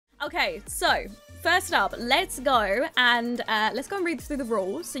Okay, so first up, let's go and read through the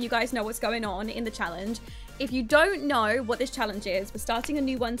rules so you guys know what's going on in the challenge. If you don't know what this challenge is, we're starting a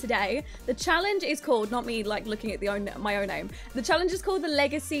new one today. The challenge is called, not me like looking at my own name. The challenge is called the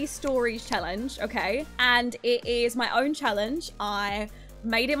Legacy Stories Challenge, okay? And it is my own challenge. I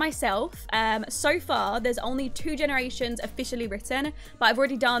made it myself. So far, there's only 2 generations officially written, but I've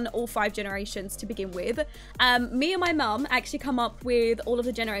already done all 5 generations to begin with. Me and my mum actually come up with all of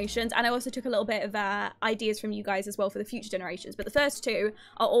the generations, and I also took a little bit of ideas from you guys as well for the future generations, but the first 2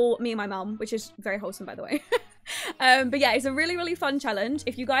 are all me and my mum, which is very wholesome, by the way. But yeah, it's a really, really fun challenge.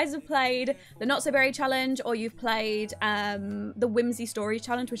 If you guys have played the Not So Berry challenge, or you've played the Whimsy Stories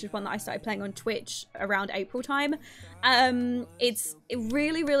challenge, which is one that I started playing on Twitch around April time, it's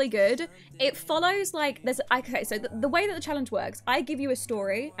really, really good. It follows like okay, so the way that the challenge works, I give you a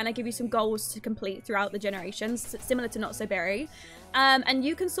story and I give you some goals to complete throughout the generations, similar to Not So Berry. And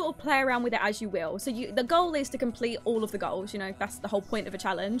you can sort of play around with it as you will. So the goal is to complete all of the goals, you know, that's the whole point of a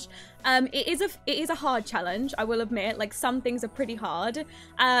challenge. It is a hard challenge, I will admit, like some things are pretty hard,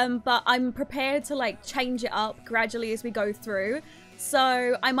 but I'm prepared to like change it up gradually as we go through.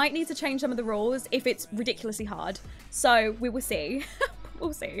 So I might need to change some of the rules if it's ridiculously hard. So we will see.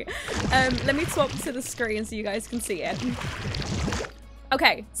 We'll see. Let me swap to the screen so you guys can see it.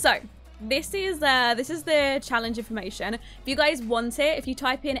 Okay, so this is the challenge information. If you guys want it, if you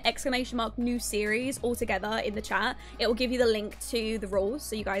type in !new series all together in the chat, it will give you the link to the rules,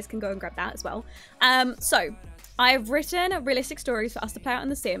 so you guys can go and grab that as well. So I've written realistic stories for us to play out in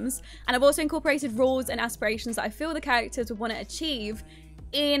The Sims, and I've also incorporated rules and aspirations that I feel the characters would want to achieve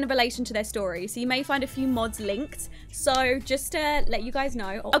in relation to their story. So you may find a few mods linked. So just to let you guys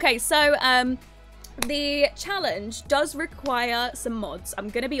know. Okay, so the challenge does require some mods, I'm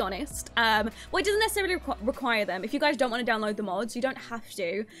gonna be honest. Well, it doesn't necessarily require them. If you guys don't want to download the mods, you don't have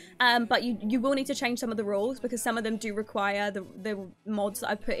to, but you will need to change some of the rules because some of them do require the mods that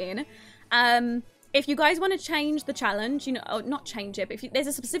I've put in. If you guys want to change the challenge, you know, or not change it, but if there's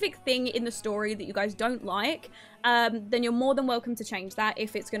a specific thing in the story that you guys don't like, then you're more than welcome to change that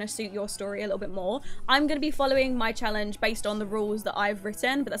if it's going to suit your story a little bit more. I'm going to be following my challenge based on the rules that I've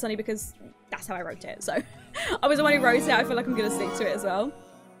written, but that's only because that's how I wrote it. So I was the one who wrote it. I feel like I'm going to stick to it as well.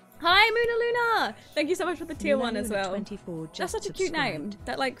 Hi, Moona Luna! Thank you so much for the tier 1 as well. 24 That's such a cute name.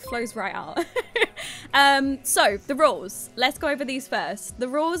 That like flows right out. So the rules. Let's go over these first. The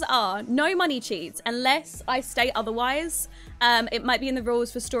rules are no money cheats unless I state otherwise. It might be in the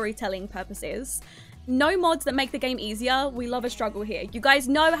rules for storytelling purposes. No mods that make the game easier. We love a struggle here. You guys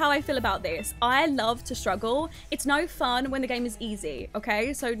know how I feel about this. I love to struggle. It's no fun when the game is easy,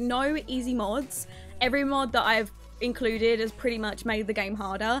 okay? So no easy mods. Every mod that I've included has pretty much made the game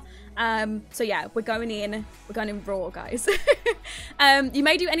harder. So yeah, we're going in raw, guys. You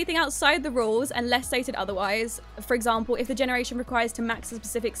may do anything outside the rules unless stated otherwise. For example, if the generation requires to max a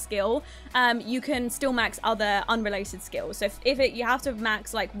specific skill, you can still max other unrelated skills. So if you have to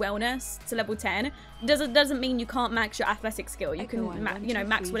max like wellness to level 10, doesn't mean you can't max your athletic skill. You can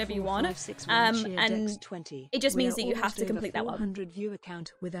max whatever you want. And it just means that you have to complete that one. 400 viewer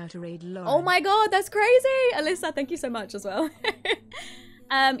count without a raid. Oh my god, that's crazy! Alyssa, thank you so much as well.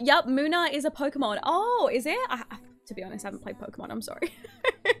 Yup, Moona is a Pokemon. Oh, is it? To be honest, I haven't played Pokemon, I'm sorry.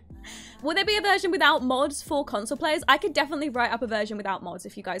 Will there be a version without mods for console players? I could definitely write up a version without mods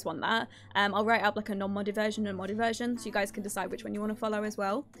if you guys want that. I'll write up like a non-modded version and a modded version, so you guys can decide which one you want to follow as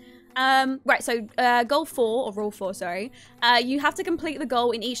well. Right, so goal 4, or rule 4, sorry. You have to complete the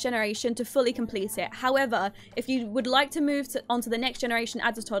goal in each generation to fully complete it. However, if you would like to move onto the next generation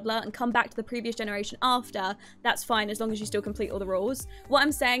as a toddler and come back to the previous generation after, that's fine as long as you still complete all the rules. What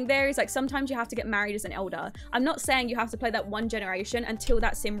I'm saying there is like sometimes you have to get married as an elder. I'm not saying you have to play that one generation until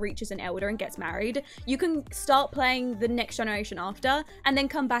that sim reaches an elder and gets married. You can start playing the next generation after and then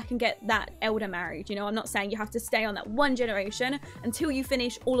come back and get that elder married. You know, I'm not saying you have to stay on that one generation until you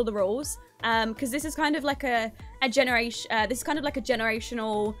finish all of the rules, because this is kind of like a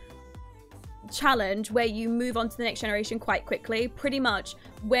generational challenge where you move on to the next generation quite quickly. Pretty much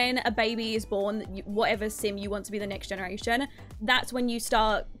when a baby is born, whatever sim you want to be the next generation, that's when you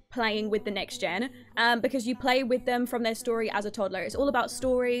start playing with the next gen, because you play with them from their story as a toddler. It's all about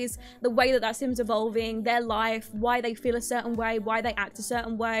stories, the way that sim's evolving, their life, why they feel a certain way, why they act a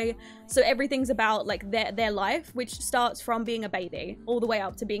certain way. So everything's about like their life, which starts from being a baby all the way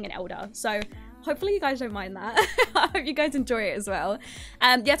up to being an elder. So hopefully you guys don't mind that. I hope you guys enjoy it as well.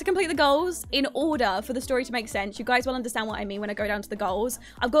 You have to complete the goals in order for the story to make sense. You guys will understand what I mean when I go down to the goals.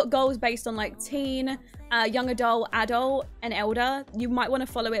 I've got goals based on like teen, young adult, adult, and elder. You might want to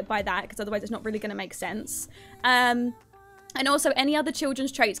follow it by that because otherwise it's not really going to make sense. And also, any other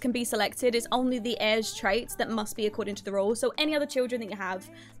children's traits can be selected. It's only the heir's traits that must be according to the rules. So any other children that you have,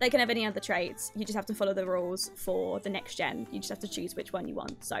 they can have any other traits. You just have to follow the rules for the next gen. You just have to choose which one you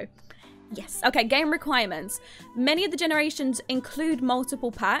want. So yes. Okay, game requirements. Many of the generations include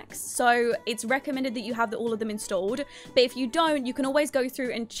multiple packs, so it's recommended that you have all of them installed. But if you don't, you can always go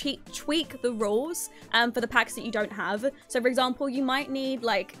through and tweak the rules for the packs that you don't have. So for example, you might need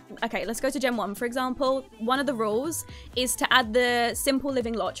like, okay, let's go to Gen 1. For example, one of the rules is to add the simple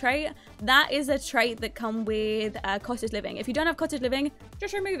living lot trait. That is a trait that comes with cottage living. If you don't have cottage living,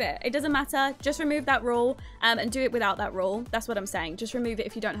 just remove it. It doesn't matter. Just remove that rule and do it without that rule. That's what I'm saying. Just remove it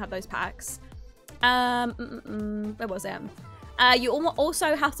if you don't have those packs. Where was it? You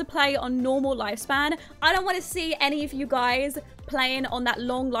also have to play on normal lifespan. I don't want to see any of you guys playing on that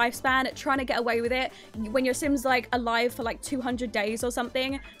long lifespan, trying to get away with it when your Sim's like alive for like 200 days or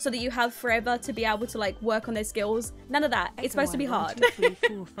something, so that you have forever to be able to like work on their skills. None of that. It's supposed to be hard. 1, 2,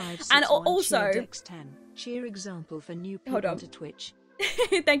 3, 4, 5, 6, and also, sheer example for new people to Twitch.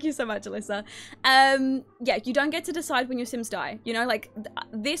 Thank you so much, Alyssa. Yeah, you don't get to decide when your Sims die. You know, like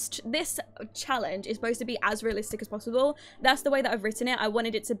this challenge is supposed to be as realistic as possible. That's the way that I've written it. I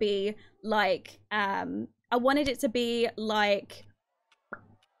wanted it to be like,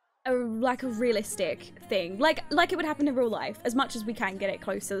 a realistic thing, like it would happen in real life, as much as we can get it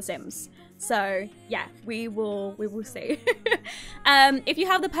close to the Sims. So yeah, we will see. If you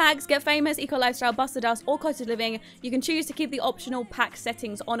have the packs Get Famous, Eco Lifestyle, Bust the Dust, or Cottage Living, you can choose to keep the optional pack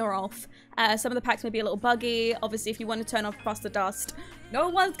settings on or off. Some of the packs may be a little buggy. Obviously, if you want to turn off Bust the Dust, no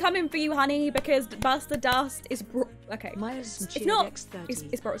one's coming for you, honey, because Bust the Dust is okay. It's not.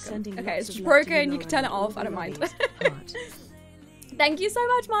 It's broken. Okay, it's broken. You can turn it off. I don't mind. Thank you so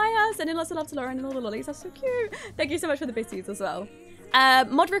much, Maya. Sending lots of love to Lauren and all the lollies. That's so cute. Thank you so much for the bitties as well.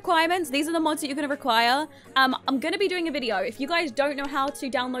 Mod requirements. These are the mods that you're going to require. I'm going to be doing a video. If you guys don't know how to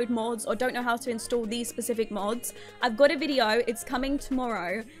download mods or don't know how to install these specific mods, I've got a video. It's coming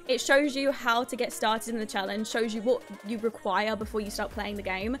tomorrow. It shows you how to get started in the challenge, shows you what you require before you start playing the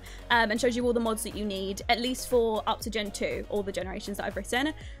game, and shows you all the mods that you need, at least for up to Gen 2, all the generations that I've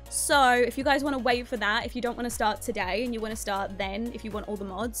written. So if you guys want to wait for that, if you don't want to start today and you want to start then, if you want all the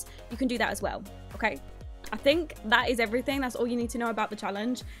mods, you can do that as well. Okay? I think that is everything. That's all you need to know about the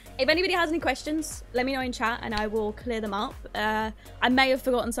challenge. If anybody has any questions, let me know in chat and I will clear them up. I may have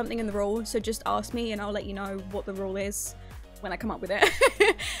forgotten something in the rule, so just ask me and I'll let you know what the rule is when I come up with it.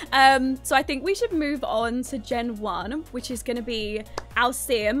 So I think we should move on to Gen 1, which is going to be our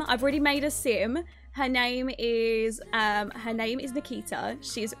Sim. I've already made a Sim. Her name is Nikita.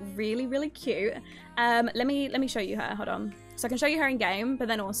 She's really, really cute. Let me show you her. Hold on. So I can show you her in game, but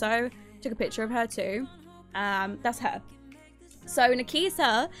then also took a picture of her too. That's her. So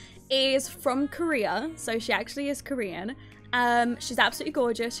Nikita is from Korea, so she actually is Korean. She's absolutely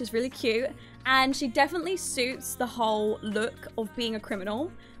gorgeous, she's really cute, and she definitely suits the whole look of being a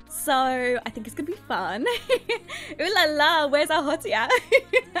criminal. So I think it's gonna be fun. Ooh la la, where's our hottie at?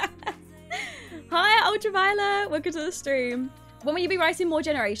 Hi Ultraviolet, welcome to the stream. When will you be writing more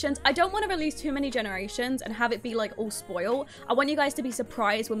generations? I don't want to release too many generations and have it be like all spoiled. I want you guys to be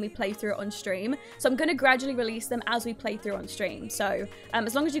surprised when we play through it on stream. So I'm going to gradually release them as we play through on stream. So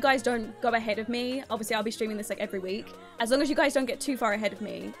as long as you guys don't go ahead of me, obviously I'll be streaming this like every week. As long as you guys don't get too far ahead of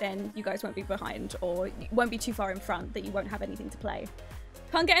me, then you guys won't be behind or you won't be too far in front that you won't have anything to play.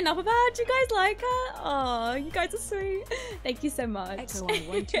 Can't get enough of her. Do you guys like her? Oh, you guys are sweet. Thank you so much. Echo on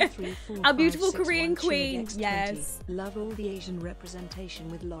 1, 2, 3, 4, our beautiful 5, 6, Korean 1, queen. Yes. Love all the Asian representation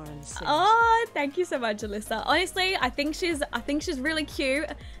with Lauren Sims. Oh, thank you so much, Alyssa. Honestly, I think she's really cute.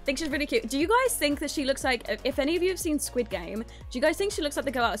 Do you guys think that she looks like, if any of you have seen Squid Game, do you guys think she looks like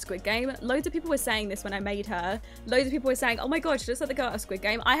the girl out of Squid Game? Loads of people were saying this when I made her. Loads of people were saying, oh my god, she looks like the girl out of Squid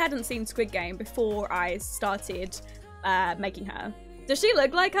Game. I hadn't seen Squid Game before I started making her. Does she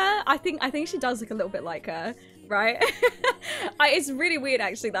look like her? I think she does look a little bit like her, right? It's really weird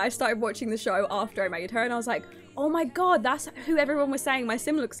actually that I started watching the show after I made her and I was like, oh my god, that's who everyone was saying my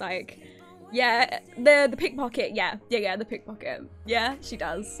Sim looks like. Yeah, the pickpocket, yeah, the pickpocket. Yeah, she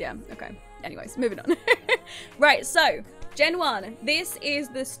does, yeah, okay. Anyways, moving on. Right, so Gen 1, this is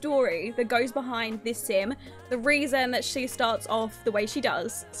the story that goes behind this Sim, the reason that she starts off the way she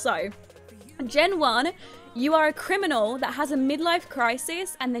does. So, Gen 1, you are a criminal that has a midlife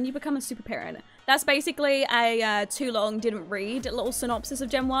crisis and then you become a super parent. That's basically a too long didn't read little synopsis of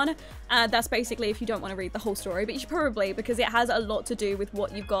Gen 1. That's basically if you don't want to read the whole story, but you should probably, because it has a lot to do with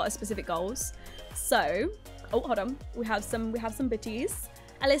what you've got as specific goals. So, oh, hold on. We have some bitties.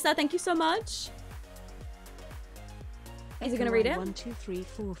 Alyssa, thank you so much. Is he gonna read it? 1 2 3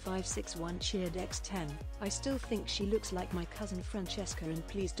 4 5 6 1 cheered x10. I still think she looks like my cousin Francesca, and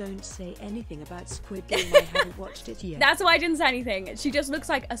please don't say anything about Squid Game. I haven't watched it yet. That's why I didn't say anything. She just looks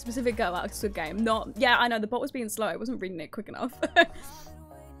like a specific girl out of Squid Game. Not, yeah, I know the bot was being slow. I wasn't reading it quick enough.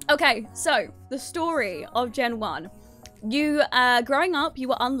 Okay, so the story of Gen 1. You, growing up, you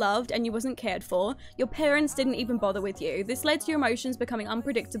were unloved and you wasn't cared for. Your parents didn't even bother with you. This led to your emotions becoming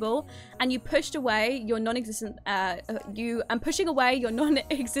unpredictable, and you pushed away your non-existent, pushing away your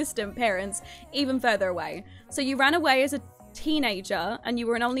non-existent parents even further away. So you ran away as a teenager, and you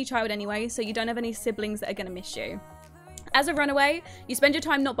were an only child anyway, so you don't have any siblings that are gonna miss you. As a runaway, you spend your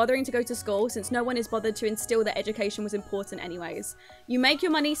time not bothering to go to school since no one is bothered to instill that education was important anyways. You make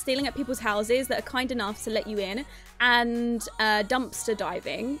your money stealing at people's houses that are kind enough to let you in, and dumpster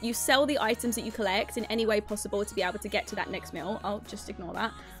diving. You sell the items that you collect in any way possible to be able to get to that next meal. I'll just ignore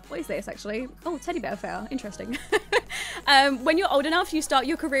that. What is this actually? Oh, teddy bear fair. Interesting. When you're old enough, you start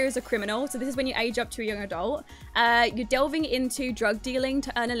your career as a criminal. So this is when you age up to a young adult. You're delving into drug dealing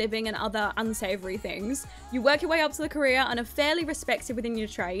to earn a living and other unsavory things. You work your way up to the career and are fairly respected within your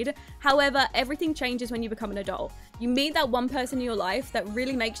trade. However, everything changes when you become an adult. You meet that one person in your life that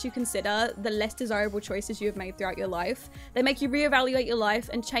really makes you consider the less desirable choices you have made throughout your life. They make you reevaluate your life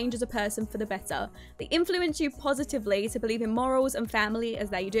and change as a person for the better. They influence you positively to believe in morals and family as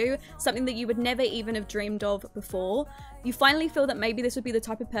they do, something that you would never even have dreamed of before. You finally feel that maybe this would be the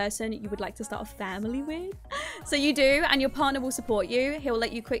type of person you would like to start a family with. So you do, and your partner will support you. He'll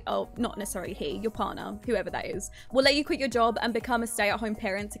let you quit, oh, not necessarily he, your partner, whoever that is, will let you quit your job and become a stay-at-home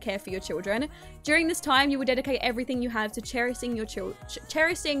parent to care for your children. During this time, you will dedicate everything you have to cherishing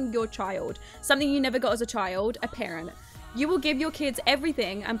your child, something you never got as a child, a parent. You will give your kids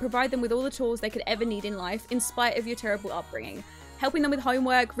everything and provide them with all the tools they could ever need in life, in spite of your terrible upbringing. Helping them with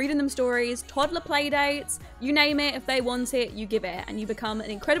homework, reading them stories, toddler play dates, you name it. If they want it, you give it, and you become an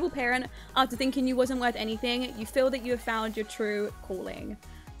incredible parent. After thinking you wasn't worth anything, you feel that you have found your true calling.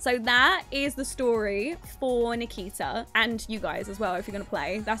 So that is the story for Nikita, and you guys as well if you're gonna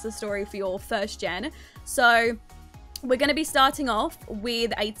play. That's the story for your first gen. So we're going to be starting off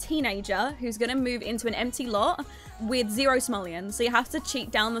with a teenager who's going to move into an empty lot with 0 simoleons. So you have to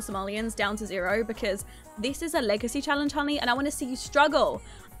cheat down the simoleons down to 0 because this is a legacy challenge, honey, and I want to see you struggle.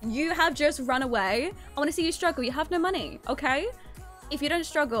 You have just run away. I want to see you struggle. You have no money, okay? If you don't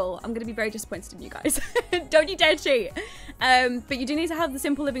struggle, I'm going to be very disappointed in you guys. Don't you dare cheat. But you do need to have the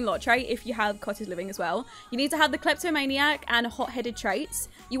simple living lot trait if you have cottage living as well. You need to have the kleptomaniac and hot-headed traits.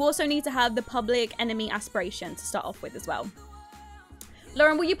 You also need to have the public enemy aspiration to start off with as well.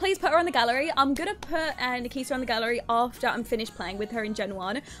 Lauren, will you please put her on the gallery? I'm going to put Nikita on the gallery after I'm finished playing with her in Gen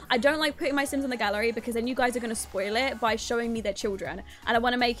 1. I don't like putting my Sims on the gallery because then you guys are going to spoil it by showing me their children. And I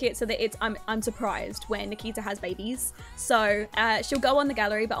want to make it so that I'm surprised when Nikita has babies. So she'll go on the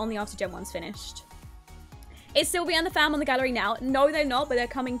gallery, but only after Gen 1's finished. Is Sylvia and the fam on the gallery now? No, they're not, but they're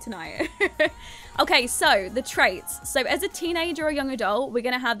coming tonight. Okay, so the traits. So as a teenager or young adult, we're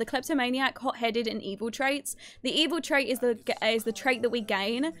going to have the kleptomaniac, hot-headed, and evil traits. The evil trait is the trait that we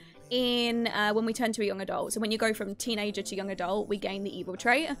gain in when we turn to a young adult. So when you go from teenager to young adult, we gain the evil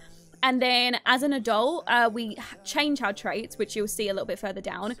trait. And then as an adult, we change our traits, which you'll see a little bit further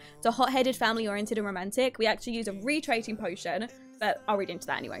down, to hot-headed, family-oriented, and romantic. We actually use a retraiting potion, but I'll read into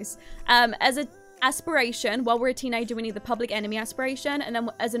that anyways. As a aspiration, while we're a teenager, we need the public enemy aspiration, and then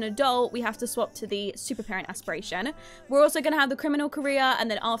as an adult, we have to swap to the super parent aspiration. We're also going to have the criminal career,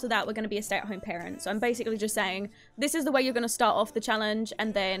 and then after that, we're going to be a stay-at-home parent. So I'm basically just saying, this is the way you're going to start off the challenge,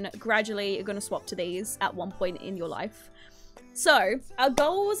 and then gradually you're going to swap to these at one point in your life. So our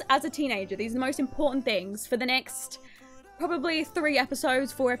goals as a teenager, these are the most important things for the next probably 3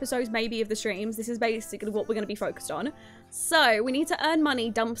 episodes, 4 episodes maybe of the streams. This is basically what we're going to be focused on. So we need to earn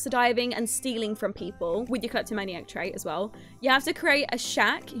money dumpster diving and stealing from people with your kleptomaniac trait as well. You have to create a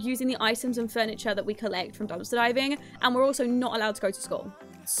shack using the items and furniture that we collect from dumpster diving, and we're also not allowed to go to school.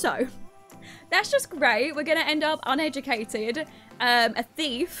 So that's just great. We're going to end up uneducated, a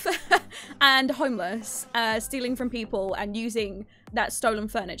thief, and homeless, stealing from people and using that stolen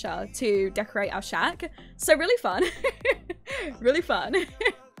furniture to decorate our shack. So really fun. Really fun.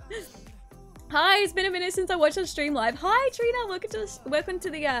 Hi, it's been a minute since I watched the stream live. Hi Trina, welcome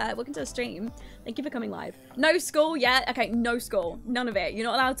to the stream. Thank you for coming live. No school yet. Okay, no school. None of it. You're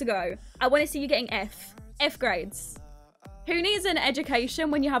not allowed to go. I want to see you getting F grades. Who needs an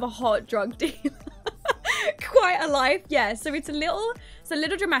education when you have a hot drug dealer? quite a life. Yeah, so it's a little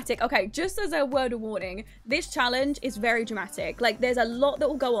dramatic. Okay, just as a word of warning, this challenge is very dramatic. Like, there's a lot that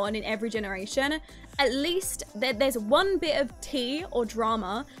will go on in every generation. At least there's one bit of tea or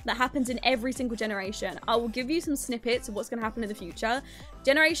drama that happens in every single generation. I will give you some snippets of what's going to happen in the future.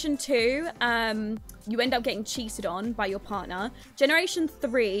 Generation 2, you end up getting cheated on by your partner. Generation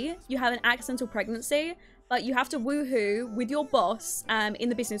 3, you have an accidental pregnancy, but you have to woohoo with your boss in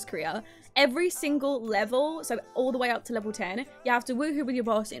the business career. Every single level, so all the way up to level 10, you have to woohoo with your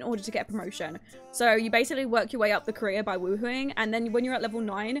boss in order to get a promotion. So you basically work your way up the career by woohooing, and then when you're at level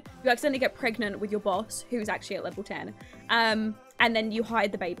 9, you accidentally get pregnant with your boss, who's actually at level 10. And then you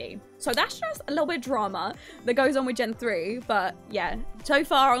hide the baby. So that's just a little bit of drama that goes on with Gen 3, but yeah, so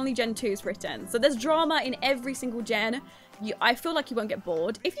far only Gen 2 is written. So there's drama in every single gen. I feel like you won't get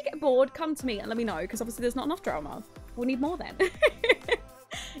bored. If you get bored, come to me and let me know, because obviously there's not enough drama. We'll need more then.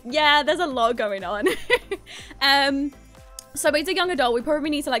 Yeah, there's a lot going on. So it's a young adult. We probably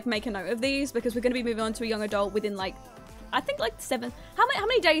need to like make a note of these because we're going to be moving on to a young adult within like, I think like 7. How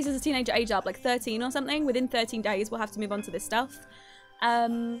many days is a teenager age up? Like 13 or something? Within 13 days, we'll have to move on to this stuff.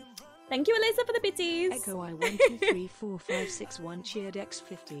 Thank you, Alyssa, for the bitties. Echo I 1 2 3 4 5 6 1 cheered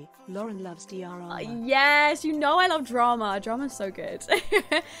X50. Lauren loves DRR. Yes, you know I love drama. Drama's so good.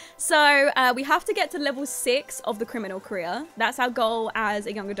 So we have to get to level 6 of the criminal career. That's our goal as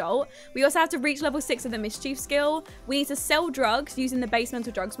a young adult. We also have to reach level 6 of the mischief skill. We need to sell drugs using the base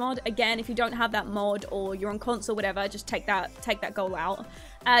mental drugs mod. Again, if you don't have that mod or you're on console, whatever, just take that goal out.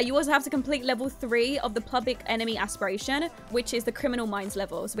 You also have to complete level 3 of the public enemy aspiration, which is the criminal minds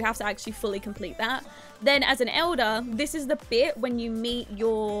level. So we have to actually fully complete that. Then as an elder, this is the bit when you meet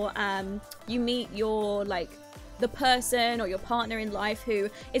your like the person or your partner in life who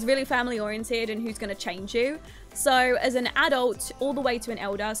is really family oriented and who's going to change you. So as an adult all the way to an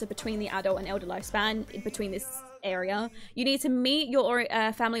elder, so between the adult and elder lifespan, between this area, you need to meet your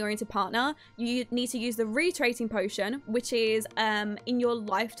family-oriented partner. You need to use the retracing potion, which is in your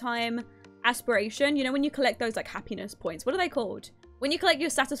lifetime aspiration. You know when you collect those like happiness points, what are they called? When you collect your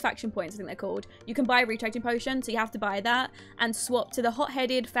satisfaction points, I think they're called, you can buy a retracting potion, so you have to buy that and swap to the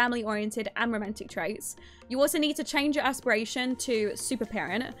hot-headed, family-oriented, and romantic traits. You also need to change your aspiration to super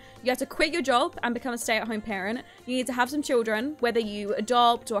parent. You have to quit your job and become a stay-at-home parent. You need to have some children, whether you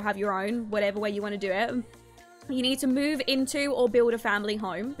adopt or have your own, whatever way you want to do it. You need to move into or build a family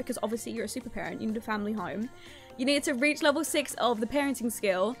home, because obviously you're a super parent, you need a family home. You need to reach level 6 of the parenting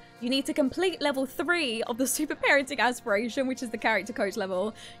skill. You need to complete level 3 of the super parenting aspiration, which is the character coach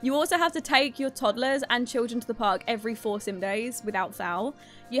level. You also have to take your toddlers and children to the park every 4 sim days without fail.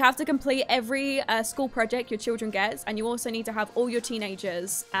 You have to complete every school project your children gets, and you also need to have all your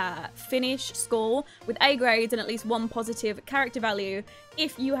teenagers finish school with A grades and at least 1 positive character value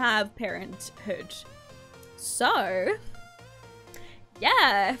if you have parenthood. So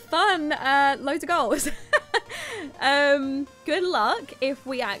yeah, fun, loads of goals. Good luck if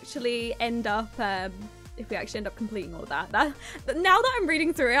we actually end up completing all that. Now that I'm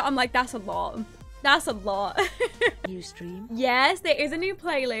reading through it, I'm like, that's a lot. That's a lot. New stream? Yes, there is a new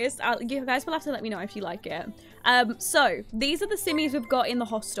playlist. You guys will have to let me know if you like it. So these are the simmies we've got in the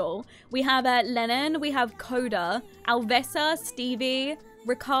hostel. We have Lennon, we have Coda, Alvessa, Stevie,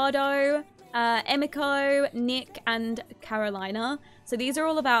 Ricardo, Emiko, Nick, and Carolina. So these are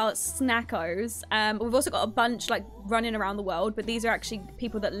all about snackos. We've also got a bunch like running around the world, but these are actually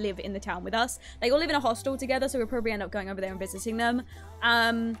people that live in the town with us. They all live in a hostel together, so we'll probably end up going over there and visiting them.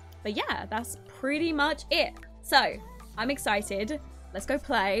 But yeah, that's pretty much it. So I'm excited. Let's go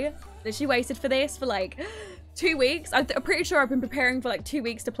play. Literally waited for this for like 2 weeks. I'm pretty sure I've been preparing for like 2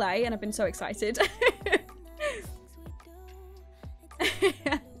 weeks to play, and I've been so excited.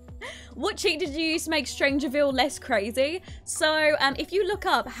 What cheat did you use to make Strangerville less crazy? So if you look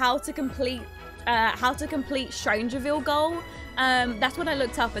up how to complete Strangerville goal, that's what I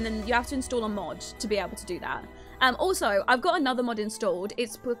looked up, and then you have to install a mod to be able to do that. Also, I've got another mod installed.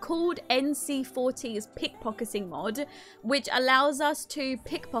 It's called NC40's pickpocketing mod, which allows us to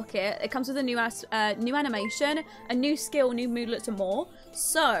pickpocket. It comes with a new animation, a new skill, new moodlets, and more.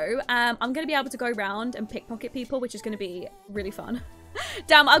 So I'm going to be able to go around and pickpocket people, which is going to be really fun.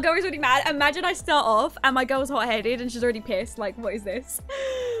 Damn, our girl is already mad. Imagine I start off and my girl's hot-headed and she's already pissed. Like, what is this?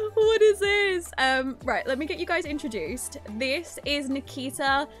 What is this? Right, let me get you guys introduced. This is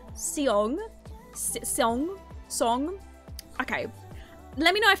Nikita Song. Okay.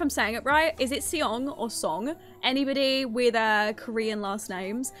 let me know if I'm saying it right. Is it Seong or Song? Anybody with Korean last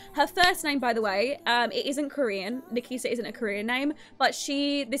names? Her first name, by the way, it isn't Korean. Nikita isn't a Korean name, but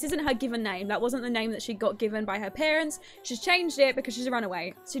this isn't her given name. That wasn't the name that she got given by her parents. She's changed it because she's a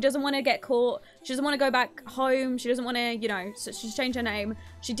runaway. She doesn't want to get caught. She doesn't want to go back home. She doesn't want to, you know, so she's changed her name.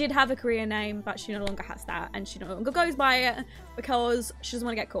 She did have a Korean name, but she no longer has that, and she no longer goes by it because she doesn't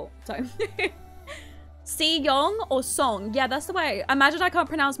want to get caught. So Si-young or Song? Yeah, that's the way. Imagine I can't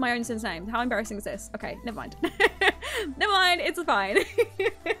pronounce my own sin's name. How embarrassing is this? Okay, never mind. Never mind, it's fine.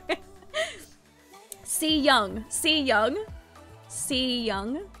 Si-young. Si-young.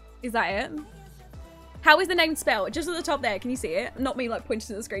 Si-young. Is that it? How is the name spelled? Just at the top there, can you see it? Not me like pointing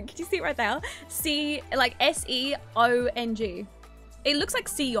to the screen. Can you see it right there? Like S-E-O-N-G. It looks like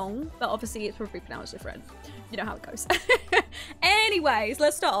Si-young, but obviously it's probably pronounced different. You know how it goes. Anyways,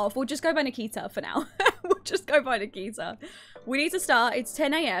 let's start off. We'll just go by Nikita for now. We'll just go by Nikita. We need to start. It's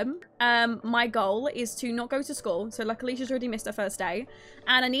 10 a.m. My goal is to not go to school. So luckily she's already missed her first day.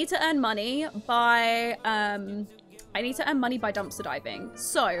 And I need to earn money by dumpster diving.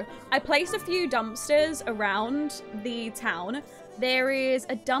 So I placed a few dumpsters around the town. There is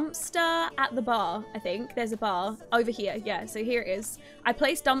a dumpster at the bar, I think. There's a bar over here. Yeah, so here it is. I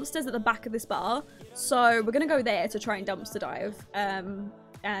placed dumpsters at the back of this bar. So we're going to go there to try and dumpster dive. And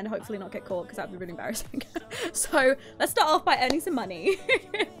hopefully not get caught because that would be really embarrassing. So let's start off by earning some money.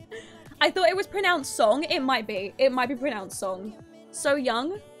 I thought it was pronounced Song. It might be. It might be pronounced Song. So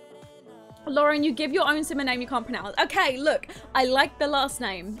young. Lauren, you give your own sim a name you can't pronounce. Okay, look. I like the last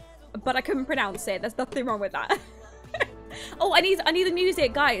name, but I couldn't pronounce it. There's nothing wrong with that. Oh, I need the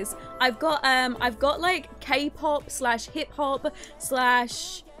music, guys. I've got like K-pop / hip-hop /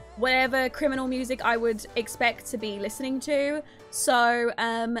 whatever criminal music I would expect to be listening to. So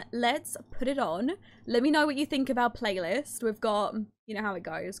let's put it on. Let me know what you think of our playlist. We've got, you know how it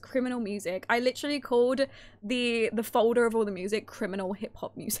goes, criminal music. I literally called the folder of all the music criminal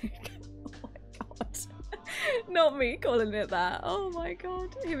hip-hop music. Oh my god. Not me calling it that. Oh my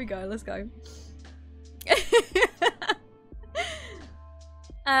god. Here we go. Let's go.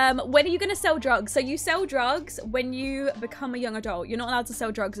 When are you gonna sell drugs? So you sell drugs when you become a young adult. You're not allowed to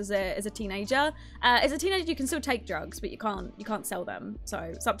sell drugs as a teenager. As a teenager, you can still take drugs, but you can't sell them. So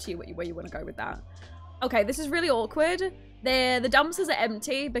it's up to you where you want to go with that. Okay, this is really awkward. The dumpsters are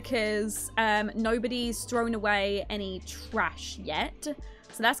empty because nobody's thrown away any trash yet.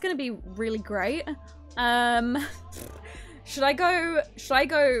 So that's gonna be really great. Should I go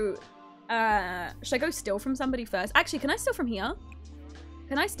steal from somebody first? Actually, can I steal from here?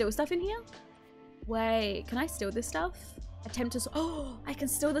 Can I steal stuff in here? Wait, can I steal this stuff? Attempt to... Oh, I can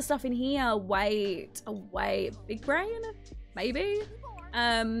steal the stuff in here. Wait. Oh, wait. Big brain? Maybe?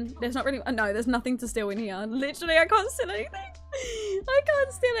 There's not really... no, there's nothing to steal in here. Literally, I can't steal anything. I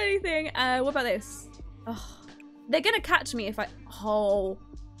can't steal anything. What about this? Oh, they're gonna catch me if I... Oh,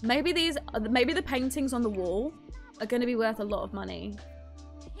 maybe the paintings on the wall are gonna be worth a lot of money.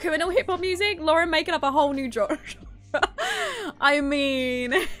 Criminal hip-hop music? Lauren making up a whole new genre. I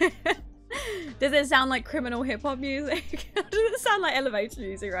mean, does it sound like criminal hip-hop music? Does it sound like elevator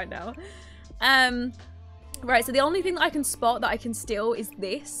music right now? Right, so the only thing that I can spot that I can steal is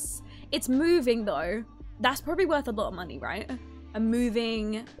this. It's moving though. That's probably worth a lot of money, right? A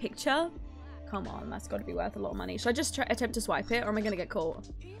moving picture? Come on, that's got to be worth a lot of money. Should I just attempt to swipe it, or am I going to get caught?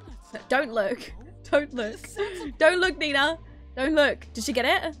 Don't look. Don't look. Don't look, Nina. Don't look. Did she get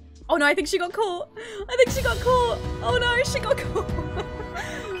it? Oh no, I think she got caught. I think she got caught. Oh no, she got caught.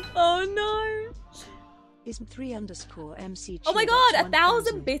 Oh no. Ism 3_MC. Oh my god,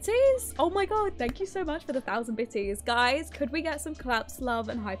 1,000 bitties? Oh my god, thank you so much for the 1,000 bitties. Guys, could we get some claps, love,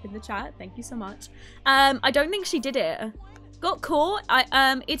 and hype in the chat? Thank you so much. I don't think she did it. Got caught.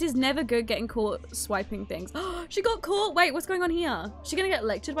 It is never good getting caught swiping things. Oh, she got caught. Wait, what's going on here? Is she gonna get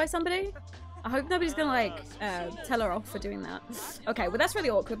lectured by somebody? I hope nobody's gonna like tell her off for doing that. Okay, well that's really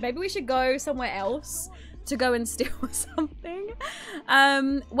awkward. Maybe we should go somewhere else to go and steal something.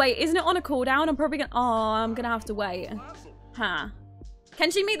 Wait, isn't it on a cooldown? I'm probably gonna... Oh, I'm gonna have to wait. Huh. Can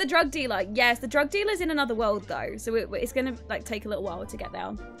she meet the drug dealer? Yes, the drug dealer's in another world though, so it's gonna like take a little while to get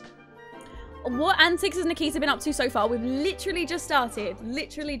there. What antics has Nikita been up to so far? We've literally just started.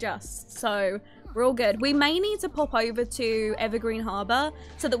 Literally just. So we're all good. We may need to pop over to Evergreen Harbour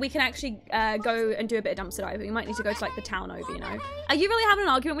so that we can actually go and do a bit of dumpster diving. We might need to go to like the town over, you know. Are you really having an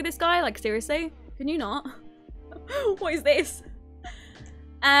argument with this guy? Like seriously? Can you not? What is this?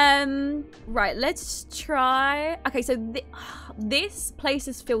 Right, let's try. Okay, so this place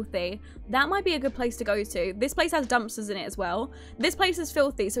is filthy. That might be a good place to go to. This place has dumpsters in it as well. This place is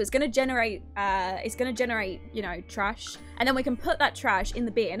filthy, so it's gonna generate you know, trash, and then we can put that trash in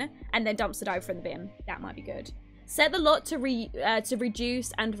the bin and then dumpster dive from the bin. That might be good. Set the lot to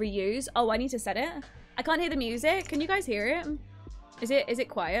reduce and reuse. Oh, I need to set it. I can't hear the music. Can you guys hear it? Is it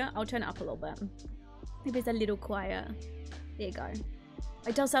quiet? I'll turn it up a little bit. Maybe it's a little quiet. There you go.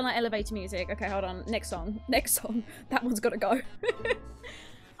 It does sound like elevator music. Okay, hold on. Next song. Next song. That one's gotta go.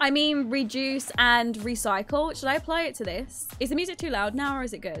 I mean, reduce and recycle. Should I apply it to this? Is the music too loud now or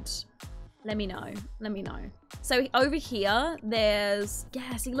is it good? Let me know. Let me know. So over here, there's...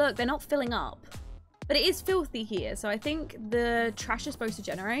 Yeah, see, look, they're not filling up. But it is filthy here, so I think the trash is supposed to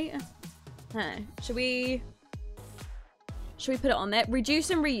generate. Huh. Should we put it on there? Reduce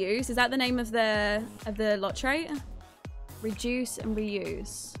and reuse. Is that the name of the lot trait? Reduce and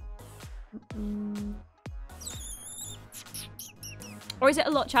reuse. Or is it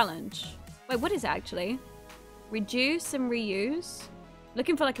a lot challenge? Wait, what is it actually? Reduce and reuse.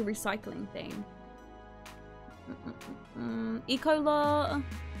 Looking for like a recycling thing. Eco lot.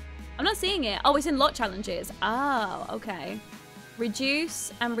 I'm not seeing it. Oh, it's in lot challenges. Oh, okay.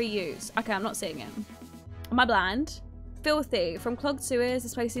 Reduce and reuse. Okay, I'm not seeing it. Am I blind? Filthy. From clogged sewers,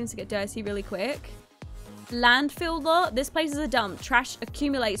 this place seems to get dirty really quick. Landfill lot. This place is a dump. Trash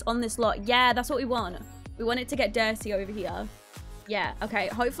accumulates on this lot. Yeah, that's what we want. We want it to get dirty over here. Yeah, okay.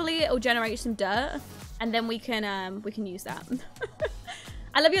 Hopefully it'll generate some dirt and then we can use that.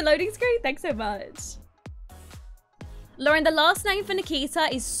 I love your loading screen. Thanks so much. Lauren, the last name for Nikita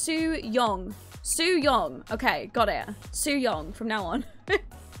is Soo Young. Soo Young. Okay, got it. Soo Young from now on.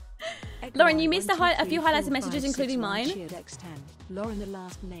 Lauren, you missed a few highlighted messages, including mine. Lauren, the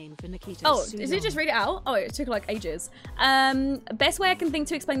last name for Nikita. Oh, did it just read it out? Oh, it took like ages. Best way I can think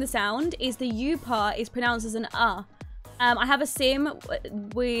to explain the sound is the U part is pronounced as an I have a sim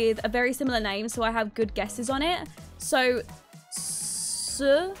with a very similar name, so I have good guesses on it. So,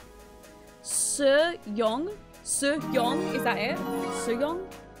 Soo Young, is that it? Soo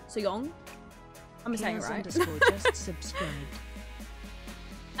Young. I'm saying it right. Just subscribed.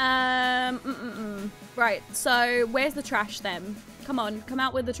 Right, so where's the trash then? Come on, come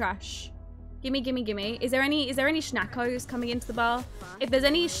out with the trash. Gimme. Is there any schnackos coming into the bar? If there's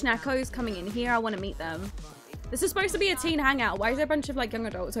any schnackos coming in here, I want to meet them. This is supposed to be a teen hangout. Why is there a bunch of like young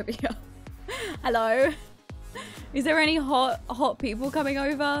adults over here? Hello? Is there any hot people coming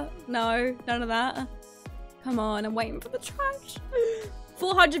over? No, none of that. Come on, I'm waiting for the trash.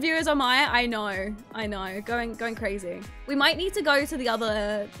 400 viewers on my, I know, going crazy. We might need to go to the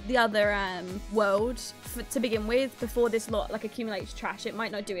other world to begin with before this lot like accumulates trash. It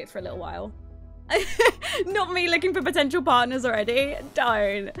might not do it for a little while. Not me looking for potential partners already.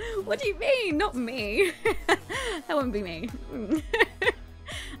 Don't. What do you mean? Not me. That wouldn't be me.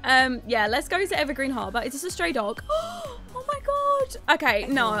 Yeah, let's go to Evergreen Harbour. Is this a stray dog? Oh my god. Okay,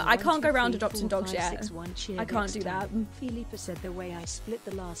 no, I can't go around adopting dogs yet. I can't do that. Philippa said the way I split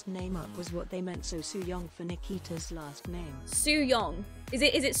the last name up was what they meant, so Soo Young for Nikita's last name. Soo Young. Is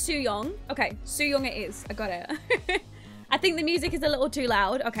it Soo Young? Okay, Soo Young it is. I got it. I think the music is a little too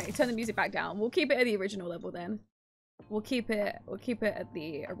loud. Okay, turn the music back down. We'll keep it at the original level then. We'll keep it at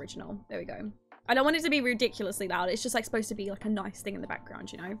the original. There we go. I don't want it to be ridiculously loud. It's just like supposed to be like a nice thing in the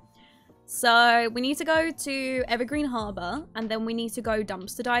background, you know? So we need to go to Evergreen Harbour and then we need to go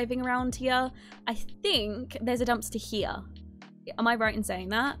dumpster diving around here. I think there's a dumpster here. Am I right in saying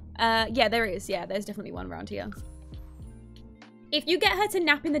that? Yeah, there is. Yeah, there's definitely one around here. If you get her to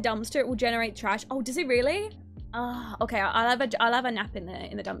nap in the dumpster, it will generate trash. Oh, does it really? Okay, I'll have a nap in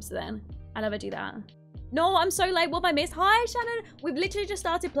the dumpster then. I'll have her do that. No, I'm so late. What have I missed? Hi, Shannon. We've literally just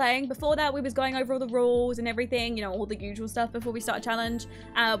started playing. Before that, we was going over all the rules and everything, you know, all the usual stuff before we start a challenge.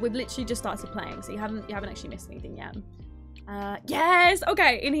 We've literally just started playing, so you haven't actually missed anything yet. Yes.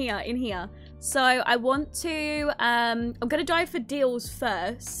 Okay, in here. So I want to. I'm gonna dive for deals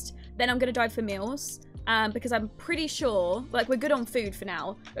first. Then I'm gonna dive for meals. Because I'm pretty sure, like, we're good on food for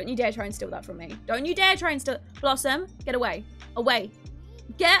now. Don't you dare try and steal that from me. Don't you dare try and steal. Blossom, get away. Away.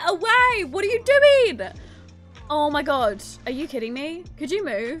 Get away! What are you doing? Oh my god. Are you kidding me? Could you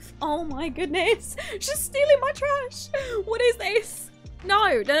move? Oh my goodness. She's stealing my trash. What is this?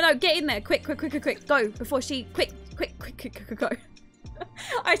 No. Get in there. Quick. Go before she... Quick. Go.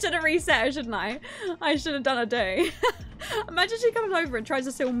 I should have reset, shouldn't I? I should have done a do. Imagine she comes over and tries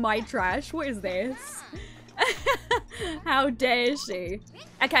to steal my trash. What is this? How dare she?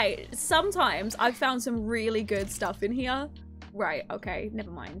 Okay, sometimes I've found some really good stuff in here. Right, okay, never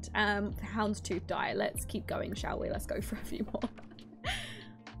mind. Houndstooth die. Let's keep going, shall we? Let's go for a few more.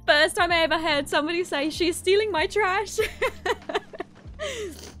 first time I ever heard somebody say she's stealing my trash.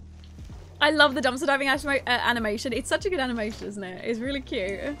 I love the dumpster diving animation. It's such a good animation, isn't it? It's really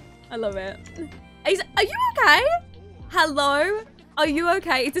cute. I love it. Are you okay? Hello? Are you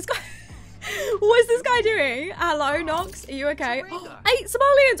okay? Is this guy... What's this guy doing? Hello, Nox? Are you okay? 8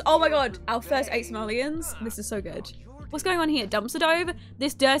 simoleons! Oh my god. Our first 8 simoleons. This is so good. What's going on here? Dumpster dive?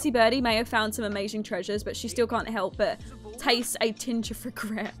 This dirty birdie may have found some amazing treasures, but she still can't help but taste a tinge of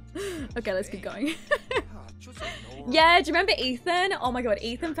regret. Okay, let's keep going. Yeah, do you remember Ethan? Oh my god,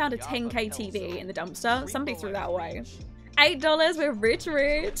 Ethan found a 10K TV in the dumpster. Somebody threw that away. $8, we're rich.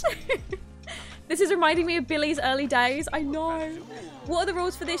 This is reminding me of Billy's early days. I know. What are the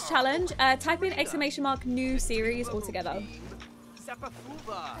rules for this challenge? Type in / new series altogether.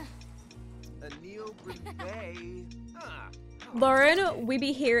 Lauren, we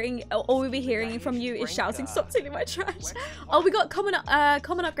be hearing from you is shouting, stop stealing my trash. Oh, we got common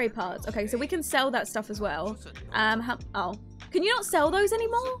upgrade parts. Okay, so we can sell that stuff as well. Can you not sell those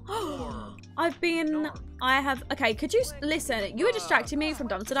anymore? Okay, could you, listen, you were distracting me from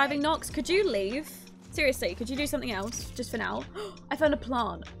dumpster diving, Nox. Could you leave? Seriously, could you do something else just for now? I found a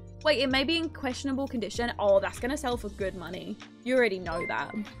plant. Wait, it may be in questionable condition. Oh, that's gonna sell for good money. You already know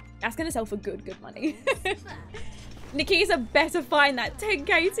that. That's gonna sell for good money. Nikisa better find that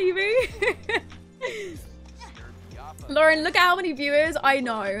 10K TV. Lauren, look at how many viewers. I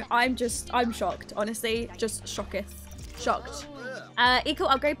know. I'm shocked. Honestly, just shocked. Eco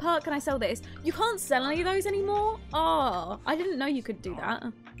upgrade part. Can I sell this? You can't sell any of those anymore. Oh, I didn't know you could do that.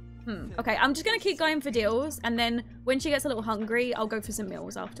 Okay, I'm just gonna keep going for deals, and then when she gets a little hungry, I'll go for some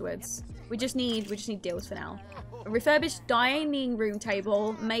meals afterwards. We just need deals for now. A refurbished dining room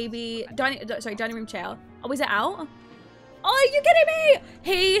table, maybe dining room chair. Oh, is it out? Oh, are you kidding me?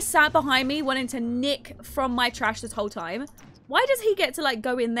 He sat behind me wanting to nick from my trash this whole time. Why does he get to like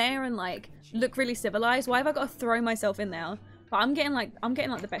go in there and like look really civilized? Why have I got to throw myself in there? But I'm getting like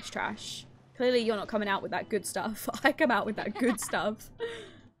the best trash. Clearly you're not coming out with that good stuff. I come out with that good stuff.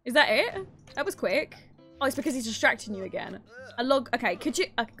 Is that it? That was quick. Oh, it's because he's distracting you again. Okay, could you,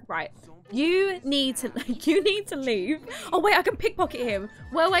 right. You need to leave. Oh wait, I can pickpocket him.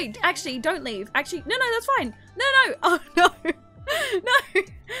 Well, wait, actually, don't leave. Actually, no, that's fine. No. Oh no, no.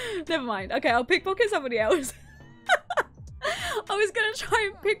 Never mind. Okay, I'll pickpocket somebody else. I was gonna try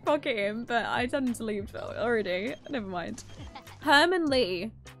and pickpocket him, but I told him to leave already. Never mind. Herman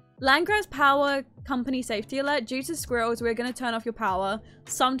Lee. Landgrabb's power company safety alert. Due to squirrels, we're going to turn off your power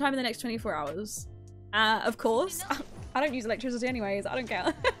sometime in the next 24 hours. Of course. I don't use electricity anyways. I don't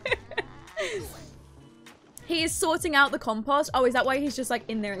care. He is sorting out the compost. Oh, is that why he's just like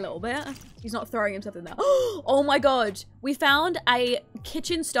in there a little bit? He's not throwing himself in there. Oh my god. We found a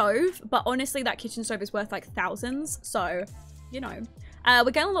kitchen stove, but honestly, that kitchen stove is worth like thousands. So, you know. We're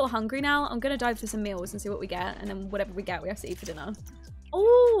getting a little hungry now. I'm going to dive for some meals and see what we get. And then whatever we get, we have to eat for dinner.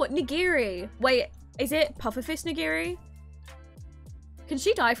 Oh, nigiri. Wait, is it pufferfish nigiri? Can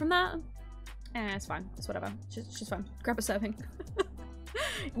she die from that? It's fine. It's whatever. She's fine. Grab a serving.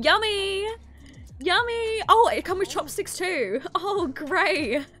 Yummy. Yummy. Oh, it comes with chopsticks too. Oh,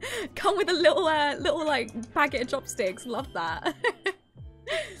 great. Come with a little like packet of chopsticks. Love that.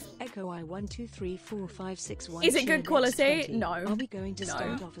 Echo I123456. Is it good quality? No. Are we going to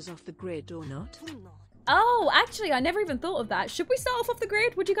start off as off the grid or not? Oh, actually, I never even thought of that. Should we start off the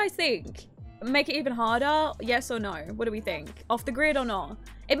grid? What do you guys think? Make it even harder? Yes or no? What do we think? Off the grid or not?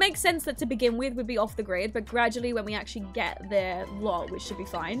 It makes sense that to begin with would be off the grid, but gradually when we actually get their lot, which should be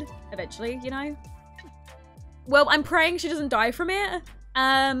fine eventually, you know? Well, I'm praying she doesn't die from it.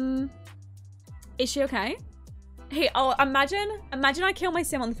 Is she okay? Hey, oh, imagine I kill my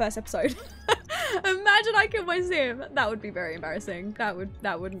sim on the first episode. Imagine I kill my sim. That would be very embarrassing. That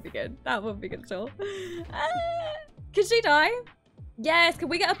wouldn't be good. That wouldn't be good at all. Could she die? Yes. Can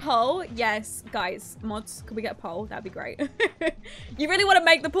we get a poll? Yes, guys, mods. Could we get a poll? That'd be great. You really want to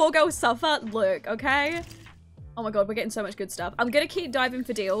make the poor girl suffer? Look, okay. Oh my god, we're getting so much good stuff. I'm gonna keep diving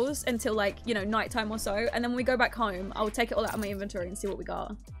for deals until like, you know, nighttime or so, and then when we go back home, I'll take it all out of my inventory and see what we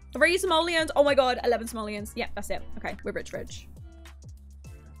got. 3 simoleons. Oh my god, 11 simoleons. Yeah, that's it. Okay, we're rich.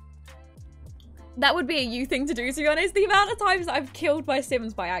 That would be a you thing to do, to be honest. The amount of times I've killed my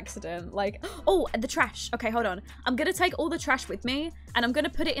sims by accident. Like, oh, the trash. Okay, hold on. I'm gonna take all the trash with me, and I'm gonna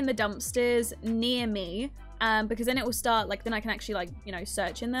put it in the dumpsters near me, because then it will start, like, then I can actually, like, you know,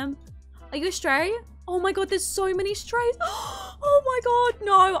 search in them. Are you a stray? Oh my god, there's so many strays. Oh my god,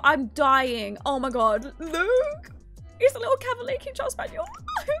 no, I'm dying. Oh my god, look. It's a little Cavalier King Charles Spaniel.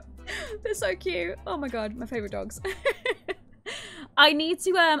 They're so cute. Oh my god, my favorite dogs. I need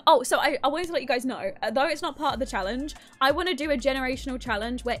to, oh, so I wanted to let you guys know, though it's not part of the challenge, I want to do a generational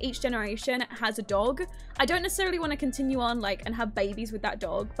challenge where each generation has a dog. I don't necessarily want to continue on, like, and have babies with that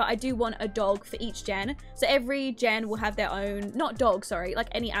dog, but I do want a dog for each gen. So every gen will have their own, not dog, sorry, like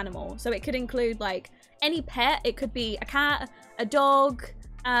any animal. So it could include, like, any pet. It could be a cat, a dog,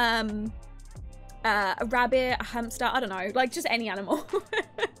 a rabbit, a hamster, I don't know, like, just any animal.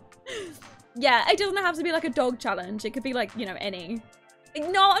 Yeah, it doesn't have to be like a dog challenge. It could be like, you know, any.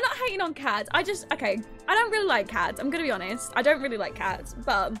 No, I'm not hating on cats. Okay, I don't really like cats. I'm gonna be honest. I don't really like cats,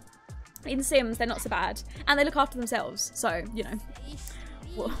 but in Sims, they're not so bad. And they look after themselves. So, you know,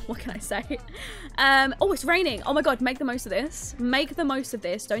 what can I say? Oh, it's raining. Oh my God, make the most of this. Make the most of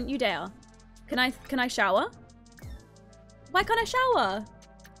this. Don't you dare. Can I shower? Why can't I shower?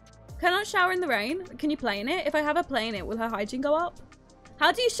 Can I not shower in the rain? Can you play in it? If I have her play in it, will her hygiene go up?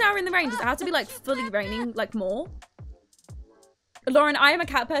 How do you shower in the rain? Does it have to be like fully raining, like more? Lauren, I am a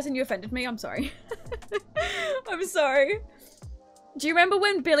cat person. You offended me. I'm sorry. I'm sorry. Do you remember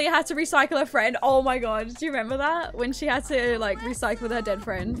when Billy had to recycle her friend? Oh my God. Do you remember that? When she had to like recycle with her dead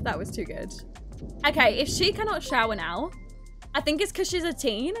friend? That was too good. Okay, if she cannot shower now, I think it's because she's a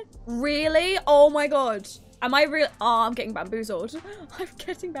teen. Really? Oh my God. Am I real? Oh, I'm getting bamboozled. I'm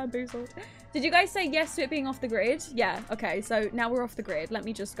getting bamboozled. Did you guys say yes to it being off the grid? Yeah, okay, so now we're off the grid. Let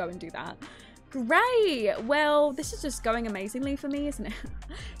me just go and do that. Great. Well, this is just going amazingly for me, isn't it?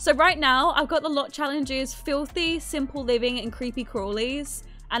 So right now, I've got the lot challenges, filthy, simple living, and creepy crawlies.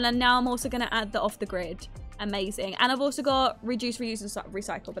 And then now I'm also going to add the off the grid. Amazing. And I've also got reduce, reuse, and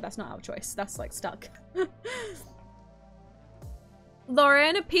recycle, but that's not our choice. That's like stuck.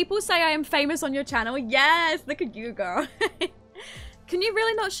 Lauren, people say I am famous on your channel. Yes, look at you, girl. Can you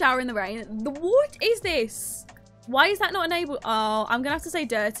really not shower in the rain? What is this? Why is that not enabled? Oh, I'm gonna have to say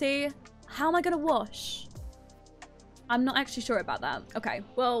dirty. How am I gonna wash? I'm not actually sure about that. Okay,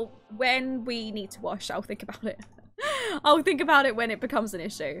 well, when we need to wash, I'll think about it. I'll think about it when it becomes an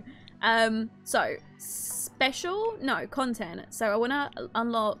issue. So, special? No, content. So I wanna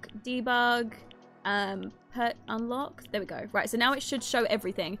unlock debug, pet unlock. There we go. Right, so now it should show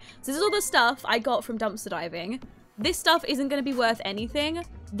everything. So this is all the stuff I got from dumpster diving. This stuff isn't going to be worth anything.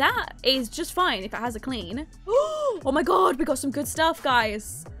 That is just fine if it has a clean. Oh my God, we got some good stuff,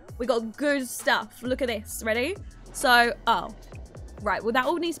 guys. We got good stuff. Look at this. Ready? So, oh, right. Well, that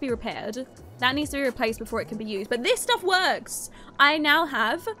all needs to be repaired. That needs to be replaced before it can be used. But this stuff works. I now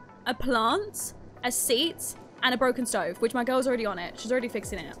have a plant, a seat, and a broken stove, which my girl's already on it. She's already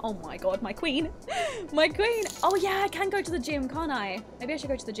fixing it. Oh my God, my queen. My queen. Oh yeah, I can go to the gym, can't I? Maybe I should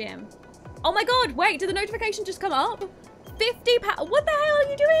go to the gym. Oh my God, wait, did the notification just come up? £50. What the hell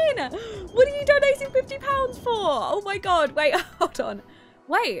are you doing? What are you donating £50 for? Oh my God, wait, hold on.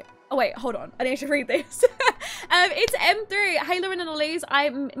 Wait. Oh wait, hold on. I need to read this. It's M3. Hey, Lauren and Elise. I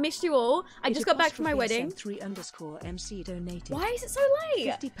missed you all. I just got back from my wedding. M3_MC donated. Why is it so late?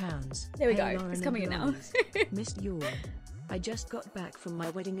 £50. There we go. It's coming in now. Missed you all. I just got back from my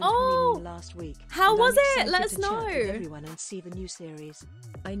wedding and honeymoon last week. How was it? Let us know. Chat with everyone and see the new series.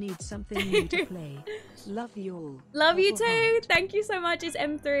 I need something new to play. Love you all. Love you too. Thank you so much. It's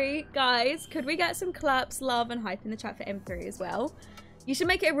M3. Guys, could we get some claps, love, and hype in the chat for M3 as well? You should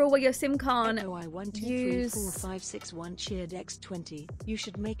make it a rule where your sim can't use... 1234561 cheered X20. You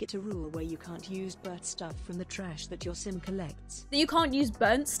should make it a rule where you can't use burnt stuff from the trash that your sim collects. You can't use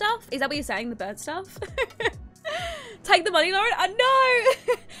burnt stuff? Is that what you're saying, the burnt stuff? Take the money, Lauren. I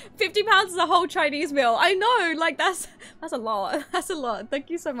know. £50 is a whole Chinese meal. I know. Like, that's a lot. That's a lot.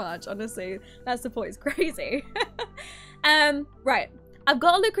 Thank you so much. Honestly, that support is crazy. Right. I've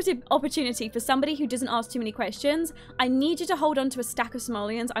got a lucrative opportunity for somebody who doesn't ask too many questions. I need you to hold on to a stack of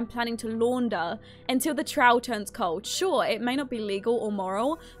simoleons I'm planning to launder until the trowel turns cold. Sure, it may not be legal or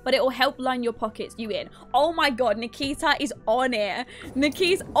moral, but it will help line your pockets. You in? Oh my God, Nikita is on it.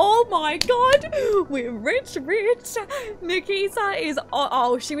 Nikita, oh my God, we're rich. Nikita is,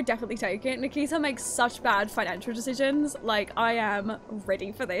 oh, she would definitely take it. Nikita makes such bad financial decisions. Like, I am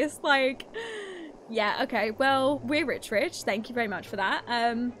ready for this. Like... Yeah, okay, well, we're rich. Thank you very much for that.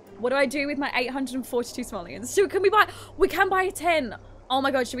 What do I do with my 842 simoleons? So we can buy a 10. Oh my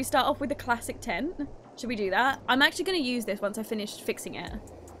God, should we start off with the classic 10? Should we do that? I'm actually going to use this once I finish fixing it.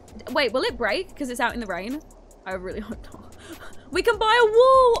 Wait, will it break because it's out in the rain? I really hope not. We can buy a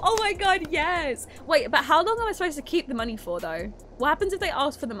wall. Oh my God, yes. Wait, but how long am I supposed to keep the money for though? What happens if they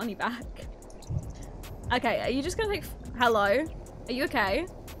ask for the money back? Okay, are you just going to take... Hello? Are you okay?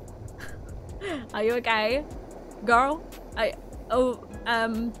 Are you okay? Girl?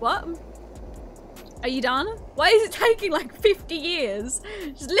 What? Are you done? Why is it taking like 50 years?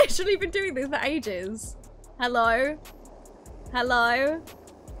 She's literally been doing this for ages. Hello? Hello?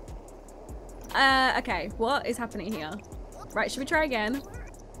 Okay, what is happening here? Right, should we try again?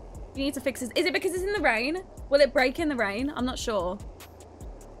 You need to fix this. Is it because it's in the rain? Will it break in the rain? I'm not sure.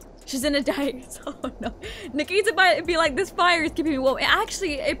 She's in a daze. Oh no. Nikita might be like, this fire is keeping me warm.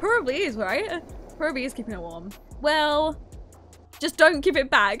 It probably is, right? It probably is keeping her warm. Well, just don't give it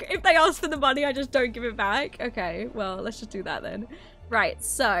back. If they ask for the money, I just don't give it back. Okay, well, let's just do that then. Right,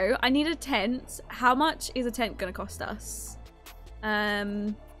 so I need a tent. How much is a tent gonna cost us?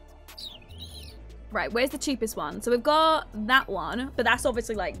 Right, where's the cheapest one? So we've got that one, but that's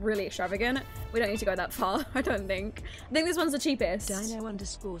obviously like really extravagant. We don't need to go that far, I don't think. I think this one's the cheapest.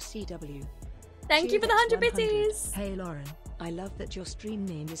 Dino_CW. Thank you for the 100 bitties. Hey Lauren, I love that your stream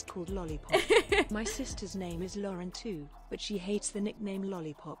name is called Lollipop. My sister's name is Lauren too, but she hates the nickname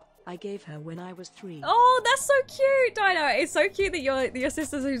Lollipop. I gave her when I was 3. Oh, that's so cute, Dino. It's so cute that your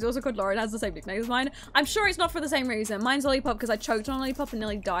sister, who's also called Lauren, has the same nickname as mine. I'm sure it's not for the same reason. Mine's Lollipop because I choked on Lollipop and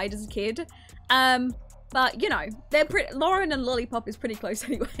nearly died as a kid. But you know, they're pretty. Lauren and Lollipop is pretty close,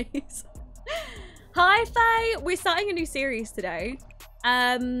 anyways. Hi, Faye. We're starting a new series today.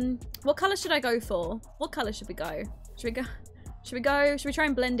 What color should I go for? What color should we go? Should we try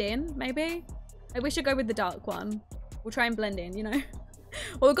and blend in? Maybe we should go with the dark one. We'll try and blend in. You know.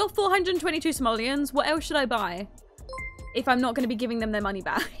 Well, we've got 422 simoleons. What else should I buy if I'm not going to be giving them their money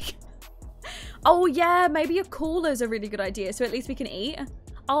back? Oh, yeah. Maybe a cooler's a really good idea. So at least we can eat.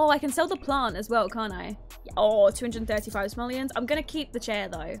 Oh, I can sell the plant as well, can't I? Oh, 235 simoleons. I'm going to keep the chair,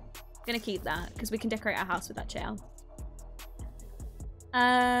 though. I'm going to keep that because we can decorate our house with that chair.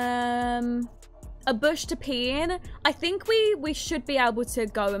 A bush to pee in. I think we should be able to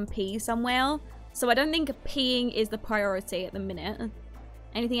go and pee somewhere. So I don't think peeing is the priority at the minute.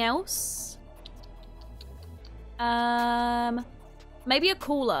 Anything else? Maybe a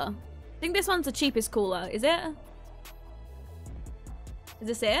cooler. I think this one's the cheapest cooler. Is it? Is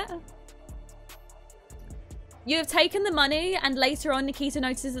this it? You have taken the money and later on Nikita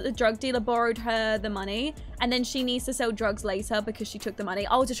notices that the drug dealer borrowed her the money and then she needs to sell drugs later because she took the money.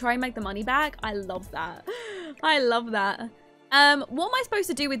 Oh, to try and make the money back? I love that. I love that. What am I supposed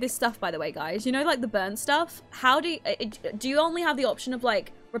to do with this stuff, by the way, guys? You know, like the burnt stuff? How do you only have the option of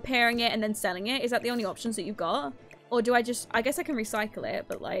like repairing it and then selling it? Is that the only options that you've got? Or do I guess I can recycle it,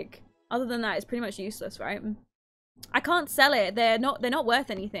 but like other than that, it's pretty much useless, right? I can't sell it. They're not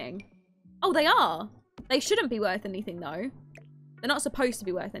worth anything. Oh, they are. They shouldn't be worth anything though. They're not supposed to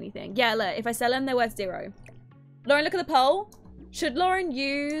be worth anything. Yeah, look, if I sell them, they're worth 0. Lauren, look at the poll. Should Lauren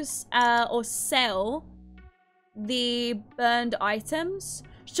use or sell the burned items?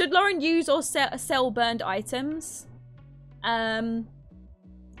 Should Lauren use or sell burned items?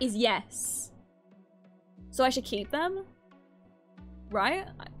 Is yes. So I should keep them, right?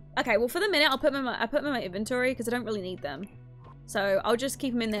 Okay, well for the minute I'll put them in my inventory because I don't really need them. So I'll just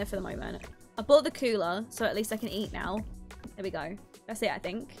keep them in there for the moment. I bought the cooler, so at least I can eat now. There we go. That's it, I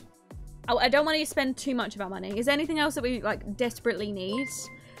think. Oh, I don't want to spend too much of our money. Is there anything else that we like desperately need?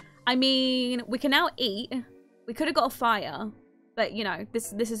 I mean, we can now eat. We could have got a fire, but you know,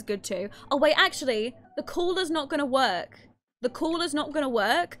 this is good too. Oh wait, actually, the cooler's not gonna work. The cooler's not gonna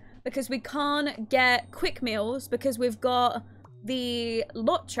work because we can't get quick meals because we've got the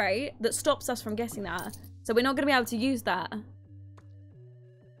lot trait that stops us from getting that. So we're not gonna be able to use that.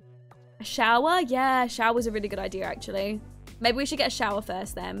 A shower? Yeah, shower's a really good idea, actually. Maybe we should get a shower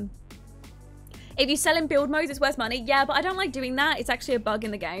first, then. If you sell in build modes, it's worth money. Yeah, but I don't like doing that. It's actually a bug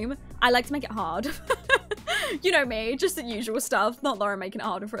in the game. I like to make it hard. You know me, just the usual stuff. Not Laura making it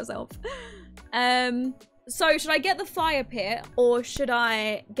harder for herself. So, should I get the fire pit or should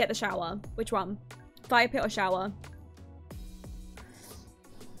I get the shower? Which one? Fire pit or shower?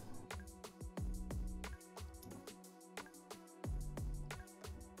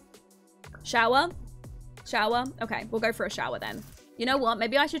 Shower? Shower? Okay, we'll go for a shower then. You know what?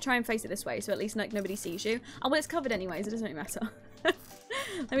 Maybe I should try and face it this way so at least like nobody sees you. Oh, well, it's covered anyways. It doesn't really matter.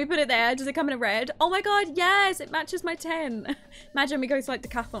 Let me put it there. Does it come in a red? Oh my god, yes! It matches my tent. Imagine we go to like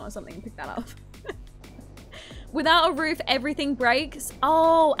Decathlon or something and pick that up. Without a roof, everything breaks.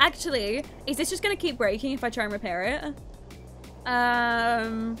 Oh, actually, is this just going to keep breaking if I try and repair it?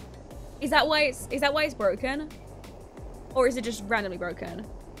 Is that why it's broken? Or is it just randomly broken?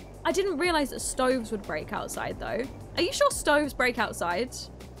 I didn't realize that stoves would break outside though. Are you sure stoves break outside?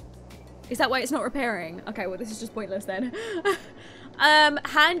 Is that why it's not repairing? Okay, well this is just pointless then.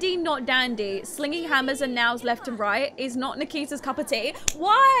 Handy, not dandy. Slinging hammers and nails left and right is not Nikita's cup of tea.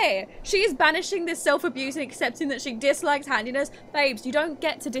 Why? She is banishing this self-abuse and accepting that she dislikes handiness. Babes, you don't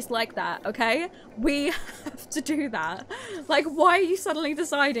get to dislike that, okay? We have to do that. Like, why are you suddenly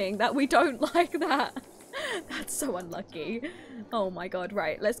deciding that we don't like that? That's so unlucky. Oh my god.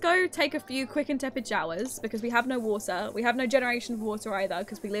 Right, let's go take a few quick and tepid showers because we have no water. We have no generation of water either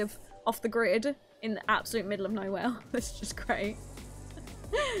because we live off the grid in the absolute middle of nowhere. That's just great.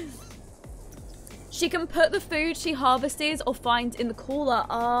 She can put the food she harvests or finds in the cooler.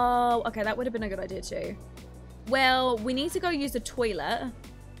 Oh, okay, that would have been a good idea too. Well, we need to go use the toilet.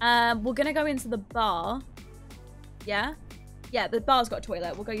 We're gonna go into the bar. Yeah? Yeah, the bar's got a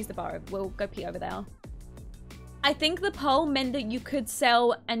toilet. We'll go use the bar. We'll go pee over there. I think the poll meant that you could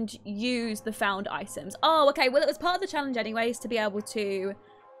sell and use the found items. Oh, okay. Well, it was part of the challenge anyways to be able to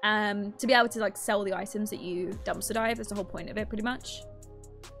like sell the items that you dumpster dive. That's the whole point of it, pretty much.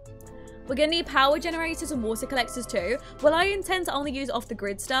 We're gonna need power generators and water collectors too. Well, I intend to only use off the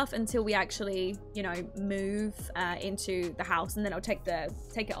grid stuff until we actually, you know, move into the house, and then I'll take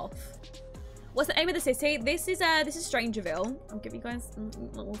it off. What's the name of the city? This is Strangerville. I'll give you guys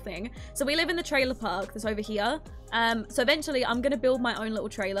a little thing. So we live in the trailer park that's over here. So eventually I'm gonna build my own little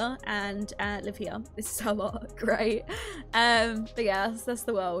trailer and live here. This is a lot great. But yeah, that's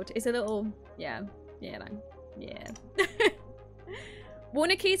the world. It's a little, yeah, no, yeah. Want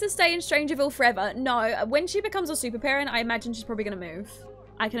Nikita to stay in Strangerville forever? No, when she becomes a super parent, I imagine she's probably gonna move.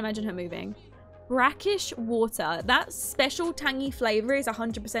 I can imagine her moving. Brackish water. That special tangy flavor is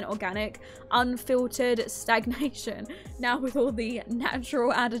 100% organic, unfiltered stagnation. Now with all the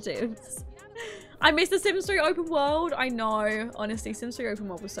natural additives. I miss the Sims 3 open world. I know. Honestly, Sims 3 open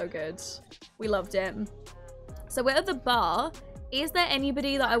world was so good. We loved it. So we're at the bar. Is there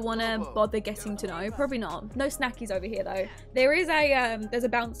anybody that I want to bother getting to know? Probably not. No snackies over here though. There is a there's a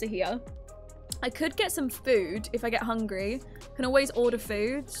bouncer here. I could get some food if I get hungry. Can always order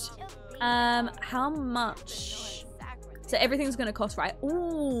food. How much? So everything's gonna cost, right?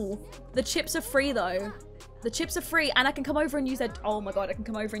 Ooh, the chips are free though. The chips are free, and I can come over and use that. Oh my god, I can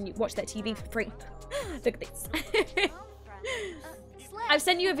come over and watch that TV for free. Look at this. I've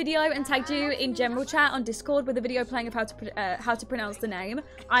sent you a video and tagged you in general chat on Discord with a video playing of how to pronounce the name.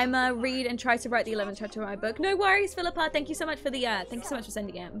 I'm read and try to write the 11th chapter of my book. No worries, Philippa. Thank you so much for the thank you so much for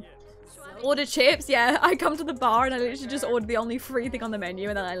sending it. Order chips. Yeah, I come to the bar and I literally just order the only free thing on the menu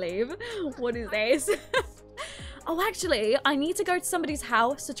and then I leave. What is this? Oh, actually, I need to go to somebody's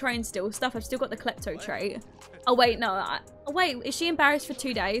house to try and steal stuff. I've still got the klepto trait. Oh wait, no. Oh wait, is she embarrassed for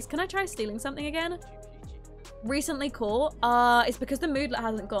 2 days? Can I try stealing something again? Recently caught. It's because the moodlet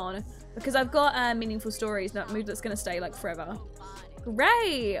hasn't gone. Because I've got meaningful stories. That moodlet's gonna stay like forever.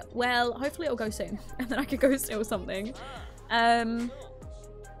 Great. Well, hopefully it'll go soon, and then I can go steal something.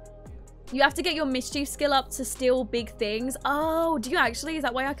 You have to get your mischief skill up to steal big things. Oh, do you actually? Is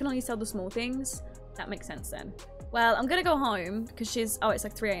that why I can only sell the small things? That makes sense then. Well, I'm gonna go home because she's. Oh, it's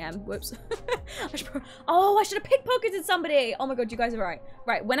like 3 AM. Whoops. I should have pickpocketed somebody. Oh my god, you guys are right.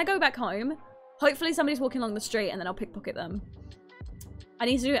 Right, when I go back home. Hopefully somebody's walking along the street and then I'll pickpocket them. I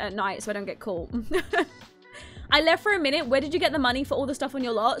need to do it at night so I don't get caught. I left for a minute. Where did you get the money for all the stuff on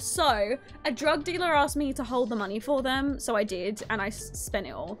your lot? So, a drug dealer asked me to hold the money for them. So I did, and I spent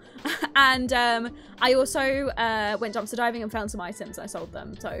it all. And I also went dumpster diving and found some items and I sold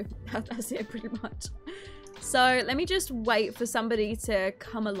them. So that's it pretty much. So let me just wait for somebody to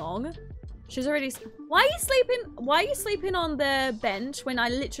come along. She's already. Why are you sleeping on the bench when I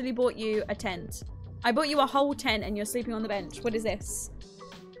literally bought you a tent? I bought you a whole tent and you're sleeping on the bench. What is this?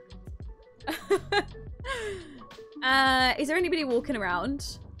 Is there anybody walking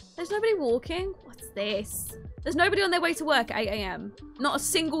around? There's nobody walking. What's this? There's nobody on their way to work at 8 AM. Not a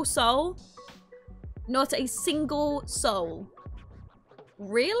single soul. Not a single soul.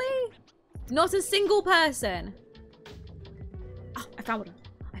 Really? Not a single person. Oh, I found one.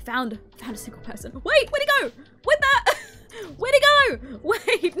 I found a single person. Wait, where'd he go? Where'd he go?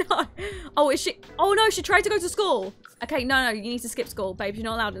 Wait, no. Oh, is she? Oh no, she tried to go to school. Okay, no, you need to skip school, babe. You're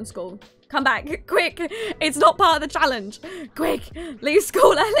not allowed in school. Come back, quick. It's not part of the challenge. Quick, leave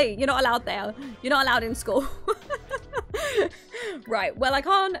school early. You're not allowed there. You're not allowed in school. Right, well, I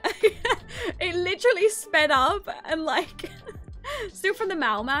can't. It literally sped up and like, still from the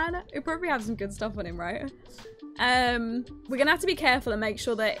mailman. It probably have some good stuff on him, right? We're gonna have to be careful and make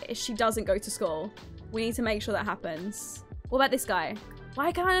sure that she doesn't go to school. We need to make sure that happens. What about this guy?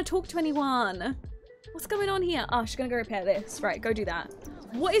 Why can't I talk to anyone? What's going on here? Oh, she's gonna go repair this. Right, go do that.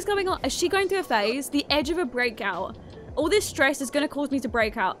 What is going on? Is she going through a phase? The edge of a breakout. All this stress is gonna cause me to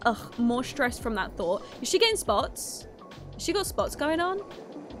break out. Ugh, more stress from that thought. Is she getting spots? Has she got spots going on?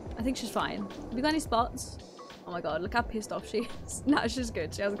 I think she's fine. Have you got any spots? Oh my god, look how pissed off she is. No, she's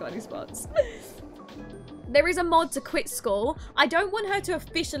good. She hasn't got any spots. There is a mod to quit school. I don't want her to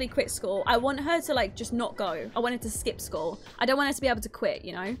officially quit school. I want her to like just not go. I want her to skip school. I don't want her to be able to quit,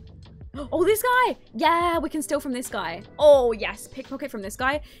 you know? Oh, this guy. Yeah, we can steal from this guy. Oh, yes. Pickpocket from this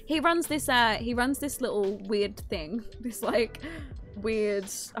guy. He runs this little weird thing. This, like, weird,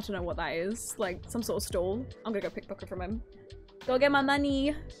 I don't know what that is. Like, some sort of stall. I'm gonna go pickpocket from him. Go get my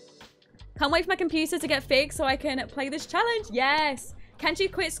money. Can't wait for my computer to get fixed so I can play this challenge. Yes. Can she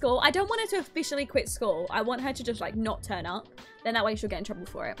quit school? I don't want her to officially quit school. I want her to just, like, not turn up. Then that way she'll get in trouble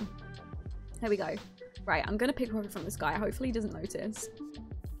for it. There we go. Right, I'm gonna pickpocket from this guy. Hopefully he doesn't notice.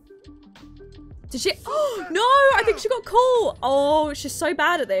 Did she? Oh, no, I think she got caught. Oh, she's so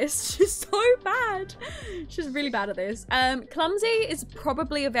bad at this. She's so bad. She's really bad at this. Clumsy is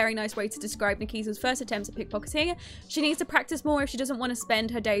probably a very nice way to describe Nikita's first attempts at pickpocketing. She needs to practice more if she doesn't want to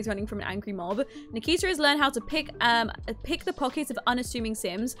spend her days running from an angry mob. Nikita has learned how to pick the pockets of unassuming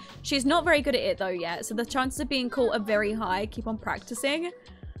Sims. She's not very good at it though yet, so the chances of being caught are very high. Keep on practicing.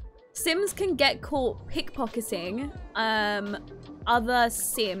 Sims can get caught pickpocketing other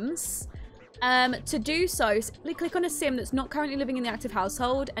Sims. To do so, simply click on a sim that's not currently living in the active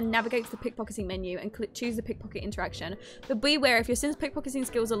household and navigate to the pickpocketing menu and choose the pickpocket interaction. But beware, if your sim's pickpocketing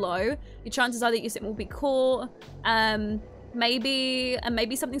skills are low, your chances are that your sim will be caught. Maybe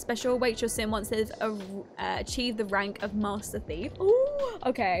something special awaits your sim once they've achieved the rank of Master Thief. Ooh,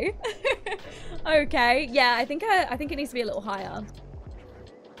 okay. Okay, yeah, I think it needs to be a little higher.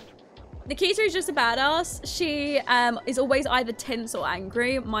 Nikita is just a badass. She is always either tense or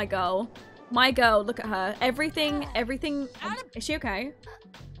angry. My girl, look at her. Everything. Is she okay?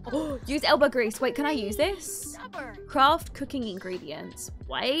 Oh, use elbow grease. Wait, can I use this? Craft cooking ingredients.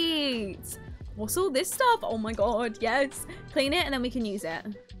 Wait, what's all this stuff? Oh my god, yes. Clean it and then we can use it.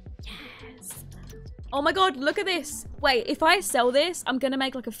 Yes. Oh my god, look at this. Wait, if I sell this, I'm gonna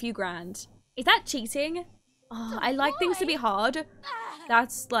make like a few grand. Is that cheating? Oh, I like things to be hard.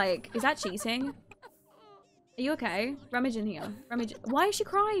 That's like, is that cheating? Are you okay? Rummage in here. Rummage. Why is she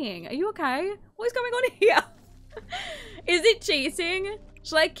crying? Are you okay? What is going on here? Is it cheating?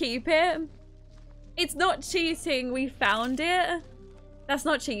 Should I keep it? It's not cheating. We found it. That's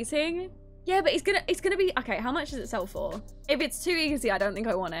not cheating. Yeah, but it's gonna be, okay, how much does it sell for? If it's too easy, I don't think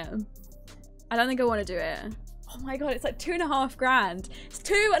I want it. I don't think I want to do it. Oh my god, it's like 2.5 grand. It's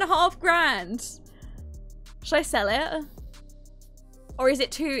 2.5 grand. Should I sell it? Or is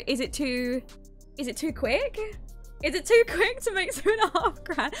it too quick? Is it too quick to make 2.5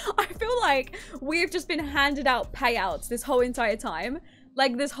 grand? I feel like we've just been handed out payouts this whole entire time.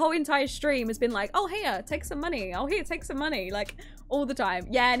 Like this whole entire stream has been like, oh here, take some money. Oh here, take some money. Like all the time.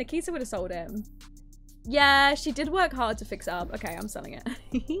 Yeah, Nikita would have sold it. Yeah, she did work hard to fix it up. Okay, I'm selling it.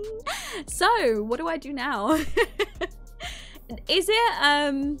 So, what do I do now? Is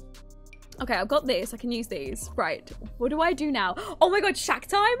it, okay, I've got this. I can use these. Right. What do I do now? Oh my god, shack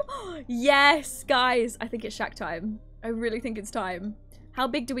time? Yes, guys. I think it's shack time. I really think it's time. How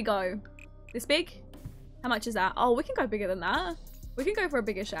big do we go? This big? How much is that? Oh, we can go bigger than that. We can go for a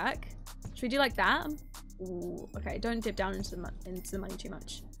bigger shack. Should we do like that? Ooh, okay, don't dip down into the money too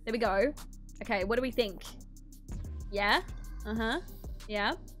much. There we go. Okay, what do we think? Yeah? Uh-huh.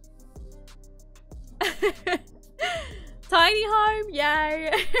 Yeah. Tiny home,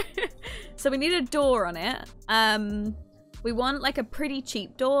 yay. So we need a door on it. We want like a pretty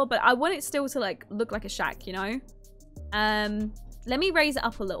cheap door, but I want it still to like look like a shack, you know? Let me raise it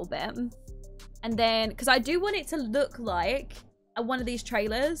up a little bit. And then, because I do want it to look like one of these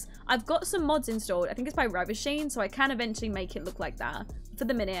trailers. I've got some mods installed. I think it's by Ravishing, so I can eventually make it look like that. For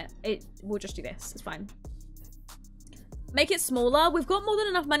the minute, we'll just do this. It's fine. Make it smaller. We've got more than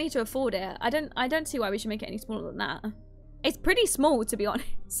enough money to afford it. I don't see why we should make it any smaller than that. It's pretty small, to be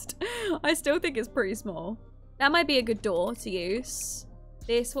honest. I still think it's pretty small. That might be a good door to use.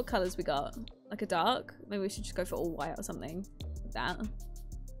 This, what colors we got? Like a dark? Maybe we should just go for all white or something like that.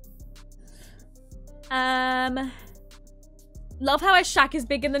 Love how a shack is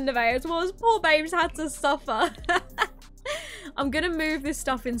bigger than Nevaeh's was. Poor babes had to suffer. I'm gonna move this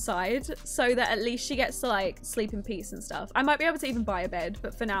stuff inside so that at least she gets to like sleep in peace and stuff. I might be able to even buy a bed,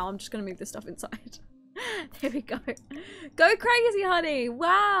 but for now I'm just gonna move this stuff inside. There we go. Go crazy, honey.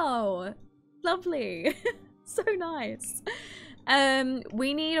 Wow. Lovely. So nice.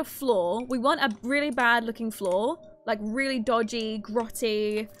 We need a floor. We want a really bad looking floor. Like really dodgy,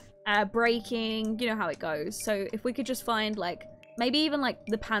 grotty, breaking. You know how it goes. So if we could just find like, maybe even like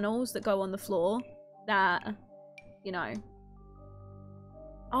the panels that go on the floor that, you know.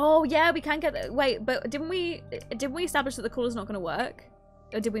 Oh yeah, we can get that. Wait, but didn't we establish that the cooler's not going to work?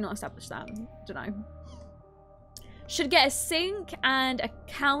 Or did we not establish that? Don't know. Should get a sink and a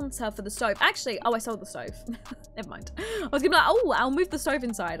counter for the stove. Actually, oh, I sold the stove. Never mind. I was gonna be like, oh, I'll move the stove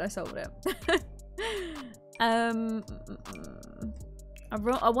inside. I sold it.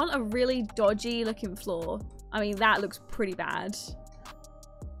 I want a really dodgy looking floor. I mean, that looks pretty bad.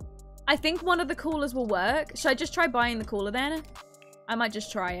 I think one of the coolers will work. Should I just try buying the cooler then? I might just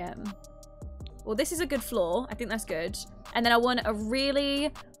try it. Well, this is a good floor. I think that's good. And then I want a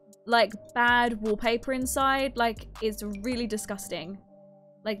really, like, bad wallpaper inside. Like, it's really disgusting.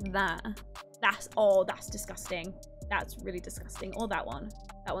 Like that. That's disgusting. That's really disgusting. Or that one.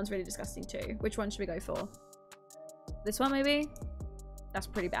 That one's really disgusting too. Which one should we go for? This one maybe? That's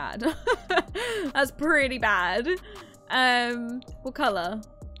pretty bad. That's pretty bad. What color?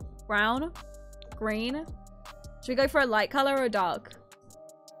 Brown? Green? Should we go for a light color or a dark?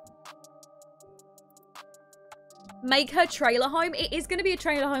 Make her trailer home. It is going to be a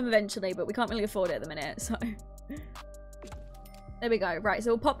trailer home eventually, but we can't really afford it at the minute, so. There we go. Right,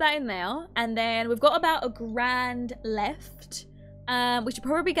 so we'll pop that in there. And then we've got about $1,000 left. We should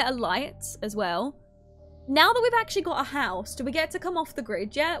probably get a light as well. Now that we've actually got a house, do we get to come off the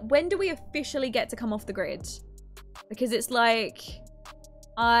grid yet? When do we officially get to come off the grid? Because it's like,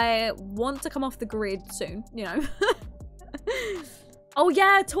 I want to come off the grid soon, you know. Oh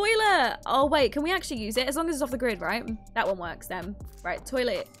yeah, toilet. Oh wait, can we actually use it? As long as it's off the grid, right? That one works then. Right,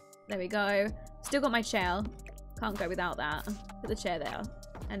 toilet. There we go. Still got my chair. Can't go without that. Put the chair there.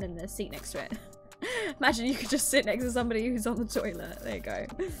 And then the seat next to it. Imagine you could just sit next to somebody who's on the toilet. There you go.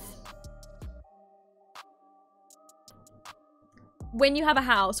 When you have a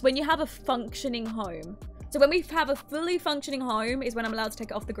house, when you have a functioning home. So when we have a fully functioning home is when I'm allowed to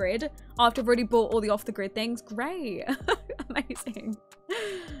take it off the grid. After I've already bought all the off the grid things. Great. Amazing.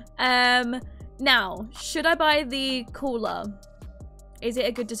 Now, should I buy the cooler? Is it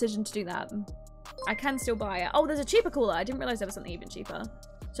a good decision to do that? I can still buy it. Oh, there's a cheaper cooler. I didn't realize there was something even cheaper.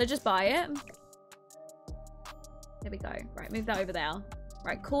 So just buy it. There we go. Right, move that over there.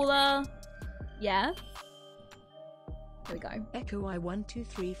 Right, cooler. Yeah. There we go. Echo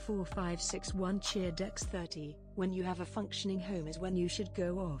I123456 cheer Dex 30. When you have a functioning home is when you should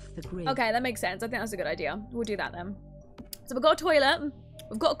go off the grid. Okay, that makes sense. I think that's a good idea. We'll do that then. So we've got a toilet.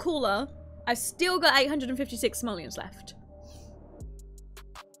 We've got a cooler. I've still got 856 simoleons left.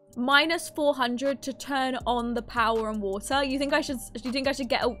 Minus 400 to turn on the power and water. You think I should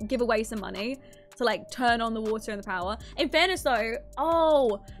give away some money to like turn on the water and the power? In fairness though,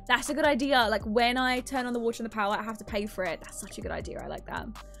 oh, that's a good idea. Like when I turn on the water and the power, I have to pay for it. That's such a good idea. I like that.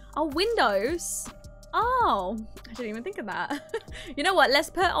 Oh, windows. Oh, I didn't even think of that. You know what? Let's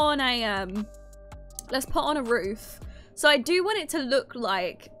put on a roof. So I do want it to look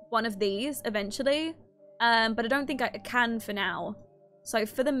like one of these eventually, but I don't think I can for now. So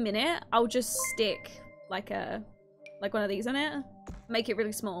for the minute, I'll just stick like one of these on it. Make it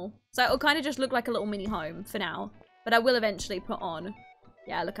really small. So it'll kind of just look like a little mini home for now. But I will eventually put on.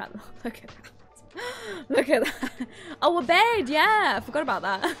 Yeah, look at that. Look at that. Oh, a bed. Yeah, I forgot about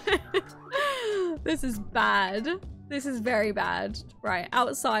that. This is bad. This is very bad. Right,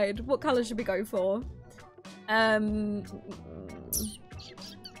 outside. What color should we go for? I've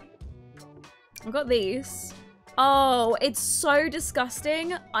got these. Oh, it's so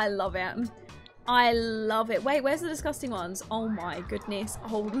disgusting. I love it. I love it. Wait, where's the disgusting ones? Oh my goodness.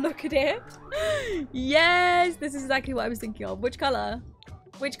 Oh, look at it. Yes, this is exactly what I was thinking of. Which color?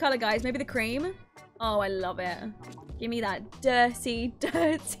 Which color, guys? Maybe the cream? Oh, I love it. Give me that dirty,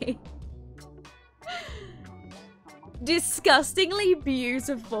 dirty. Disgustingly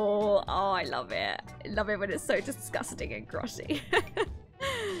beautiful. Oh, I love it. I love it when it's so disgusting and grotty.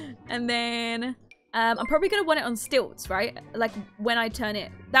 And then I'm probably going to want it on stilts, right? Like when I turn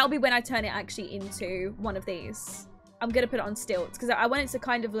it, that'll be when I turn it actually into one of these. I'm going to put it on stilts because I want it to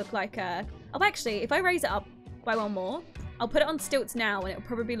kind of look like a, oh, actually, if I raise it up by one more, I'll put it on stilts now and it'll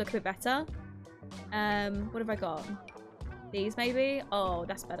probably look a bit better. What have I got? These maybe? Oh,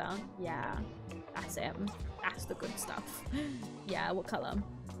 that's better. Yeah, that's it. That's the good stuff. Yeah, what color?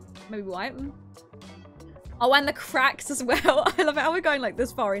 Maybe white? Oh, and the cracks as well. I love it how we're going like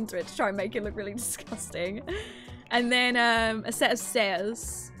this far into it to try and make it look really disgusting. And then a set of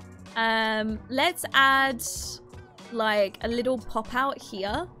stairs. Let's add like a little pop out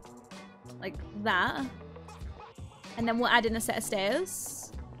here. Like that. And then we'll add in a set of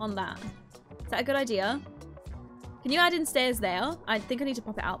stairs on that. Is that a good idea? Can you add in stairs there? I think I need to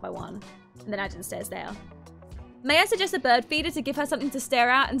pop it out by one. And then add in stairs there. May I suggest a bird feeder to give her something to stare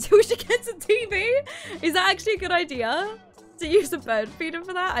at until she gets a TV? Is that actually a good idea? To use a bird feeder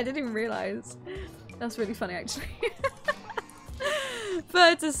for that? I didn't even realize. That's really funny, actually.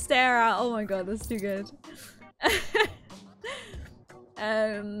 Bird to stare at. Oh my god, that's too good.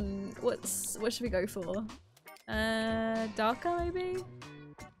 What should we go for? Darker, maybe?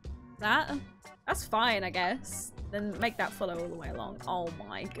 That's fine, I guess. Then make that follow all the way along. Oh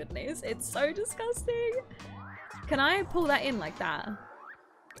my goodness, it's so disgusting. Can I pull that in like that?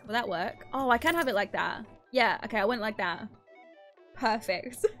 Will that work? Oh, I can have it like that. Yeah, okay, I went like that.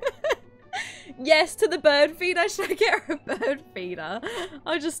 Perfect. Yes to the bird feeder. Should I get her a bird feeder?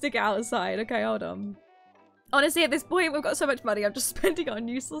 I'll just stick it outside. Okay, hold on. Honestly, at this point, we've got so much money. I'm just spending it on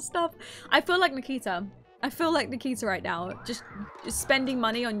useless stuff. I feel like Nikita. I feel like Nikita right now. Just spending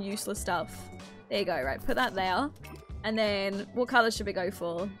money on useless stuff. There you go. Right, put that there. And then, what color should we go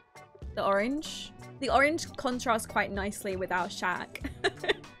for? The orange? The orange contrasts quite nicely with our shack.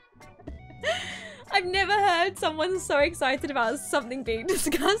 I've never heard someone so excited about something being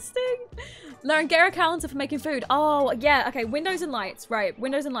disgusting. Lauren, get a counter for making food. Oh, yeah. Okay, windows and lights. Right,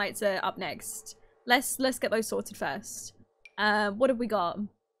 windows and lights are up next. Let's get those sorted first. What have we got?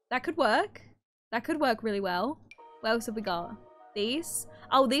 That could work. That could work really well. What else have we got? These?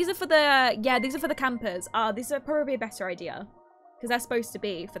 Oh, these are for the... Yeah, these are for the campers. Ah, these are probably a better idea. Because they're supposed to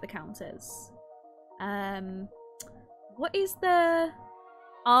be for the counters. What is the...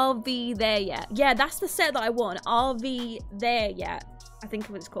 RV there yet? Yeah, that's the set that I want. RV there yet. I think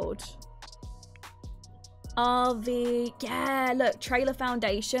what it's called. RV... Yeah, look. Trailer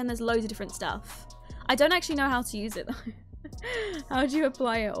foundation. There's loads of different stuff. I don't actually know how to use it though. How do you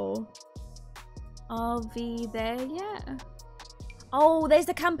apply it all? RV there yet? Oh, there's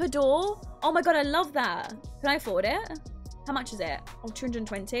the camper door. Oh my god, I love that. Can I afford it? How much is it? Oh,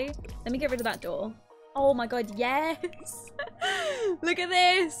 220. Let me get rid of that door. Oh my god, yes. Look at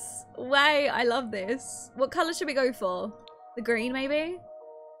this. Wait, I love this. What color should we go for? The green, maybe?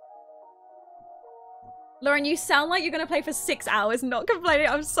 Lauren, you sound like you're gonna play for 6 hours, not complaining.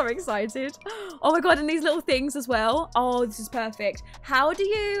 I'm so excited. Oh my god, and these little things as well. Oh, this is perfect. How do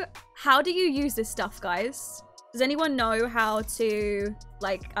you use this stuff, guys? Does anyone know how to,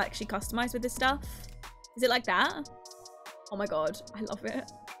 like, actually customize with this stuff? Is it like that? Oh my god, I love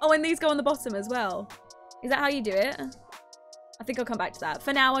it. Oh, and these go on the bottom as well. Is that how you do it? I think I'll come back to that.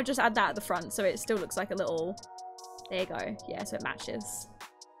 For now, I'll just add that at the front so it still looks like a little... There you go. Yeah, so it matches.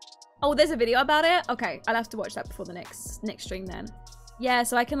 Oh, there's a video about it? Okay, I'll have to watch that before the next stream then. Yeah,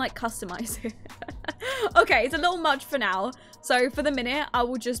 so I can, like, customize it. Okay, it's a little much for now. So for the minute, I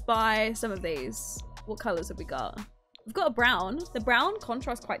will just buy some of these. What colors have we got? We've got a brown. The brown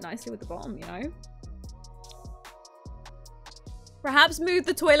contrasts quite nicely with the bottom, you know? Perhaps move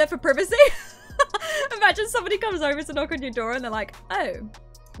the toilet for privacy. Imagine somebody comes over to knock on your door and they're like, oh,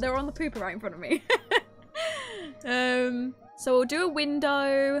 they're on the pooper right in front of me. So we'll do a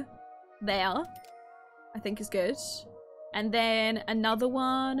window there. I think is good. And then another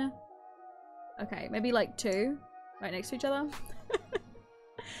one. Okay, maybe like 2 right next to each other.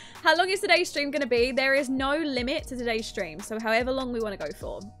 How long is today's stream going to be? There is no limit to today's stream. So however long we want to go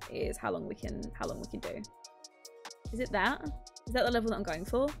for is how long we can do. Is it that? Is that the level that I'm going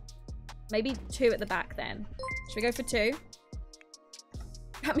for? Maybe 2 at the back then. Should we go for 2?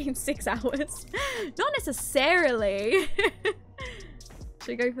 That means 6 hours. Not necessarily. Should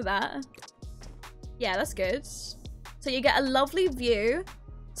we go for that? Yeah, that's good. So you get a lovely view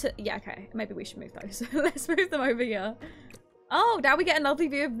to... Yeah, okay. Maybe we should move those. Let's move them over here. Oh, now we get a lovely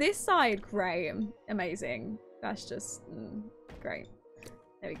view of this side. Great. Amazing. That's just great.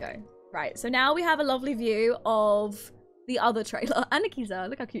 There we go. Right, so now we have a lovely view of the other trailer. And Nikita,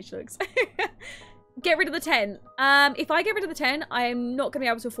 look how cute she looks. Get rid of the tent. If I get rid of the tent, I'm not going to be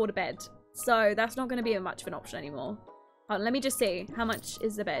able to afford a bed. So that's not going to be much of an option anymore. Hold on, let me just see. How much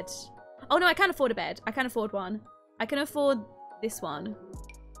is the bed? Oh, no, I can afford a bed. I can afford one. I can afford this one.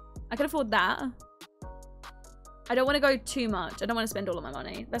 I can afford that. I don't want to go too much. I don't want to spend all of my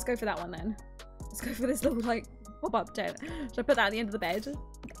money. Let's go for that one then. Let's go for this little, like, pop-up tent. Should I put that at the end of the bed? Here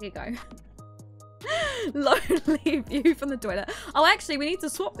you go. Lonely view from the toilet. Oh, actually, we need to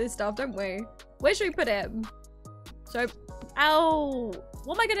swap this stuff, don't we? Where should we put it? So, ow.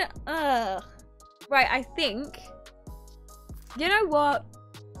 What am I gonna... Right, I think... You know what?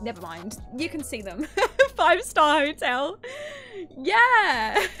 Never mind. You can see them. 5-star hotel.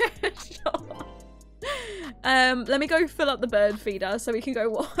 Yeah. Sure. Let me go fill up the bird feeder so we can go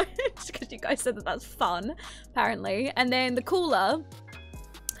watch, because you guys said that that's fun, apparently. And then the cooler,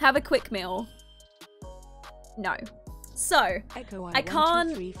 have a quick meal. No. So, I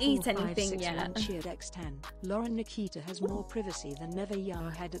can't eat anything yet. X10. Lauren, Nikita has more privacy than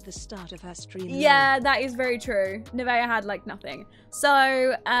Nevaeh had at the start of her stream. Yeah, that is very true. Nevaeh had like nothing.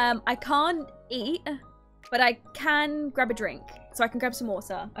 So, I can't eat, but I can grab a drink. So I can grab some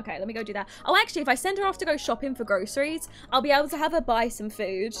water. Okay, let me go do that. Oh, actually, if I send her off to go shopping for groceries, I'll be able to have her buy some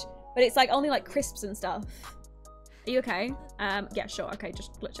food. But it's like only like crisps and stuff. Are you okay? Yeah, sure. Okay,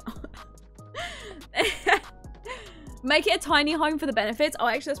 just glitch out. Make it a tiny home for the benefits. Oh,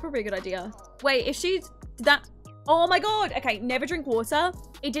 actually, that's probably a good idea. Wait, if she did that... Oh my god. Okay, never drink water.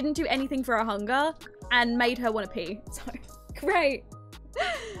 It didn't do anything for her hunger and made her want to pee. So, great.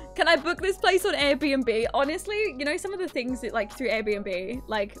 Can I book this place on Airbnb? Honestly, you know, some of the things that, like, through Airbnb,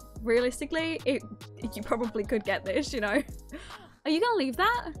 like, realistically, you probably could get this, you know? Are you gonna leave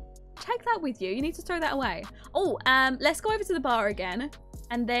that? Take that with you. You need to throw that away. Oh, let's go over to the bar again.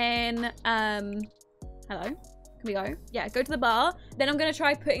 And then, hello? Can we go? Yeah, go to the bar. Then I'm gonna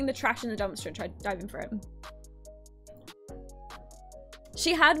try putting the trash in the dumpster and try diving for it.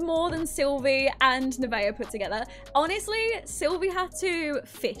 She had more than Sylvie and Nevaeh put together. Honestly, Sylvie had to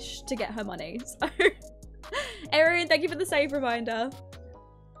fish to get her money. So, Erin, thank you for the save reminder.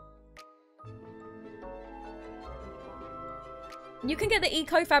 You can get the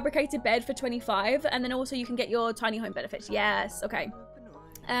eco-fabricated bed for 25, and then also you can get your tiny home benefits. Yes, okay.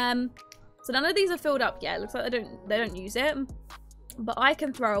 So none of these are filled up yet. Looks like they don't use it. But I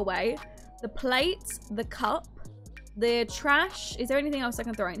can throw away the plate, the cup, the trash. Is there anything else I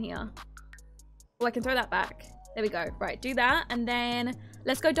can throw in here? Oh, I can throw that back. There we go. Right, do that. And then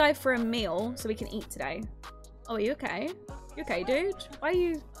let's go dive for a meal so we can eat today. Oh, are you okay? You okay, dude? Why are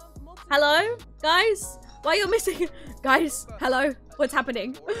you... Hello? Guys? Why are you missing... Guys, hello? What's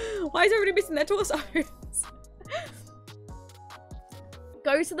happening? Why is everybody missing their torsos?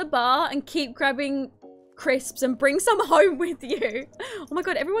 Go to the bar and keep grabbing crisps and bring some home with you. Oh my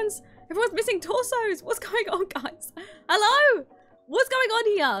god, everyone's missing torsos. What's going on, guys? Hello? What's going on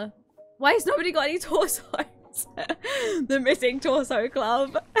here? Why has nobody got any torsos? The missing torso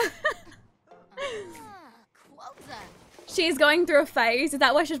club. She's going through a phase. Is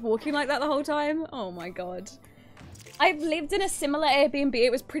that why she's walking like that the whole time? Oh my god. I've lived in a similar Airbnb. It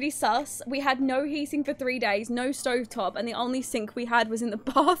was pretty sus. We had no heating for 3 days, no stovetop, and the only sink we had was in the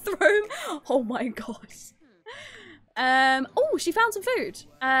bathroom. Oh my gosh. Oh, she found some food.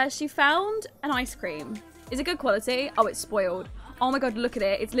 She found an ice cream. Is it good quality? Oh, it's spoiled. Oh my god, look at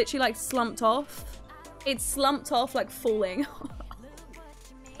it. It's literally like slumped off. It's slumped off like falling.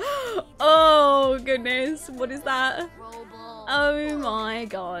 Oh goodness, what is that? Oh my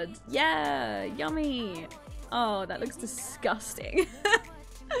god. Yeah, yummy. Oh, that looks disgusting.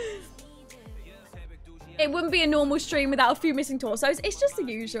 It wouldn't be a normal stream without a few missing torsos. It's just the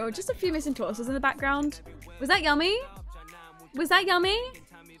usual, just a few missing torsos in the background. Was that yummy? Was that yummy?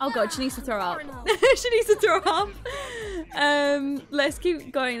 Oh god, she needs to throw up. She needs to throw up. Let's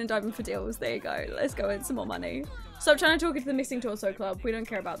keep going and diving for deals. There you go. Let's go in some more money. Stop trying to talk into the missing torso club. We don't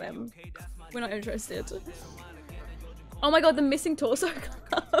care about them. We're not interested. Oh my god, the missing torso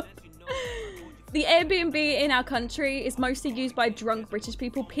club. The Airbnb in our country is mostly used by drunk British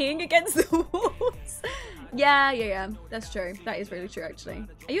people peeing against the walls. Yeah. That's true. That is really true, actually.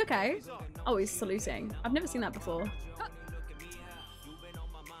 Are you okay? Oh, he's saluting. I've never seen that before.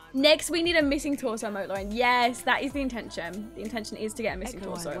 Next, we need a missing torso emote line. Yes, that is the intention. The intention is to get a missing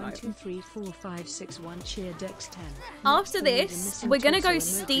torso emote. 1, 2, 3, 4, 5, 6, 1, cheer Dex 10. After this, we're going to go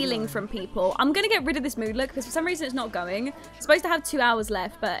stealing from people. I'm going to get rid of this mood look because for some reason it's not going. It's supposed to have 2 hours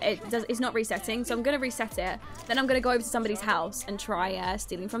left, but it's not resetting. So I'm going to reset it. Then I'm going to go over to somebody's house and try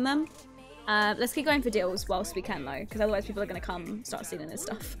stealing from them. Let's keep going for deals whilst we can, though, because otherwise people are going to come start stealing this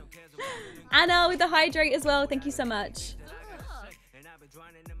stuff. Anna with the hydrate as well. Thank you so much.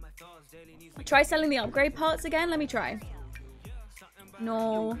 Try selling the upgrade parts again. Let me try.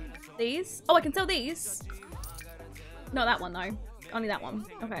 No. These? Oh, I can sell these. Not that one, though. Only that one.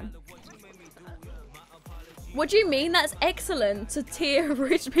 Okay. What do you mean? That's excellent to tier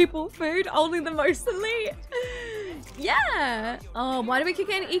rich people food. Only the most elite. Yeah. Oh, why do we keep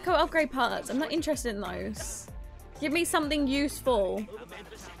getting eco upgrade parts? I'm not interested in those. Give me something useful.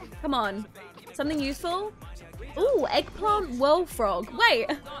 Come on. Something useful? Ooh, eggplant well frog. Wait,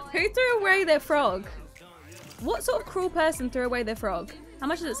 who threw away their frog? What sort of cruel person threw away their frog? How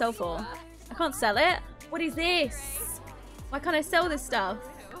much does it sell for? I can't sell it. What is this? Why can't I sell this stuff?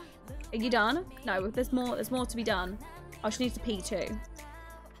 Are you done? No, there's more to be done. Oh, she needs to pee too.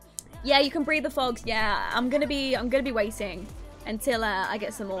 Yeah, you can breed the frogs. Yeah, I'm gonna be waiting until I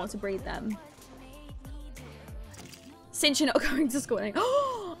get some more to breed them. Since you're not going to school anymore.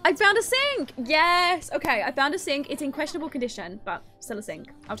 Oh, I found a sink! Yes! Okay, I found a sink. It's in questionable condition, but still a sink.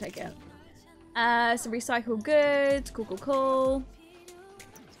 I'll take it. Some recycled goods. Cool.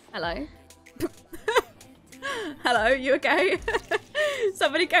 Hello. Hello, you okay?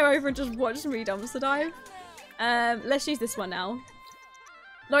 Somebody came over and just watched me dumpster dive. Let's use this one now.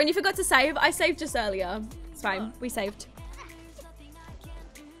 Lauren, you forgot to save. I saved just earlier. It's fine. We saved.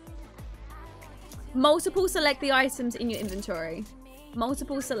 Multiple select the items in your inventory.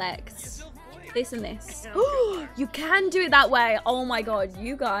 Multiple selects. This and this. You can do it that way. Oh my god,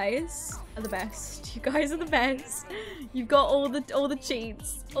 you guys are the best. You guys are the best. You've got all the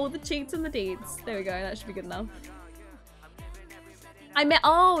cheats. All the cheats and the deeds. There we go, that should be good enough.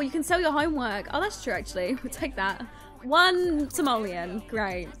 Oh, you can sell your homework. Oh, that's true actually. We'll take that. 1 simoleon,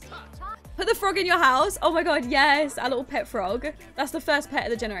 great. Put the frog in your house. Oh my god, yes, our little pet frog. That's the first pet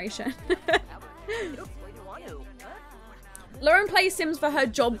of the generation. Lauren plays Sims for her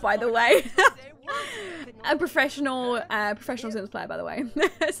job, by the way. A professional Sims player, by the way.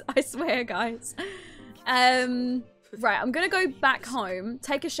 I swear, guys. Right, I'm gonna go back home,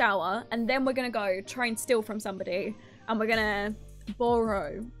 take a shower, and then we're gonna go try and steal from somebody, and we're gonna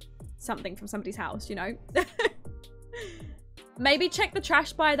borrow something from somebody's house, you know? Maybe check the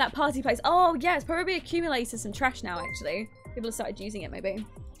trash by that party place. Oh, yeah, it's probably accumulated some trash now, actually. People have started using it, maybe.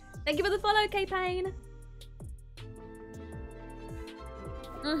 Thank you for the follow, K-Pain.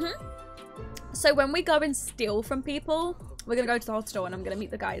 So when we go and steal from people, we're gonna go to the hostel and I'm gonna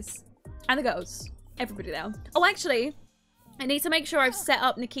meet the guys and the girls, everybody there. Oh, actually, I need to make sure I've set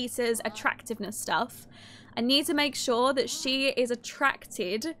up Nikita's attractiveness stuff. I need to make sure that she is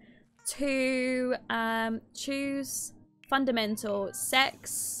attracted to choose fundamental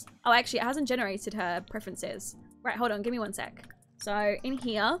sex. Oh, actually, it hasn't generated her preferences. Right, hold on, give me 1 sec. So in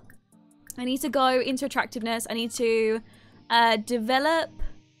here, I need to go into attractiveness. I need to develop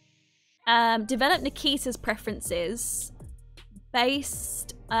Nikita's preferences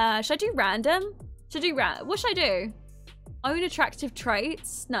based. Should I do random? What should I do? Own attractive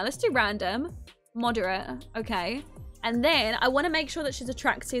traits. No, let's do random. Moderate. Okay. And then I want to make sure that she's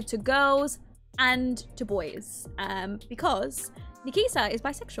attracted to girls and to boys, because Nikita is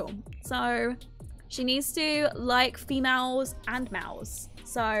bisexual, so she needs to like females and males.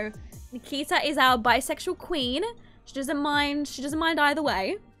 So Nikita is our bisexual queen. She doesn't mind either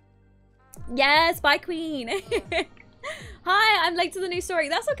way. Yes, bye queen. Hi, I'm late to the new story.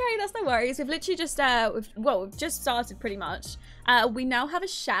 That's okay, that's no worries. We've literally just we've just started pretty much. We now have a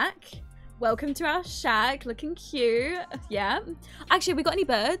shack. Welcome to our shack, looking cute. Yeah. Actually, have we got any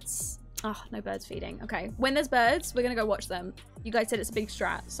birds? Oh, no birds feeding. Okay, when there's birds, we're gonna go watch them. You guys said it's a big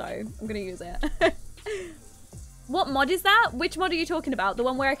strat, so I'm gonna use it. What mod is that? Which mod are you talking about? The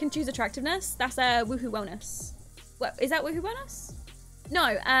one where I can choose attractiveness? That's Woohoo Wellness. What, is that Woohoo Wellness?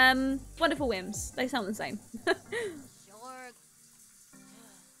 No, Wonderful Whims. They sound the same.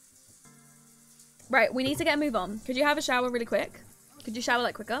 Right, we need to get a move on. Could you have a shower really quick? Could you shower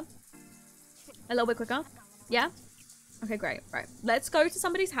like quicker? A little bit quicker? Yeah? Okay, great. Right, let's go to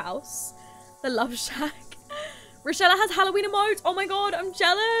somebody's house. The Love Shack. Rochella has Halloween emotes. Oh my god, I'm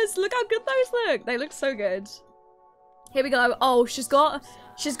jealous. Look how good those look. They look so good. Here we go. Oh, she's got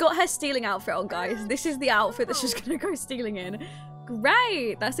her stealing outfit on, guys. This is the outfit that she's gonna go stealing in.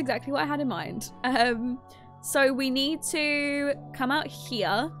 Great. That's exactly what I had in mind. So we need to come out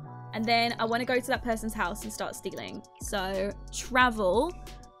here, and then I want to go to that person's house and start stealing. So travel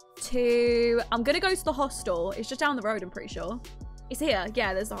to, I'm gonna go to the hostel. It's just down the road, I'm pretty sure. It's here.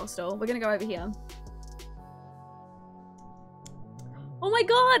 Yeah, there's the hostel. We're gonna go over here. Oh my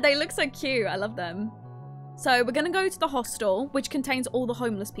god, they look so cute. I love them. So we're gonna go to the hostel, which contains all the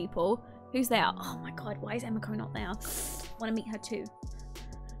homeless people. Who's there? Oh my god, why is Emiko not there? Want to meet her too.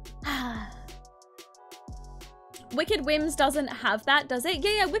 Wicked Whims doesn't have that, does it?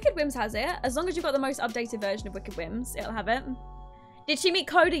 Yeah, Wicked Whims has it. As long as you've got the most updated version of Wicked Whims, it'll have it. Did she meet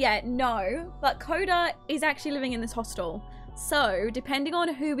Coda yet? No, but Coda is actually living in this hostel. So depending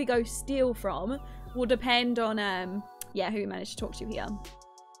on who we go steal from will depend on, yeah, who we manage to talk to here.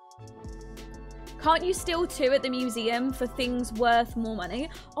 Can't you steal 2 at the museum for things worth more money?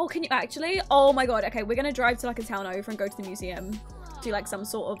 Oh, can you actually? Oh my god, okay, we're gonna drive to like a town over and go to the museum. Do like some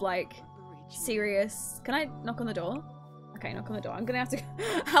sort of like serious... Can I knock on the door? Okay, knock on the door. I'm gonna have to...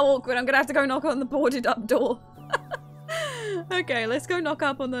 How awkward. I'm gonna have to go knock on the boarded up door. Okay, let's go knock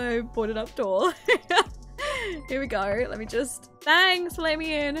up on the boarded up door. Here we go. Let me just... Thanks for letting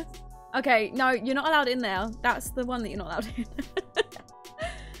me in. Okay, no, you're not allowed in there. That's the one that you're not allowed in.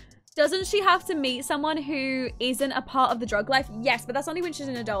 Doesn't she have to meet someone who isn't a part of the drug life? Yes, but that's only when she's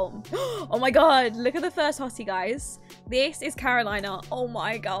an adult. Oh my god, look at the first hottie, guys. This is Carolina. Oh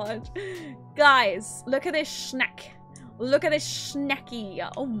my god. Guys, look at this snack. Look at this snacky.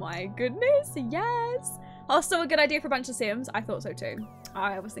 Oh my goodness, yes. Also a good idea for a bunch of Sims. I thought so too.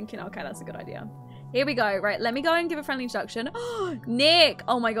 I was thinking, okay, that's a good idea. Here we go. Right, let me go and give a friendly introduction. Nick!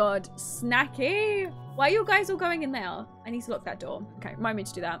 Oh my god. Snacky! Why are you guys all going in there? I need to lock that door. Okay, remind me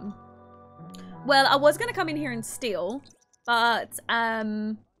to do that. Well, I was going to come in here and steal, but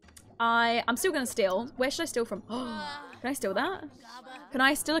I'm still going to steal. Where should I steal from? Can I steal that? Can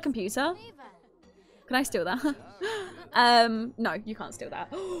I steal a computer? Can I steal that? No, you can't steal that.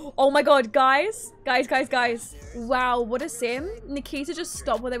 Oh my god, guys. Guys. Wow, what a sim. Nikita just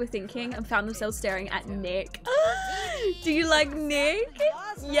stopped what they were thinking and found themselves staring at Nick. Do you like Nick?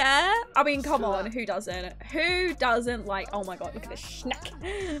 Yeah? I mean, come on, who doesn't? Who doesn't like, oh my god, look at this snack.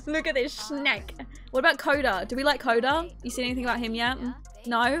 Look at this snack. What about Coda? Do we like Coda? You seen anything about him yet?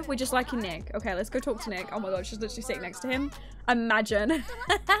 No? We're just liking Nick. Okay, let's go talk to Nick. Oh my god, she's literally sitting next to him. Imagine.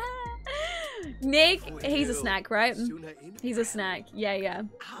 Nick, he's a snack, right? He's a snack. Yeah.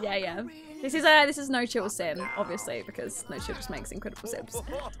 This is no chill sim, obviously, because no chill just makes incredible sims.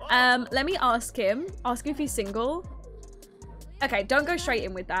 Let me ask him if he's single. Okay, don't go straight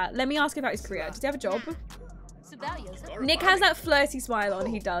in with that. Let me ask him about his career. Does he have a job? Nick has that flirty smile on.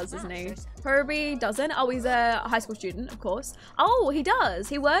 He does, doesn't he? Probably doesn't. Oh, he's a high school student, of course. Oh, he does.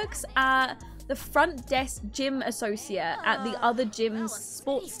 He works at the front desk gym associate at the other gym's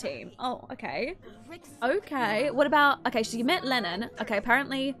sports team. Oh, okay. Okay. What about... Okay, so you met Lennon. Okay,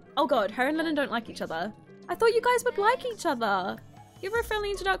 apparently... Oh, God. Her and Lennon don't like each other. I thought you guys would like each other. Give her a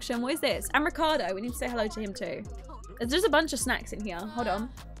friendly introduction. What is this? And Ricardo. We need to say hello to him, too. There's just a bunch of snacks in here. Hold on.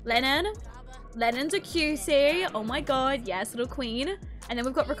 Lennon. Lennon's a cutie. Oh, my God. Yes, little queen. And then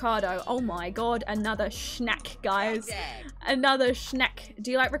we've got Ricardo. Oh, my God. Another snack, guys. Another snack.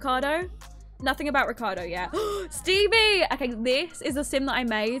 Do you like Ricardo? Nothing about Ricardo yet. Stevie! Okay, this is a sim that I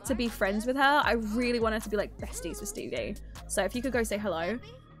made to be friends with her. I really wanted to be like besties with Stevie. So if you could go say hello.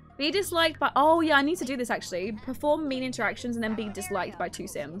 Be disliked by... Oh, yeah, I need to do this actually. Perform mean interactions and then be disliked by 2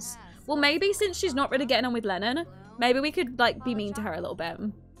 sims. Well, maybe since she's not really getting on with Lennon, maybe we could like be mean to her a little bit.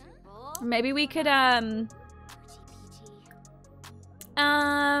 Maybe we could,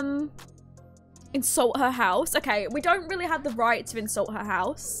 insult her house. Okay, we don't really have the right to insult her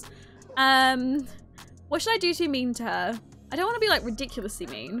house. What should I do to be mean to her? I don't want to be like ridiculously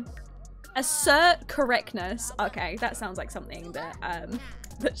mean. Assert correctness. Okay, that sounds like something that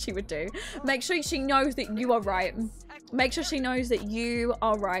that she would do. Make sure she knows that you are right. Make sure she knows that you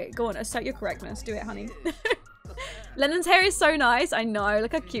are right. Go on, assert your correctness. Do it, honey. Lennon's hair is so nice. I know.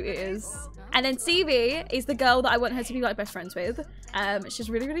 Look how cute it is. And then Stevie is the girl that I want her to be like best friends with. She's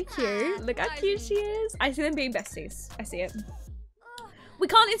really, really cute. Look how cute she is. I see them being besties. I see it. We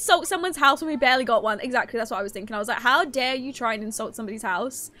can't insult someone's house when we barely got one. Exactly, that's what I was thinking. I was like, how dare you try and insult somebody's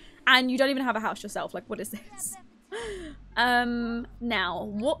house and you don't even have a house yourself? Like, what is this? Now,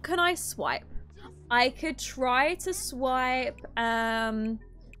 what can I swipe? I could try to swipe, can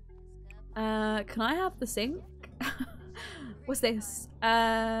I have the sink? What's this?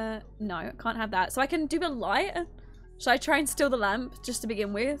 No, can't have that. So I can do a light. Should I try and steal the lamp just to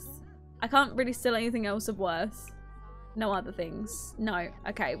begin with? I can't really steal anything else of worth. No other things. No.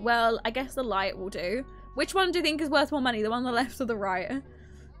 Okay, well, I guess the light will do. Which one do you think is worth more money? The one on the left or the right?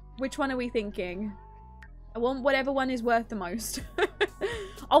 Which one are we thinking? I want whatever one is worth the most.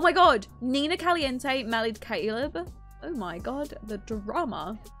 Oh my god! Nina Caliente married Caleb. Oh my god, the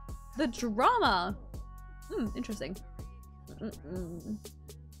drama. The drama! Interesting.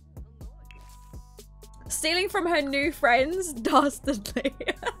 Stealing from her new friends? Dastardly.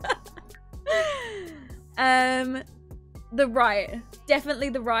 The right. Definitely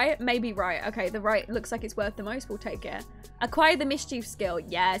the right. Maybe right. Okay, the right looks like it's worth the most. We'll take it. Acquire the mischief skill.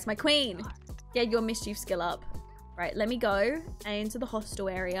 Yes, my queen. Get your mischief skill up. Right, let me go into the hostel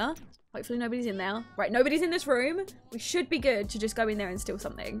area. Hopefully nobody's in there. Right, nobody's in this room. We should be good to just go in there and steal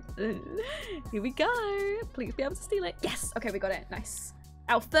something. Here we go. Please be able to steal it. Yes. Okay, we got it. Nice.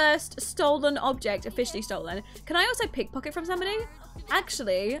 Our first stolen object, officially stolen. Can I also pickpocket from somebody?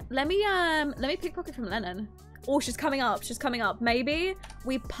 Actually, let me pickpocket from Lennon. Oh, she's coming up. She's coming up. Maybe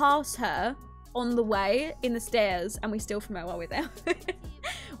we pass her on the way in the stairs and we steal from her while we're there.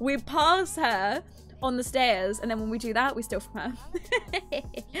 We pass her on the stairs and then when we do that, we steal from her.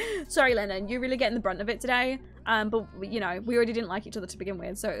 Sorry, Lennon. You're really getting the brunt of it today. But, you know, we already didn't like each other to begin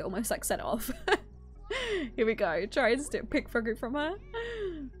with, so it almost like set off. Here we go. Try and steal pickpocket from her.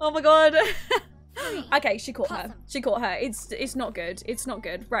 Oh my god. Okay, she caught her. She caught her. It's not good. It's not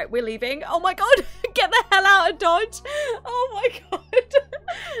good. Right, we're leaving. Oh my god. Get the hell out of Dodge. Oh my god.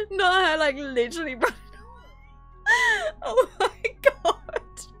 Not her, like, literally running. Oh my god.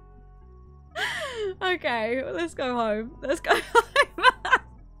 Okay, let's go home. Let's go home.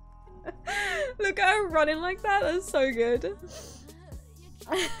 Look at her running like that. That's so good.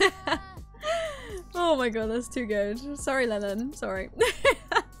 Oh my god, that's too good. Sorry, Lennon. Sorry.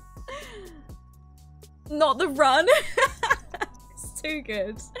 Not the run. It's too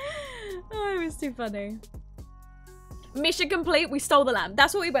good. Oh, it was too funny. Mission complete. We stole the lamp.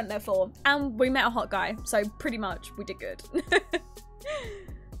 That's what we went there for. And we met a hot guy. So pretty much we did good.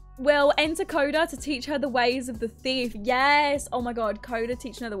 We'll enter Coda to teach her the ways of the thief. Yes. Oh my god, Coda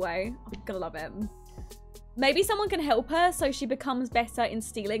teaching her the way. I'm gonna love it. Maybe someone can help her so she becomes better in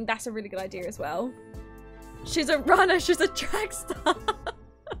stealing. That's a really good idea as well. She's a runner. She's a track star.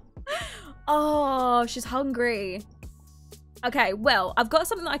 Oh, she's hungry. Okay, well, I've got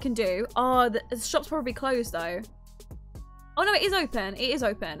something that I can do. Oh, the shop's probably closed though. Oh no, it is open. It is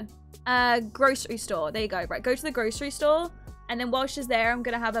open. Grocery store. There you go. Right, go to the grocery store. And then while she's there, I'm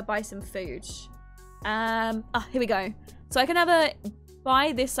going to have her buy some food. Here we go. So I can have her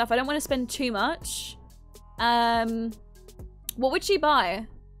buy this stuff. I don't want to spend too much. What would she buy?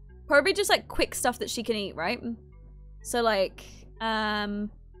 Probably just like quick stuff that she can eat, right? So like,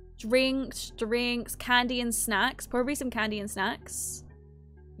 drinks, candy and snacks. Probably some candy and snacks.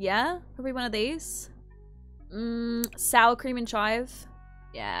 Yeah, probably one of these. Sour cream and chive.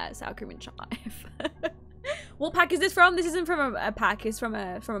 Yeah, sour cream and chive. What pack is this from? This isn't from a pack. It's from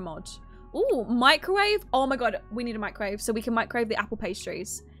a mod. Ooh, microwave. Oh my god, we need a microwave so we can microwave the apple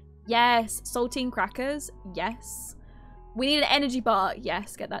pastries. Yes. Saltine crackers. Yes. We need an energy bar.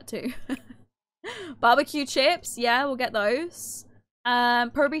 Yes, get that too. Barbecue chips. Yeah, we'll get those.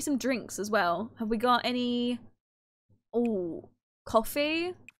 Probably some drinks as well. Have we got any? Oh,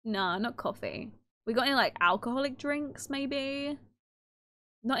 coffee? Nah, not coffee. We got any like alcoholic drinks maybe?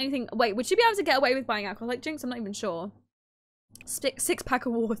 Not anything. Wait, would she be able to get away with buying alcoholic drinks? I'm not even sure. Six pack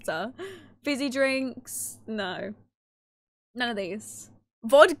of water. Fizzy drinks. No. None of these.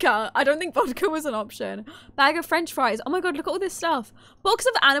 Vodka. I don't think vodka was an option. Bag of french fries. Oh my god, look at all this stuff. Box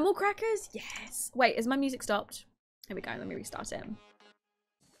of animal crackers. Yes. Wait, is my music stopped? Here we go. Let me restart it.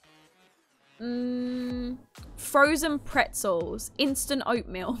 Frozen pretzels. Instant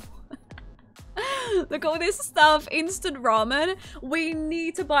oatmeal. Look at all this stuff. Instant ramen. We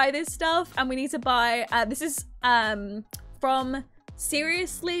need to buy this stuff, and we need to buy this is from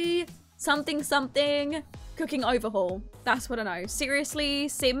Seriously something cooking overhaul. That's what I know. Seriously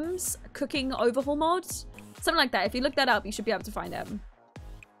Sims cooking overhaul mods, something like that. If you look that up, you should be able to find it.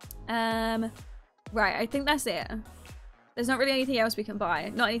 Right, I think that's it. There's not really anything else we can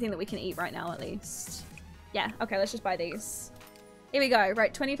buy. Not anything that we can eat right now, at least. Yeah, okay, let's just buy these. Here we go.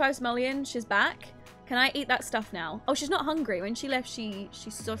 Right, 25 simoleon. She's back. Can I eat that stuff now? Oh, she's not hungry. When she left, she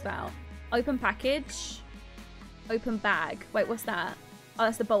stuffed out. Open package. Open bag. Wait, what's that? Oh,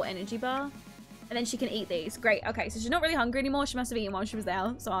 that's the Bolt energy bar. And then she can eat these. Great. Okay, so she's not really hungry anymore. She must have eaten while she was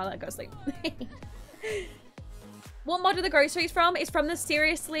there. So I'll let her go to sleep. What mod are the groceries from? It's from the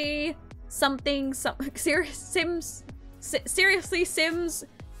Seriously Seriously Sims.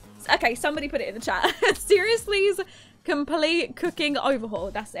 Okay, somebody put it in the chat. Seriously's complete cooking overhaul.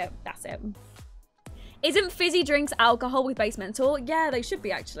 That's it. That's it. Isn't fizzy drinks alcohol with base mental? Yeah, they should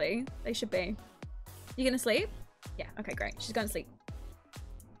be actually. They should be. You gonna sleep? Yeah, okay, great. She's gonna sleep.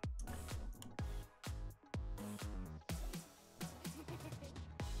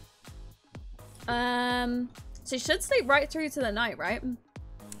 So she should sleep right through to the night, right?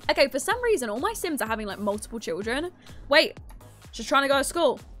 Okay, for some reason, all my Sims are having like multiple children. Wait, she's trying to go to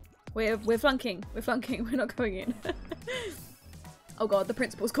school. We're flunking. We're flunking. We're not going in. Oh god, the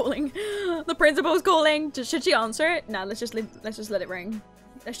principal's calling. The principal's calling. Should she answer it? No, let's just let it ring.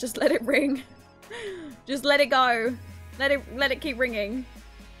 Let's just let it ring. Just let it go. Let it keep ringing.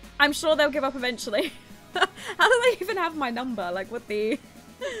 I'm sure they'll give up eventually. How do they even have my number? Like, what the...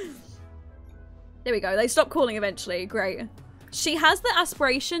 There we go. They stop calling eventually. Great. She has the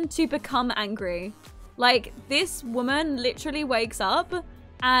aspiration to become angry. Like, this woman literally wakes up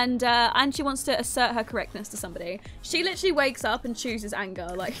and she wants to assert her correctness to somebody. She literally wakes up and chooses anger.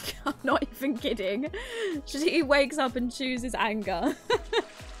 Like, I'm not even kidding. She wakes up and chooses anger.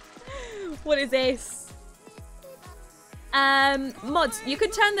 What is this? Mods, you can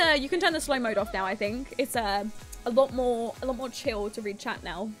turn the slow mode off now. I think it's a lot more chill to read chat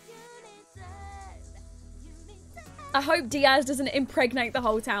now. I hope Diaz doesn't impregnate the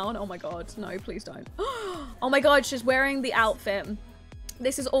whole town. Oh my god, no, please don't. Oh my god, she's wearing the outfit.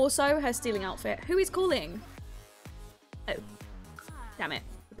 This is also her stealing outfit. Who is calling? Oh, damn it.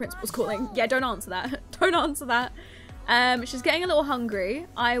 The principal's calling. Yeah, don't answer that. Don't answer that. She's getting a little hungry.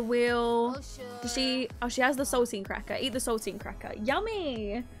 I will... She has the saltine cracker. Eat the saltine cracker.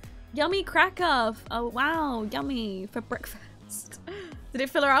 Yummy. Yummy cracker. Oh, wow. Yummy for breakfast. Did it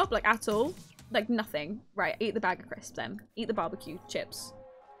fill her up? Like, at all? Like, nothing. Right, eat the bag of crisps then. Eat the barbecue chips.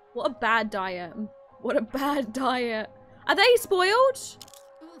 What a bad diet. What a bad diet. Are they spoiled?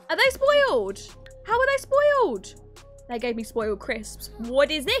 Are they spoiled? How are they spoiled? They gave me spoiled crisps.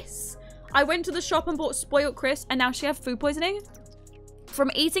 What is this? I went to the shop and bought spoiled crisps and now she has food poisoning? From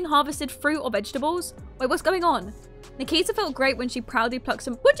eating harvested fruit or vegetables? Wait, what's going on? Nikita felt great when she proudly plucked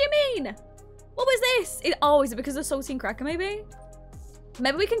some. What do you mean? What was this? Oh, is it because of Saltine Cracker maybe?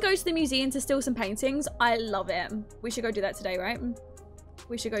 Maybe we can go to the museum to steal some paintings. I love it. We should go do that today, right?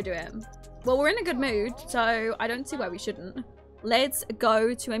 We should go do it. Well, we're in a good mood, so I don't see why we shouldn't. Let's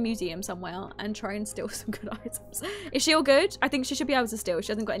go to a museum somewhere and try and steal some good items. Is she all good? I think she should be able to steal.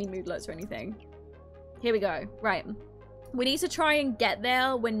 She hasn't got any moodlets or anything. Here we go. Right. We need to try and get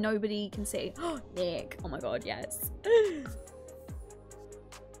there when nobody can see. Nick. Oh my god, yes.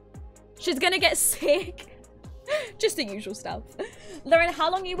 She's gonna get sick. Just the usual stuff. Lauren, how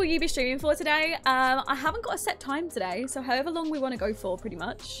long will you be streaming for today? I haven't got a set time today, so however long we want to go for, pretty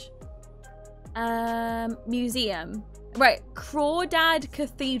much. Museum. Right, Crawdad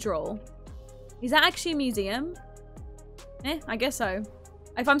Cathedral. Is that actually a museum? I guess so.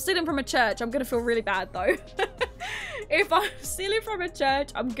 If I'm stealing from a church, I'm gonna feel really bad though. If I'm stealing from a church,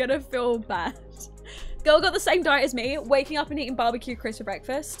 I'm gonna feel bad. Girl got the same diet as me, waking up and eating barbecue crisps for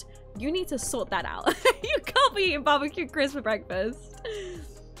breakfast. You need to sort that out. You can't be eating barbecue crisps for breakfast.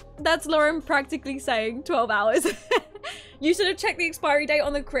 That's Lauren practically saying 12 hours. You should have checked the expiry date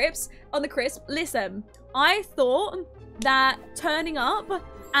on the crisps. Listen, I thought that turning up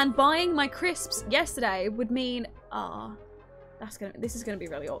and buying my crisps yesterday would mean, this is gonna be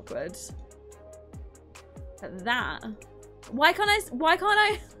really awkward. But that, why can't I swipe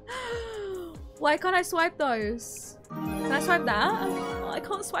those? Can I swipe that? Oh, I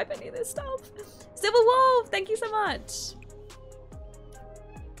can't swipe any of this stuff. Civil Wolf, thank you so much.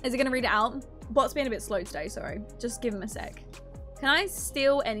 Is it gonna read it out? Bot's being a bit slow today, sorry. Just give him a sec. Can I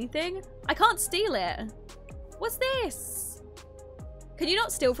steal anything? I can't steal it. What's this? Can you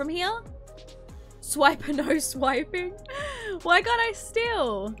not steal from here? Swiper, no swiping. Why can't I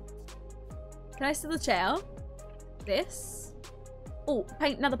steal? Can I steal the chair? This? Oh,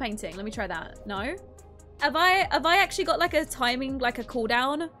 paint another painting. Let me try that. No? Have I actually got like a timing, like a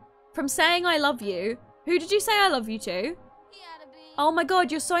cooldown from saying I love you? Who did you say I love you to? Oh my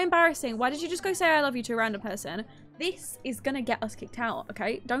god, you're so embarrassing. Why did you just go say I love you to a random person? This is gonna get us kicked out,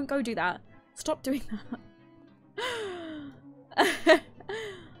 okay? Don't go do that. Stop doing that.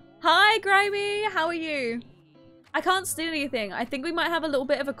 Hi, Grimy. How are you? I can't steal anything. I think we might have a little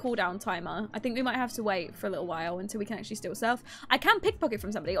bit of a cooldown timer. I think we might have to wait for a little while until we can actually steal stuff. I can pickpocket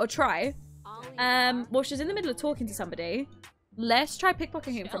from somebody, or try. Well, she's in the middle of talking to somebody. Let's try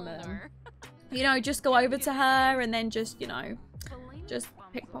pickpocketing from them. You know, just go over to her and then just, you know, just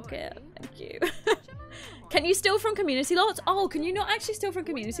pickpocket. Thank you. Can you steal from community lots? Oh, can you not actually steal from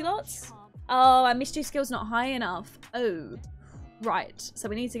community lots? Oh, our mystery skill's not high enough. Oh, right. So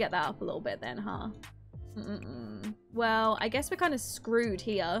we need to get that up a little bit then, huh? Well, I guess we're kind of screwed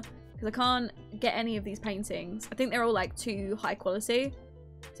here because I can't get any of these paintings. I think they're all like too high quality.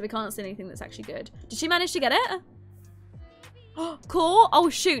 So we can't see anything that's actually good. Did she manage to get it? Oh, cool. Oh,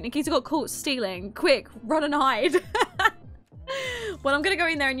 shoot. Nikita got caught stealing. Quick, run and hide. Well, I'm going to go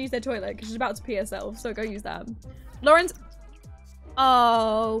in there and use their toilet because she's about to pee herself. So go use that. Lauren's...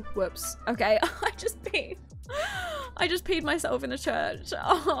 Oh, whoops. Okay, I just peed myself in a church.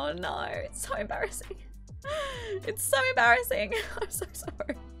 Oh, no. It's so embarrassing. It's so embarrassing. I'm so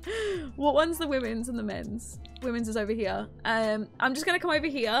sorry. What one's the women's and the men's? Women's is over here. I'm just gonna come over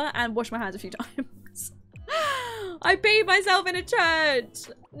here and wash my hands a few times. I peed myself in a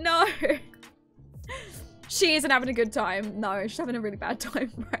church. No. She isn't having a good time. No, she's having a really bad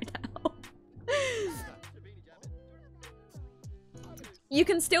time right now. You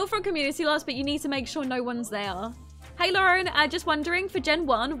can steal from community lots, but you need to make sure no one's there. Hey Lauren, just wondering, for Gen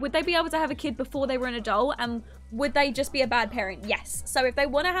 1, would they be able to have a kid before they were an adult? And would they just be a bad parent? Yes. So if they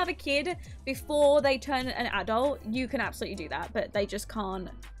want to have a kid before they turn an adult, you can absolutely do that. But they just can't,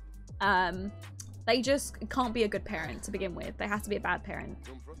 be a good parent to begin with. They have to be a bad parent.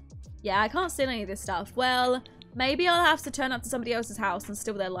 Yeah, I can't steal any of this stuff. Well, maybe I'll have to turn up to somebody else's house and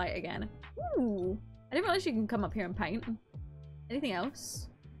steal their light again. Ooh, I didn't realize you can come up here and paint. Anything else?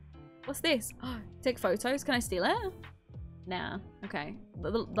 What's this? Oh, take photos. Can I steal it? Nah. Okay. The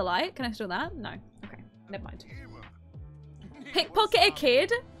light? Can I steal that? No. Okay. Never mind. Pickpocket a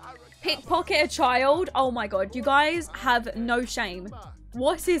kid? Pickpocket a child? Oh my god. You guys have no shame.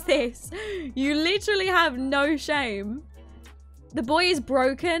 What is this? You literally have no shame. The boy is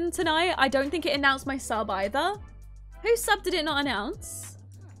broken tonight. I don't think it announced my sub either. Whose sub did it not announce?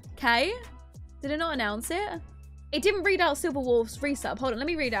 Okay. Did it not announce it? It didn't read out Silver Wolf's resub. Hold on, let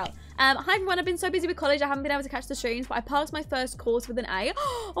me read out. Hi everyone, I've been so busy with college, I haven't been able to catch the streams, but I passed my first course with an A.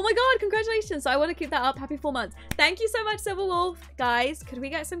 Oh my god, congratulations. So I want to keep that up. Happy 4 months. Thank you so much, Silver Wolf. Guys, could we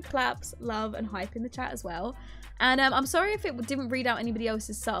get some claps, love, and hype in the chat as well? And I'm sorry if it didn't read out anybody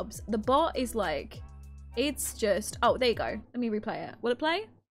else's subs. The bot is like It's just... Oh, there you go. Let me replay it. Will it play?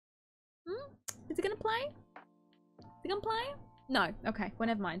 Is it gonna play? Is it gonna play? No. Okay. Well,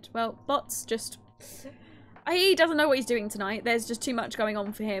 never mind. Well, bots just... He doesn't know what he's doing tonight. There's just too much going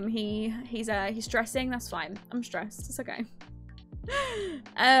on for him. He's stressing. That's fine. I'm stressed. It's okay.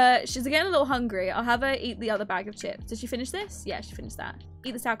 She's getting a little hungry. I'll have her eat the other bag of chips. Did she finish this? Yeah, she finished that.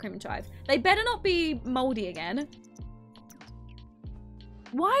 Eat the sour cream and chive. They better not be moldy again.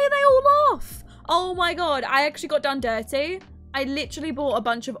 Why are they all off? Oh my god, I actually got done dirty. I literally bought a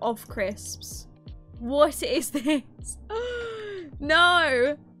bunch of off crisps. What is this?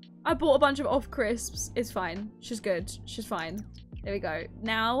 No. I bought a bunch of off crisps. It's fine. She's good. She's fine. There we go.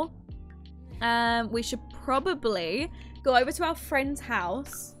 Now, we should probably go over to our friend's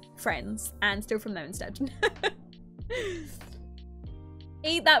house. And steal from them instead.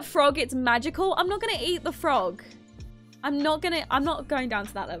 Eat that frog. It's magical. I'm not going to eat the frog. I'm not going down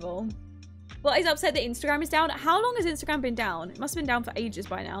to that level. Well, he's upset that Instagram is down. How long has Instagram been down? It must have been down for ages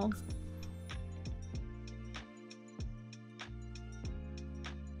by now.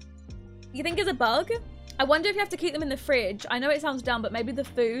 You think it's a bug? I wonder if you have to keep them in the fridge. I know it sounds dumb, but maybe the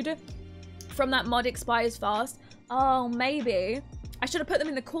food from that mod expires fast. Oh, maybe. I should have put them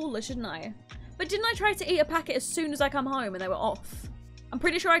in the cooler, shouldn't I? But didn't I try to eat a packet as soon as I come home and they were off? I'm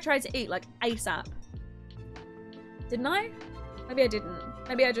pretty sure I tried to eat like ASAP. Didn't I? Maybe I didn't.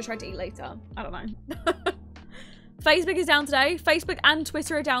 Maybe I just tried to eat later. I don't know. Facebook is down today. Facebook and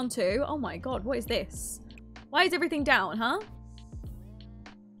Twitter are down too. Oh my god, what is this? Why is everything down, huh?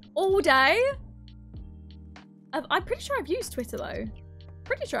 All day? I'm pretty sure I've used Twitter though.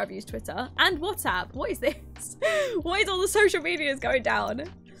 Pretty sure I've used Twitter. And WhatsApp. What is this? Why is all the social medias going down?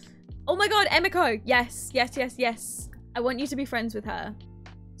 Oh my god, Emiko. Yes, yes, yes, yes. I want you to be friends with her.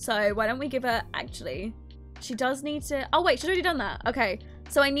 So why don't we give her... Actually, she does need to... Oh wait, she's already done that. Okay.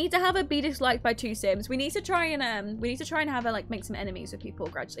 So I need to have her be disliked by 2 Sims. We need to try and have her like make some enemies with people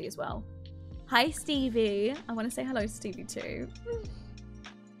gradually as well. Hi, Stevie. I want to say hello to Stevie too.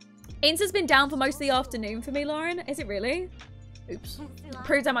 Insta's been down for most of the afternoon for me, Lauren. Is it really? Oops.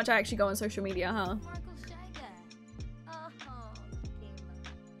 Proves how much I actually go on social media, huh?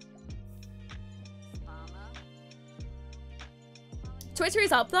 Twitter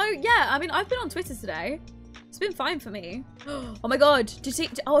is up though. Yeah, I mean, I've been on Twitter today. It's been fine for me. Oh my god. Did you see?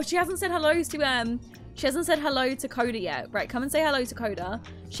 Oh, she hasn't said hello to she hasn't said hello to Coda yet. Right, come and say hello to Coda.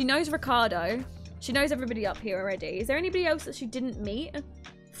 She knows Ricardo. She knows everybody up here already. Is there anybody else that she didn't meet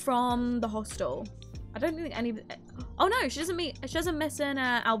from the hostel? I don't think any... Oh no, she doesn't miss an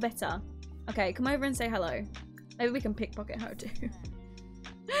Alvetta. Okay, come over and say hello. Maybe we can pickpocket her too.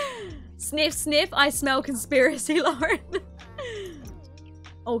 Sniff, sniff, I smell conspiracy, Lauren.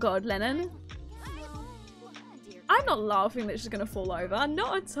 Oh god, Lennon. I'm not laughing that she's gonna fall over.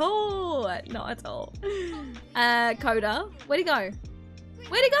 Not at all. Not at all. Coda, where'd he go?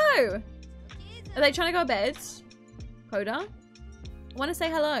 Where'd he go? Are they trying to go to bed? Coda? I want to say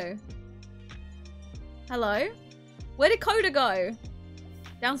hello. Hello? Where did Coda go?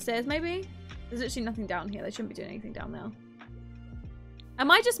 Downstairs, maybe? There's literally nothing down here. They shouldn't be doing anything down there.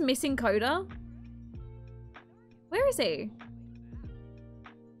 Am I just missing Coda? Where is he?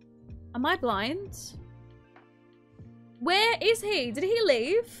 Am I blind? Where is he? Did he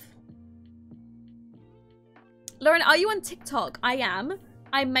leave? Lauren, are you on TikTok? I am.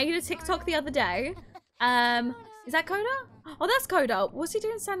 I made a TikTok the other day. Is that Coda? Oh, that's Coda. What's he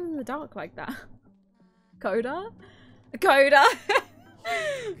doing standing in the dark like that? Coda? Coda?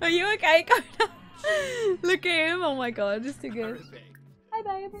 Are you okay, Coda? Look at him. Oh my god, it's too good. Hi,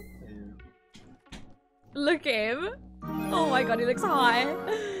 babe. Look at him. Oh my god, he looks high.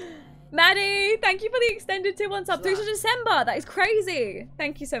 Maddie, thank you for the extended 2 months up through to December. That is crazy.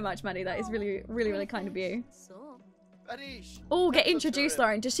 Thank you so much, Maddie. That is really, really, really kind of you. Oh, get introduced,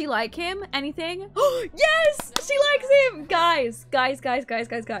 Lauren. Does she like him? Anything? Oh, yes! She likes him! Guys.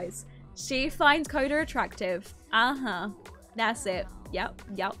 She finds Coda attractive. Uh-huh. That's it. Yep.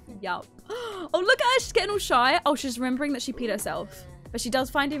 Oh, look at her. She's getting all shy. Oh, she's remembering that she peed herself. But she does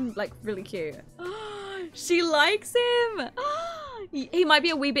find him, like, really cute. She likes him. He might be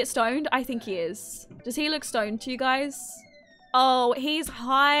a wee bit stoned. I think he is. Does he look stoned to you guys? Oh, he's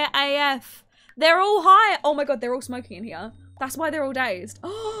high AF. They're all high. Oh my god, they're all smoking in here. That's why they're all dazed.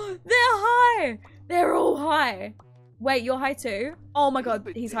 Oh, they're high. They're all high. Wait, you're high too? Oh my god,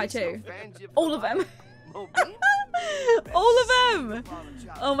 he's high too. All of them. All of them.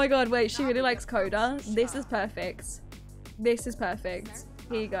 Oh my god, wait, she really likes Coda. This is perfect. This is perfect.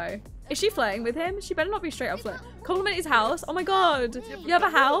 Here you go. Is she flirting with him? She better not be straight up flirting. Compliment his house. Oh my god. You have a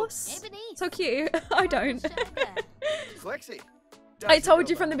house? So cute. I don't. I told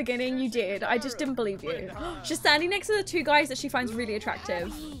you from the beginning, you did. I just didn't believe you. She's standing next to the two guys that she finds really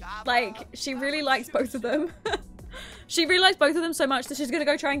attractive. Like, she really likes both of them. She really likes both of them so much that she's gonna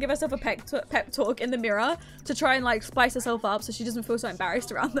go try and give herself a pep talk in the mirror to try and like spice herself up so she doesn't feel so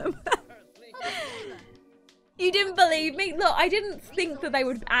embarrassed around them. You didn't believe me? Look, I didn't think that they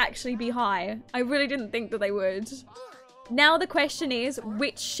would actually be high. I really didn't think that they would. Now the question is,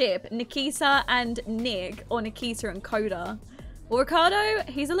 which ship? Nikita and Nick, or Nikita and Coda? Well, Ricardo,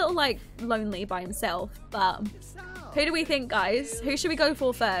 he's a little like lonely by himself, but who do we think, guys? Who should we go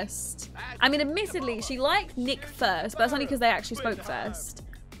for first? I mean, admittedly, she liked Nick first, but that's only because they actually spoke first.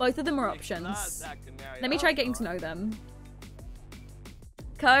 Both of them are options. Let me try getting to know them.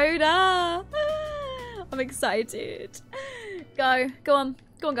 Coda! I'm excited. Go on,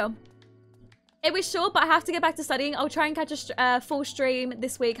 go. It was short, but I have to get back to studying. I'll try and catch a full stream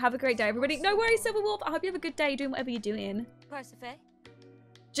this week. Have a great day, everybody. No worries, Silver Wolf. I hope you have a good day doing whatever you're doing.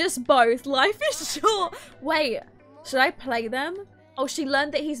 Just both. Life is short. Wait, should I play them? Oh, she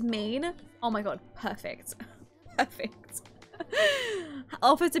learned that he's mean. Oh my god, perfect. Perfect.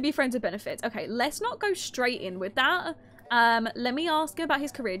 Offer to be friends with benefits. Okay, let's not go straight in with that. Let me ask him about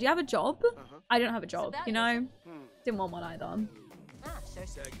his career. Do you have a job? I don't have a job, you know? Didn't want one either.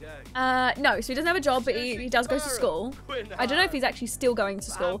 No, so he doesn't have a job, but he does go to school. I don't know if he's actually still going to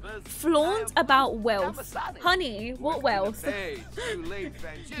school. Flaunt about wealth. Honey, what wealth?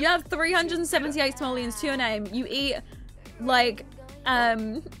 You have 378 simoleons to your name. You eat, like,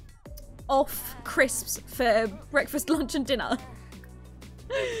 off crisps for breakfast, lunch, and dinner.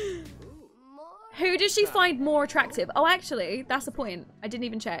 Who does she find more attractive? Oh, actually, that's the point. I didn't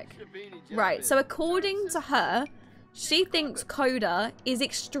even check. Right, so according to her, she thinks Coda is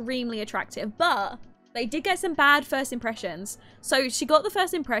extremely attractive, but they did get some bad first impressions. So she got the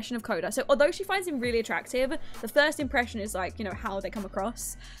first impression of Coda. So although she finds him really attractive, the first impression is like, you know, how they come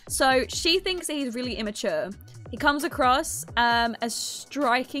across. So she thinks that he's really immature. He comes across as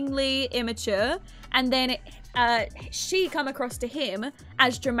strikingly immature, and then she come across to him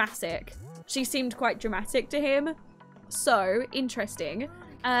as dramatic. She seemed quite dramatic to him. So interesting.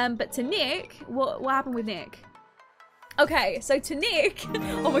 But to Nick, what happened with Nick? Okay, so to Nick,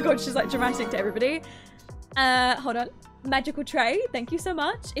 oh my god, she's like dramatic to everybody. Hold on. Magical tray, thank you so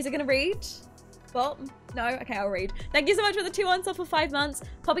much. Is it gonna read? Well, no, okay, I'll read. Thank you so much for the 2 months for 5 months.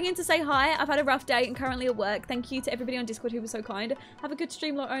 Popping in to say hi. I've had a rough day and currently at work. Thank you to everybody on Discord who was so kind. Have a good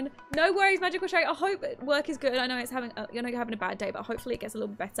stream, Lauren. No worries, Magical tray. I hope work is good. I know it's having, you're having a bad day, but hopefully it gets a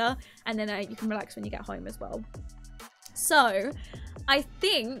little bit better. And then you can relax when you get home as well. So, I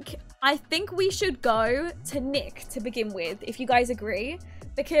think we should go to Nick to begin with, if you guys agree.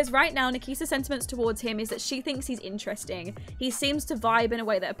 Because right now, Nikita's sentiments towards him is that she thinks he's interesting. He seems to vibe in a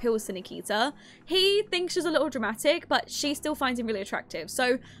way that appeals to Nikita. He thinks she's a little dramatic, but she still finds him really attractive.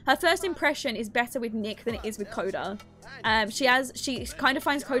 So her first impression is better with Nick than it is with Coda. She kind of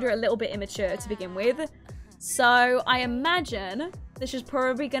finds Coda a little bit immature to begin with. So I imagine that she's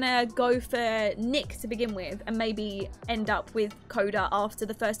probably gonna go for Nick to begin with and maybe end up with Coda after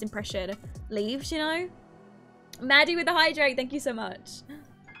the first impression leaves, you know? Maddie with the hydrate, thank you so much.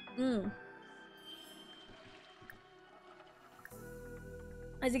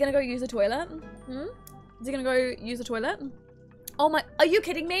 Is he gonna go use the toilet? Is he gonna go use the toilet? Oh my, are you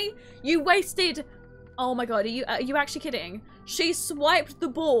kidding me? You wasted, oh my god, are you actually kidding? She swiped the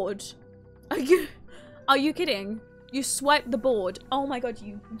board. Are you kidding? You swiped the board. Oh my god,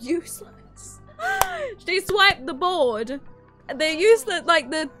 you useless. She swiped the board. They're useless,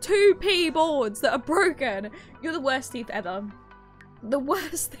 like the 2p boards that are broken. You're the worst thief ever. The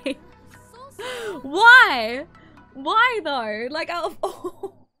worst thief. Why? Why though? Like out of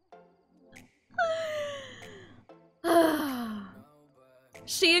all.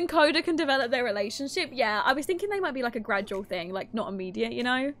 She and Coda can develop their relationship. Yeah, I was thinking they might be like a gradual thing, like not immediate, you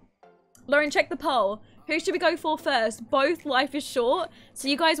know? Lauren, check the poll. Who should we go for first? Both life is short. So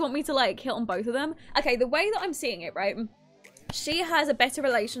you guys want me to like hit on both of them? Okay, the way that I'm seeing it, right? She has a better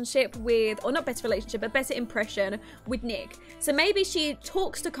relationship with, or not better relationship, but better impression with Nick. So maybe she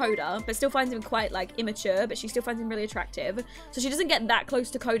talks to Coda, but still finds him quite like immature, but she still finds him really attractive. So she doesn't get that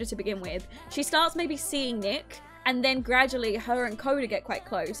close to Coda to begin with. She starts maybe seeing Nick, and then gradually her and Coda get quite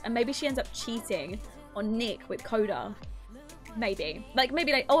close. And maybe she ends up cheating on Nick with Coda. Maybe. Like,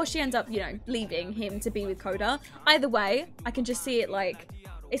 maybe like, or she ends up, you know, leaving him to be with Coda. Either way, I can just see it like,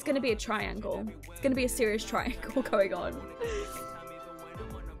 it's going to be a triangle. It's going to be a serious triangle going on.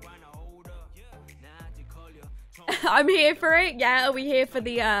 I'm here for it. Yeah, we're here for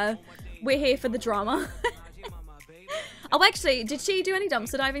the drama. Oh, actually, did she do any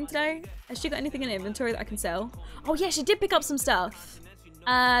dumpster diving today? Has she got anything in inventory that I can sell? Oh yeah, she did pick up some stuff.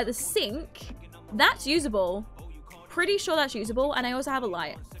 The sink, that's usable. Pretty sure that's usable. And I also have a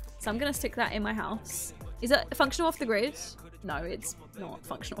light. So I'm gonna stick that in my house. Is it functional off the grid? No, it's not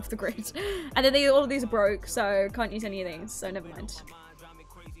functional off the grid. And then all of these are broke, so can't use any of these. So never mind.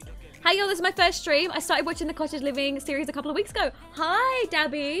 Hi y'all, this is my first stream. I started watching the Cottage Living series a couple of weeks ago. Hi,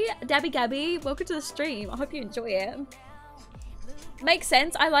 Dabby. Dabby Gabby. Welcome to the stream. I hope you enjoy it. Makes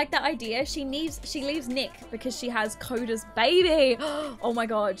sense. I like that idea. She leaves Nick because she has Coda's baby. Oh my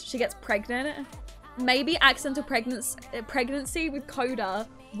god. She gets pregnant. Maybe accidental pregnancy with Coda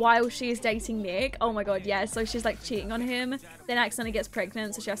while she is dating Nick. Oh my god, yeah. So she's like cheating on him, then accidentally gets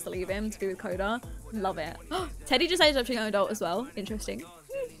pregnant, so she has to leave him to be with Coda. Love it. Teddy just ended up being an adult as well. Interesting.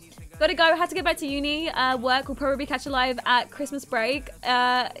 Gotta go. Had to get back to uni. Work will probably catch a live at Christmas break.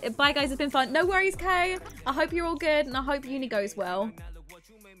 Bye guys, it's been fun. No worries, Kay. I hope you're all good and I hope uni goes well.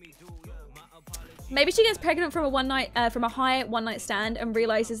 Maybe she gets pregnant from a high one-night stand and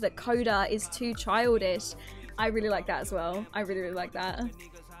realizes that Coda is too childish. I really like that as well. I really, really like that.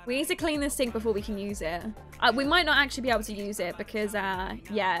 We need to clean this sink before we can use it. We might not actually be able to use it because,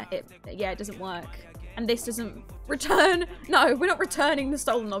 yeah, it doesn't work. And this doesn't return. No, we're not returning the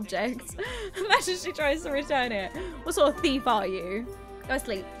stolen object. Imagine she tries to return it. What sort of thief are you? Go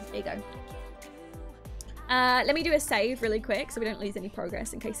sleep. There you go. Let me do a save really quick so we don't lose any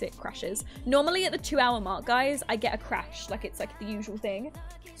progress in case it crashes. Normally at the 2-hour mark, guys, I get a crash. Like, it's like the usual thing.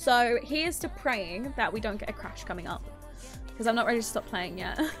 So here's to praying that we don't get a crash coming up. Because I'm not ready to stop playing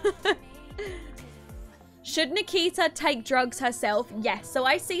yet. Should Nikita take drugs herself? Yes. So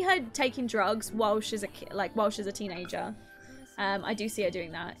I see her taking drugs while she's a teenager. I do see her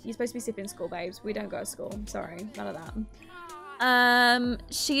doing that. You're supposed to be sipping school, babes. We don't go to school. Sorry, none of that.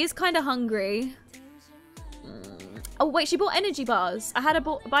 She is kind of hungry. Oh wait, she bought energy bars. I had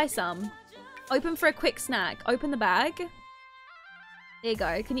to buy some. Open for a quick snack. Open the bag. There you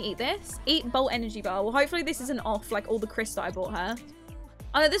go. Can you eat this? Eat Bolt energy bar. Well, hopefully this isn't off like all the crisps that I bought her.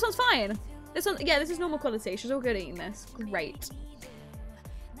 Oh no, this one's fine. This one, yeah, this is normal quality. She's all good at eating this. Great.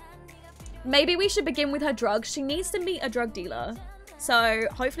 Maybe we should begin with her drugs. She needs to meet a drug dealer. So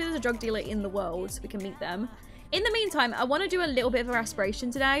hopefully there's a drug dealer in the world so we can meet them. In the meantime, I want to do a little bit of her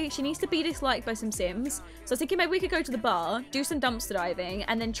aspiration today. She needs to be disliked by some Sims. So I was thinking maybe we could go to the bar, do some dumpster diving,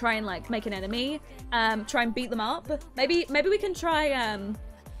 and then try and like make an enemy. Try and beat them up. Maybe we can try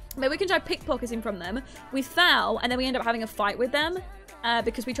pickpocketing from them. We foul, and then we end up having a fight with them.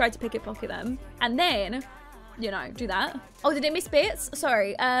 Because we tried to pickpocket them. And then, you know, do that. Oh, did it miss bits?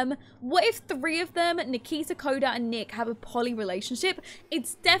 Sorry. What if 3 of them, Nikita, Coda, and Nick, have a poly relationship?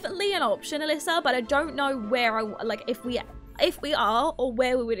 It's definitely an option, Alyssa, but I don't know where if we are or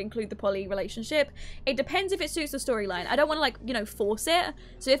where we would include the poly relationship. It depends if it suits the storyline. I don't want to like, you know, force it.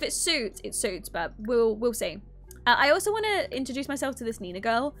 So if it suits, but we'll see. I also want to introduce myself to this Nina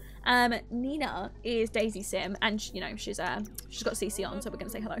girl. Nina is Daisy Sim, and you know she's got CC on, so we're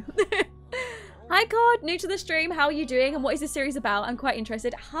gonna say hello. Hi Cod, new to the stream. How are you doing? And what is this series about? I'm quite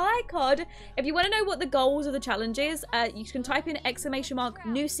interested. Hi Cod. If you want to know what the goals of the challenge is, you can type in !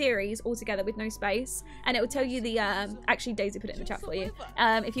 new series all together with no space, and it will tell you the actually Daisy put it in the chat for you.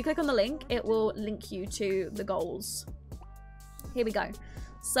 If you click on the link, it will link you to the goals. Here we go.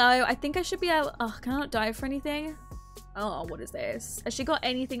 So I think I should be able. Oh, can I not dive for anything? Oh, what is this? Has she got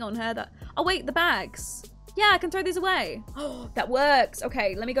anything on her that? Oh wait, the bags. Yeah, I can throw these away. Oh, that works.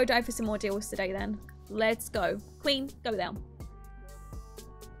 Okay, let me go dive for some more deals today then. Let's go. Queen, go down.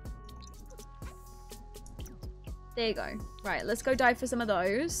 There you go. Right, let's go dive for some of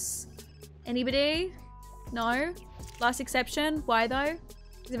those. Anybody? No? Last exception. Why though?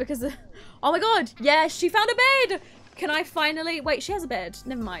 Is it because the... Oh my god! Yes, she found a bed! Can I finally... Wait, she has a bed.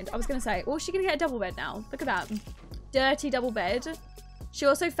 Never mind. I was going to say, oh, she's going to get a double bed now. Look at that. Dirty double bed. She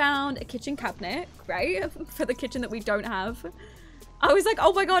also found a kitchen cabinet. Great. For the kitchen that we don't have. I was like,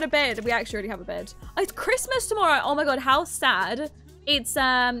 oh my god, a bed. We actually already have a bed. Oh, it's Christmas tomorrow. Oh my god, how sad. It's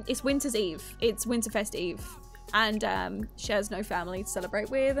Winter's Eve. It's Winterfest Eve. And she has no family to celebrate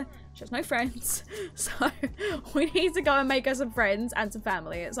with. She has no friends. So we need to go and make her some friends and some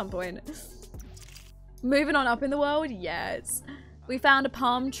family at some point. Moving on up in the world, yes. We found a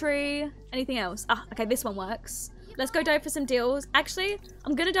palm tree. Anything else? Ah, okay, this one works. Let's go dive for some deals. Actually,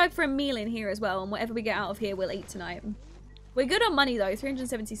 I'm gonna dive for a meal in here as well, and whatever we get out of here, we'll eat tonight. We're good on money though,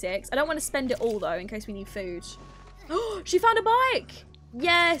 376. I don't want to spend it all though, in case we need food. Oh, she found a bike!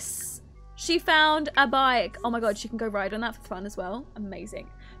 Yes! She found a bike. Oh my god, she can go ride on that for fun as well. Amazing.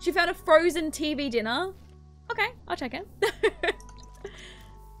 She found a frozen TV dinner. Okay, I'll check it.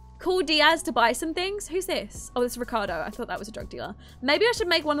 Call Diaz to buy some things. Who's this? Oh, this is Ricardo. I thought that was a drug dealer. Maybe I should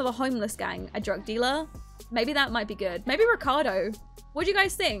make one of the homeless gang a drug dealer. Maybe that might be good. Maybe Ricardo. What do you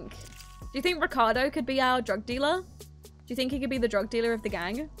guys think? Do you think Ricardo could be our drug dealer? Do you think he could be the drug dealer of the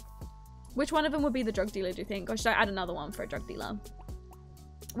gang? Which one of them would be the drug dealer, do you think? Or should I add another one for a drug dealer?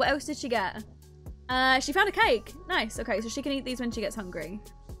 What else did she get? She found a cake. Nice. Okay, so she can eat these when she gets hungry.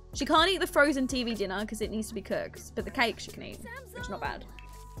 She can't eat the frozen TV dinner because it needs to be cooked. But the cake she can eat, which is not bad.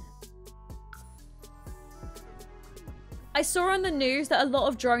 I saw on the news that a lot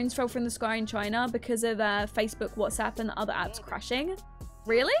of drones fell from the sky in China because of Facebook, WhatsApp, and other apps crashing.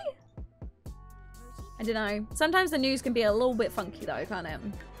 Really? I don't know. Sometimes the news can be a little bit funky though, can't it?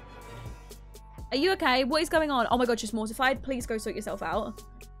 Are you okay? What is going on? Oh my god, she's mortified. Please go sort yourself out.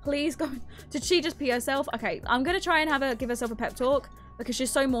 Please go. Did she just pee herself? Okay, I'm gonna try and give herself a pep talk because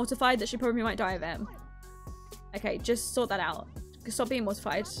she's so mortified that she probably might die of it. Okay, just sort that out. Stop being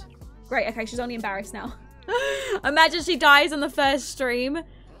mortified. Great, okay, she's only embarrassed now. Imagine she dies on the first stream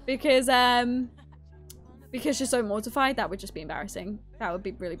because she's so mortified. That would just be embarrassing. That would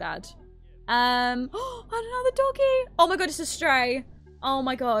be really bad. Oh, another doggy. Oh my god, it's a stray. Oh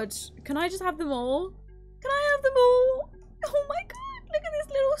my god. Can I just have them all? Can I have them all? Oh my god, look at this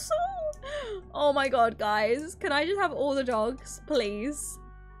little soul. Oh my god, guys. Can I just have all the dogs, please?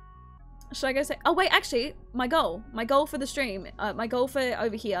 Should I go say... Oh, wait, actually, my goal for the stream, my goal for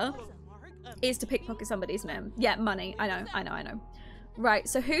over here is to pickpocket somebody, isn't it? Yeah, money. I know. Right,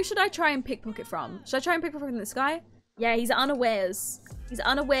 so who should I try and pickpocket from? Should I try and pickpocket from this guy? Yeah, he's unawares. He's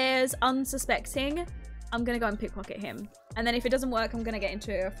unawares, unsuspecting. I'm gonna go and pickpocket him. And then if it doesn't work, I'm gonna get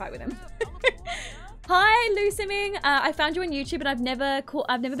into a fight with him. Hi, Lusiming. I found you on YouTube and I've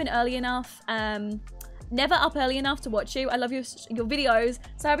never been early enough. Never up early enough to watch you. I love your videos.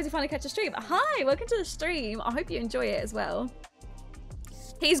 So happy to finally catch a stream. Hi, welcome to the stream. I hope you enjoy it as well.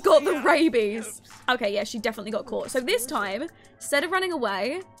 He's got the rabies. Okay, yeah, she definitely got caught. So this time, instead of running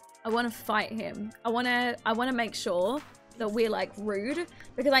away, I want to fight him. I want to make sure that we're like rude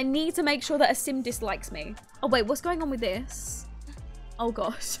because I need to make sure that a sim dislikes me. Oh wait, what's going on with this? Oh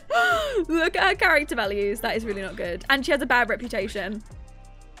gosh. Look at her character values. That is really not good. And she has a bad reputation.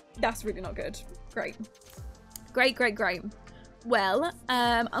 That's really not good. Great. Great. Well,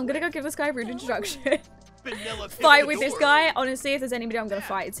 I'm gonna go give this guy a rude introduction. Fight with this guy. Honestly, if there's anybody I'm gonna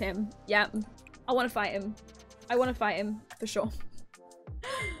fight, it's him. Yep. I want to fight him. I want to fight him for sure.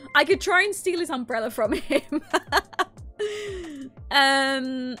 I could try and steal his umbrella from him.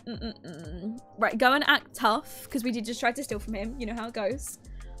 Right, go and act tough because we did just try to steal from him. You know how it goes.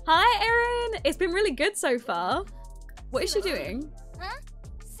 Hi, Erin. It's been really good so far. What is she doing?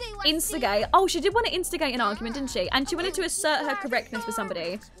 Instigate. Oh, she did want to instigate an argument, didn't she? And she wanted to assert her correctness for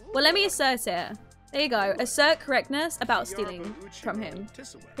somebody. Well, let me assert it. There you go. Assert correctness about stealing from him.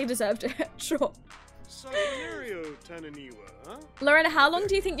 He deserved it. Sure. Lorena, how long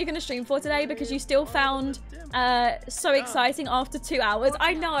do you think you're going to stream for today? Because you still found so exciting after 2 hours.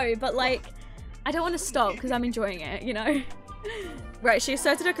 I know, but like, I don't want to stop because I'm enjoying it, you know? Right, she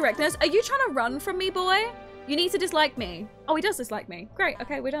asserted her correctness. Are you trying to run from me, boy? You need to dislike me. Oh, he does dislike me. Great.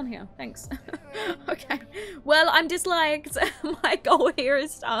 Okay, we're done here. Thanks. Okay. Well, I'm disliked. My goal here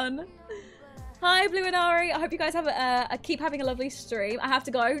is done. Hi, Blue and Ari. I hope you guys have keep having a lovely stream. I have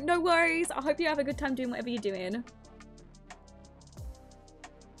to go. No worries. I hope you have a good time doing whatever you're doing.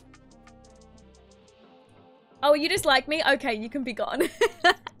 Oh, you dislike me? Okay, you can be gone.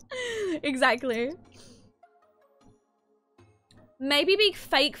 Exactly. Maybe be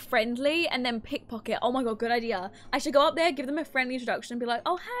fake friendly and then pickpocket. Oh my god, good idea. I should go up there, give them a friendly introduction and be like,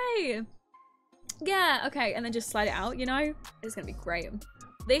 oh, hey. Yeah, okay. And then just slide it out, you know? It's gonna be great.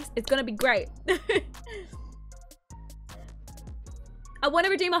 It's gonna be great. I want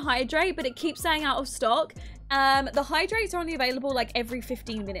to redeem a hydrate, but it keeps saying out of stock. The hydrates are only available like every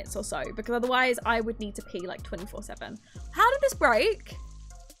 15 minutes or so, because otherwise I would need to pee like 24/7. How did this break?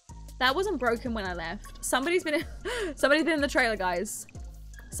 That wasn't broken when I left. Somebody's been in the trailer, guys.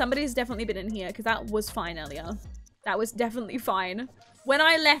 Somebody's definitely been in here because that was fine earlier. That was definitely fine. When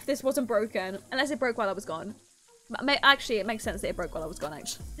I left, this wasn't broken, unless it broke while I was gone. Actually, it makes sense that it broke while I was gone,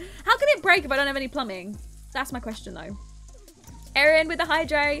 actually. How can it break if I don't have any plumbing? That's my question, though. Erin with the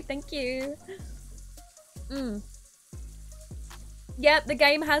hydrate. Thank you. Yep, the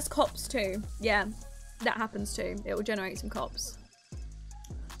game has cops too. Yeah, that happens too. It will generate some cops.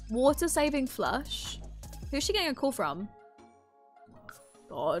 Water saving flush. Who's she getting a call from?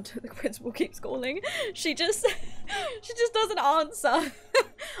 God, the principal keeps calling. She just doesn't answer.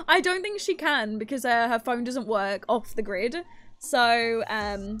 I don't think she can because her phone doesn't work off the grid. So,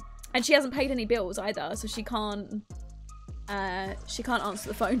 and she hasn't paid any bills either, so she can't answer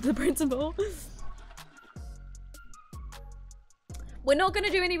the phone to the principal. We're not gonna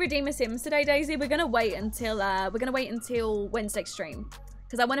do any Redeemer Sims today, Daisy. We're gonna wait until Wednesday's stream.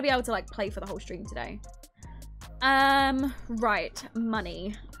 Because I want to be able to like play for the whole stream today. Right,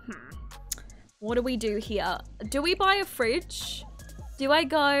 money. What do we do here? Do we buy a fridge? Do I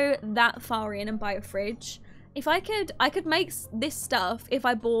go that far in and buy a fridge? If I could make this stuff if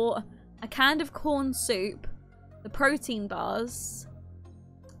I bought a can of corn soup, the protein bars.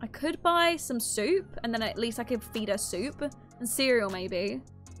 I could buy some soup and then at least I could feed her soup and cereal maybe.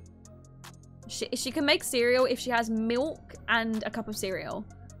 She can make cereal if she has milk and a cup of cereal.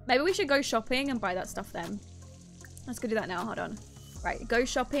 Maybe we should go shopping and buy that stuff then. Let's go do that now. Hold on. Right, go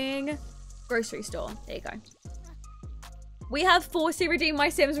shopping. Grocery store. There you go. We have 40 Redeem My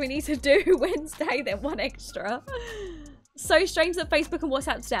Sims we need to do Wednesday, then 1 extra. So strange that Facebook and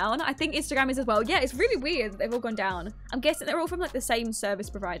WhatsApp's down. I think Instagram is as well. Yeah, it's really weird that they've all gone down. I'm guessing they're all from like the same service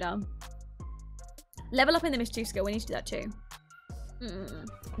provider. Level up in the mischief skill. We need to do that too.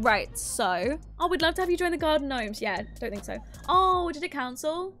 Right, so. Oh, we'd love to have you join the Garden Gnomes. Yeah, don't think so. Oh, did it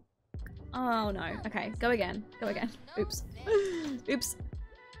cancel? Oh no. Okay, go again. Go again. Oops. Oops.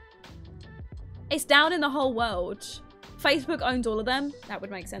 It's down in the whole world. Facebook owns all of them. That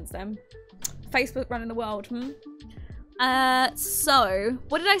would make sense then. Facebook running the world, So,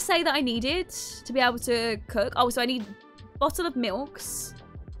 what did I say that I needed to be able to cook? Oh, so I need a bottle of milks.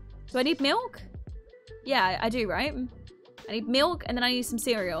 Do I need milk? Yeah, I do, right? I need milk and then I need some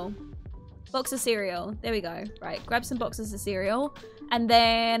cereal. Box of cereal. There we go. Right, grab some boxes of cereal. And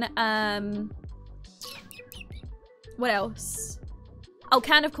then, what else? Oh,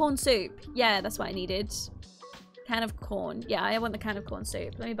 can of corn soup. Yeah, that's what I needed. Can of corn. Yeah, I want the can of corn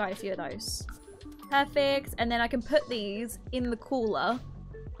soup. Let me buy a few of those. Perfect. And then I can put these in the cooler.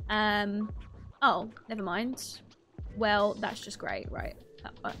 Oh, never mind. Well, that's just great, right?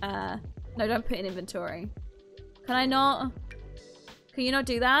 No, don't put in inventory. Can I not? Can you not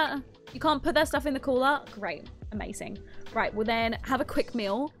do that? You can't put that stuff in the cooler? Great. Amazing. Right, well then, have a quick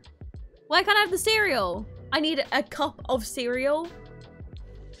meal. Why can't I have the cereal? I need a cup of cereal.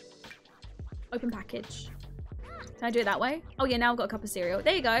 Open package. Can I do it that way? Oh yeah, now I've got a cup of cereal.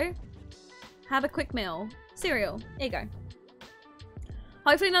 There you go. Have a quick meal. Cereal. There you go.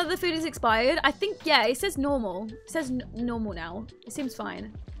 Hopefully none of the food is expired. I think, yeah, it says normal. It says normal now. It seems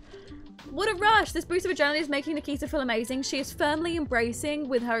fine. What a rush. This boost of adrenaline is making Nikita feel amazing. She is firmly embracing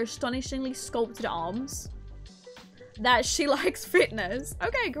with her astonishingly sculpted arms that she likes fitness.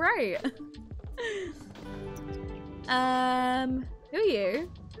 Okay, great. Who are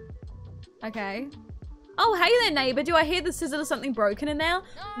you? Okay. Oh, hey there, neighbor. Do I hear the sizzle of something broken in there?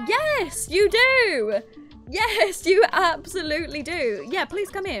 Yes, you do. Yes, you absolutely do. Yeah, please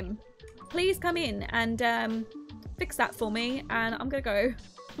come in. Please come in and fix that for me. And I'm going to go.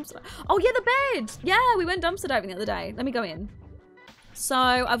 Oh, yeah, the bed. Yeah, we went dumpster diving the other day. Let me go in. So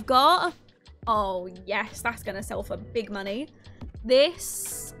I've got... Oh, yes, that's going to sell for big money.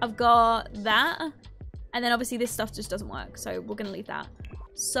 This, I've got that. And then obviously this stuff just doesn't work. So we're going to leave that.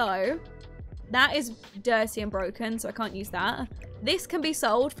 So... That is dirty and broken, so I can't use that. This can be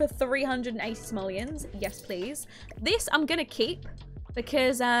sold for 380 simoleons. Yes, please. This I'm going to keep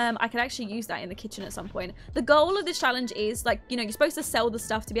because I could actually use that in the kitchen at some point. The goal of this challenge is, like, you know, you're supposed to sell the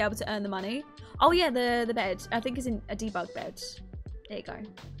stuff to be able to earn the money. Oh, yeah, the bed. I think it's in a debug bed. There you go.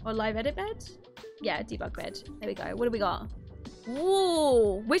 Or live edit bed? Yeah, debug bed. There we go. What do we got?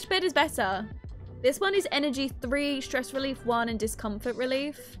 Ooh, which bed is better? This one is energy 3, stress relief 1, and discomfort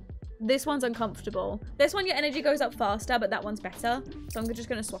relief. This one's uncomfortable. This one, your energy goes up faster, but that one's better. So I'm just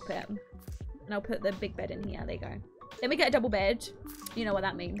going to swap it. And I'll put the big bed in here. There you go. Then we get a double bed. You know what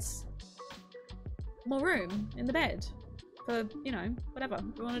that means. More room in the bed. For, you know, whatever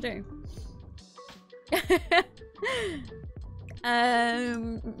we want to do.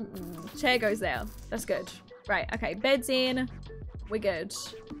 Chair goes there. That's good. Right, okay. Bed's in. We're good.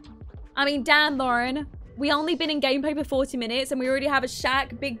 I mean, damn, Lauren. We only been in gameplay for 40 minutes and we already have a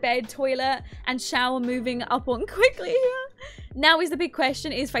shack, big bed, toilet, and shower moving up on quickly here. Now is the big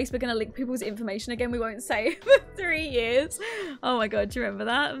question, is Facebook going to leak people's information again? We won't say for 3 years. Oh my god, do you remember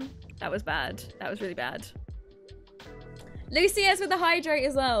that? That was bad. That was really bad. Lucy S with the hydrate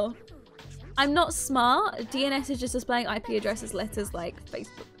as well. I'm not smart. DNS is just displaying IP addresses, letters like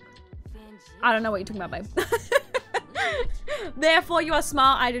Facebook. I don't know what you're talking about, babe. Therefore, you are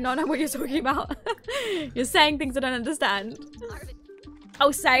smart. I do not know what you're talking about. You're saying things I don't understand.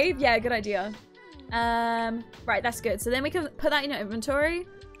 Oh, save? Yeah, good idea. Right, that's good. So then we can put that in your inventory.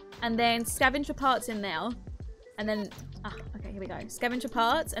 And then scavenge for parts in there. And then... Ah, okay, here we go. Scavenge for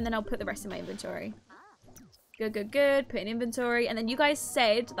parts. And then I'll put the rest in my inventory. Good, good, good. Put in inventory. And then you guys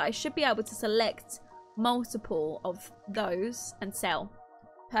said that I should be able to select multiple of those and sell.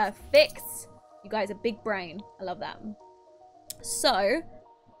 Perfect. You guys are big brain. I love that. So,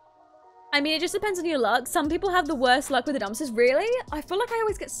 I mean, it just depends on your luck. Some people have the worst luck with the dumpsters. Really? I feel like I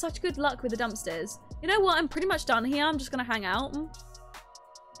always get such good luck with the dumpsters. You know what? I'm pretty much done here. I'm just gonna hang out.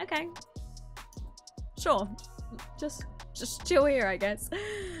 Okay. Sure. Just chill here, I guess.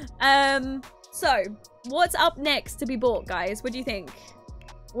 So, what's up next to be bought, guys? What do you think?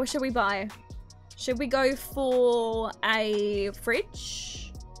 What should we buy? Should we go for a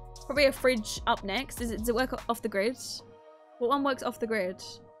fridge? Probably a fridge up next. Does it work off the grid? What one works off the grid?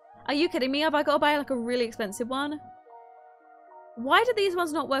 Are you kidding me? Have I got to buy like a really expensive one? Why do these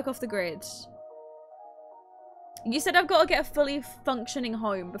ones not work off the grid? You said I've got to get a fully functioning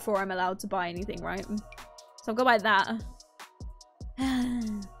home before I'm allowed to buy anything, right? So I've got to buy that.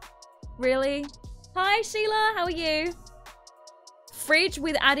 Really? Hi, Sheila. How are you? Fridge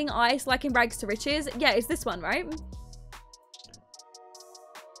with adding ice like in Rags to Riches. Yeah, it's this one, right?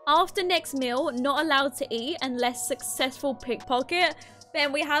 After next meal, not allowed to eat unless successful pickpocket.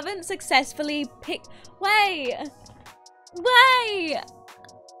 Ben, we haven't successfully picked... Wait!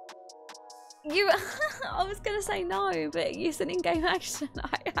 You... I was gonna say no, but you said in-game action.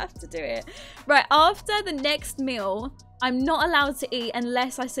 I have to do it. Right, after the next meal, I'm not allowed to eat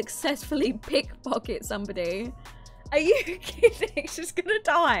unless I successfully pickpocket somebody. Are you kidding? She's gonna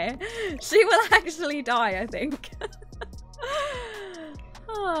die. She will actually die, I think.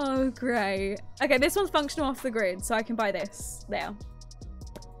 Oh, great. Okay, this one's functional off the grid, so I can buy this. There.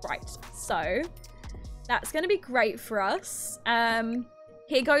 Right, so that's gonna be great for us.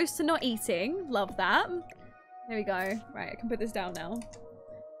 Here goes to not eating. Love that. There we go. Right, I can put this down now.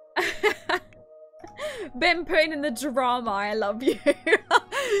 Ben putting in the drama. I love you.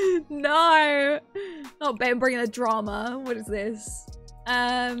 No. Not Ben bringing the drama. What is this?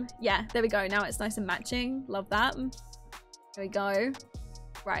 Yeah, there we go. Now it's nice and matching. Love that. There we go.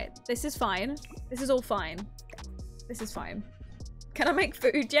 Right, this is fine. This is all fine. This is fine. Can I make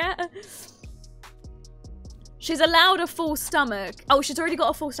food yet? She's allowed a full stomach. Oh, she's already got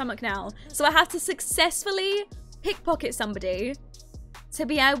a full stomach now. So I have to successfully pickpocket somebody to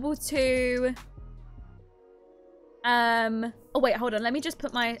be able to... Oh, wait, hold on. Let me just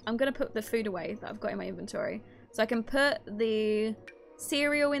put my... I'm going to put the food away that I've got in my inventory. So I can put the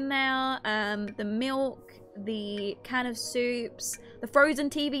cereal in there, the milk, the can of soups, the frozen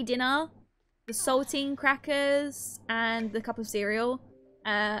TV dinner, the saltine crackers, and the cup of cereal.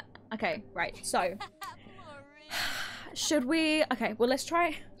 Okay, right. So... Should we... Okay, well, let's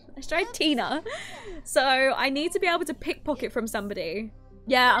try Tina. So I need to be able to pickpocket from somebody.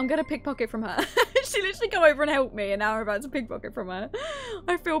 Yeah, I'm gonna pickpocket from her. She literally come over and helped me, and now we're about to pickpocket from her.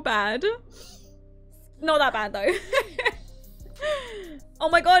 I feel bad. Not that bad, though. Oh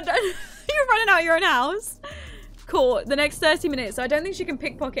my god, you're running out of your own house. Cool, the next 30 minutes. So I don't think she can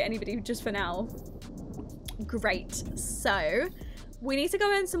pickpocket anybody just for now. Great. So we need to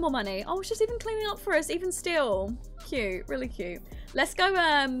go earn some more money. Oh, she's even cleaning up for us, even still. Cute, really cute. Let's go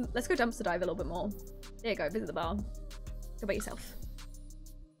dumpster dive a little bit more. There you go, visit the bar. Go by yourself.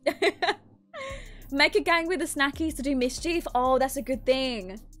 Make a gang with the snackies to do mischief. Oh, that's a good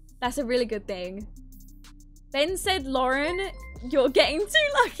thing. That's a really good thing. Ben said, Lauren, you're getting too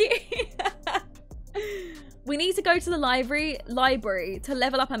lucky. We need to go to the library to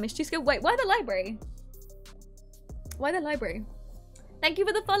level up our mischief skill. Wait, why the library? Why the library? Thank you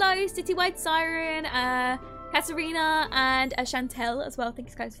for the follows, Citywide Siren, Katarina, and Chantel as well. Thank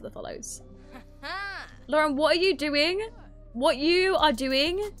you guys for the follows. Lauren, what are you doing? What you are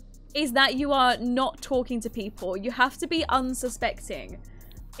doing is that you are not talking to people. You have to be unsuspecting.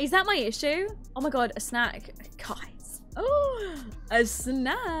 Is that my issue? Oh my god, a snack. Guys. Oh, a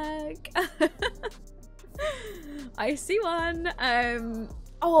snack. I see one.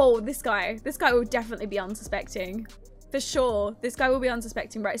 Oh, this guy. This guy will definitely be unsuspecting. For sure. This guy will be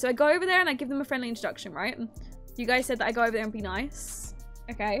unsuspecting. Right, so I go over there and I give them a friendly introduction, right? You guys said that I go over there and be nice.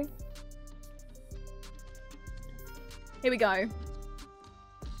 Okay. Here we go.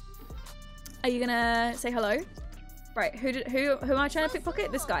 Are you gonna say hello? Right, who am I trying to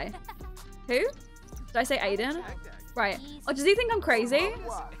pickpocket? This guy. Who? Did I say Aiden? Right. Oh, does he think I'm crazy?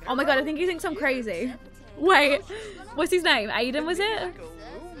 Oh my god, I think he thinks I'm crazy. Wait, what's his name? Aiden, was it?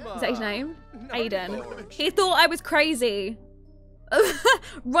 Is that his name? Aiden. He thought I was crazy.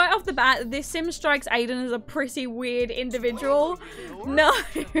 Right off the bat, this sim strikes Aiden as a pretty weird individual. No,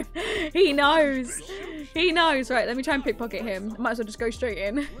 he knows. He knows. Right, let me try and pickpocket him. Might as well just go straight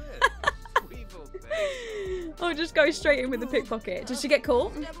in. I'll just go straight in with the pickpocket. Did she get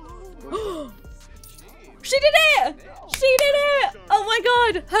caught? She did it! She did it! Oh my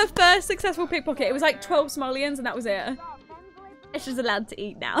god! Her first successful pickpocket. It was like 12 simoleons and that was it. And she's allowed to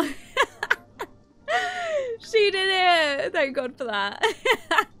eat now. She did it! Thank God for that.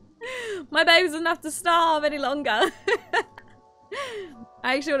 My baby doesn't have to starve any longer.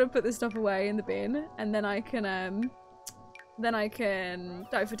 I actually want to put this stuff away in the bin and then I can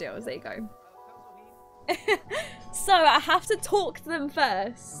daffodils. There you go. So I have to talk to them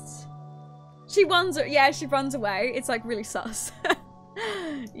first. She runs away. It's like really sus.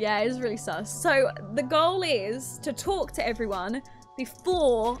 Yeah, it's really sus. So the goal is to talk to everyone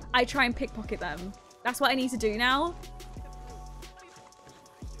before I try and pickpocket them. That's what I need to do now.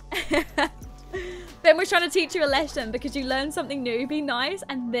 Then we're trying to teach you a lesson because you learn something new, be nice,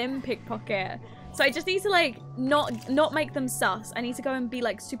 and then pickpocket. So I just need to like not make them sus. I need to go and be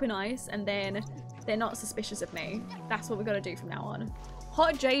like super nice and then they're not suspicious of me. That's what we got to do from now on.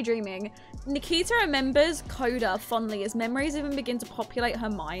 Hot daydreaming. Nikita remembers Coda fondly as memories even begin to populate her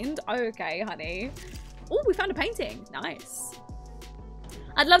mind. Okay, honey. Oh, we found a painting. Nice.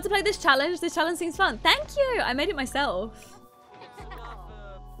 I'd love to play this challenge. This challenge seems fun. Thank you. I made it myself.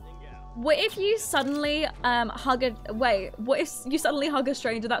 What if you suddenly what if you suddenly hug a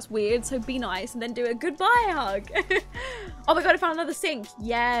stranger? That's weird. So be nice and then do a goodbye hug. Oh my god, I found another sink.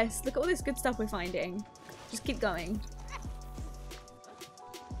 Yes. Look at all this good stuff we're finding. Just keep going.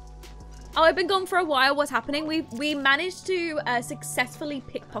 Oh, I've been gone for a while. What's happening? We managed to successfully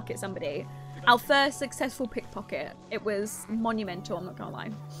pickpocket somebody. Our first successful pickpocket. It was monumental, I'm not gonna lie.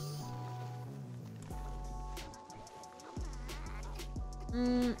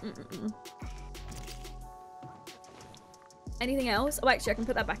 Anything else? Oh, actually, I can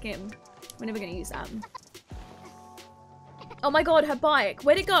put that back in. We're never gonna use that. Oh my god, her bike.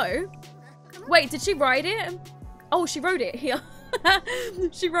 Where'd it go? Wait, did she ride it? Oh, she rode it here.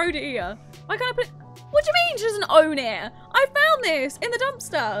 She rode it here. Why can't I put it? What do you mean she doesn't own it? I found this in the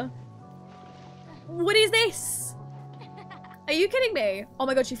dumpster. What is this? Are you kidding me? Oh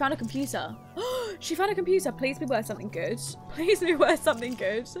my god, she found a computer. She found a computer. Please be worth something good. Please be worth something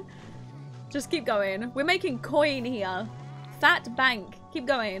good. Just keep going. We're making coin here. Fat bank. Keep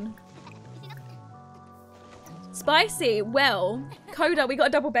going. Spicy. Well, Coda, we got a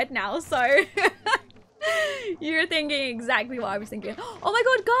double bed now, so you're thinking exactly what I was thinking. Oh my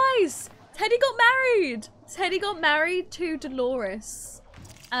god, guys! Teddy got married! Teddy got married to Dolores.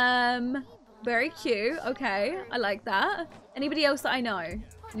 Very cute. Okay, I like that. Anybody else that I know?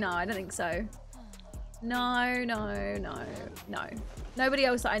 No, I don't think so. No. Nobody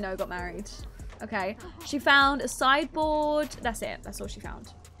else that I know got married. Okay. She found a sideboard. That's it. That's all she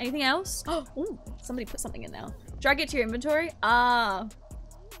found. Anything else? Oh, ooh, somebody put something in there. Drag it to your inventory. Ah,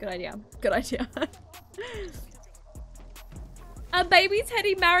 good idea. Good idea. A baby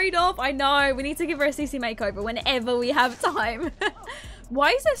Teddy married off. I know. We need to give her a CC makeover whenever we have time.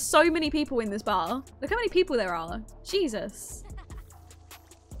 Why is there so many people in this bar? Look how many people there are. Jesus.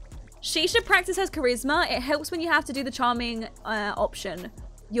 She should practice her charisma. It helps when you have to do the charming option.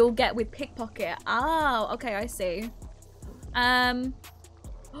 You'll get with pickpocket. Oh, okay, I see.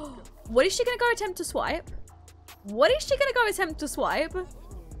 What is she gonna go attempt to swipe? What is she gonna go attempt to swipe?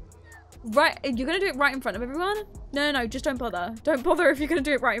 Right, you're gonna do it right in front of everyone? No, just don't bother. Don't bother if you're gonna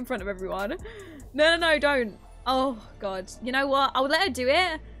do it right in front of everyone. No, don't. Oh, God. You know what? I would let her do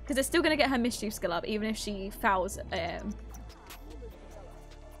it, because it's still gonna get her mischief skill up, even if she fouls.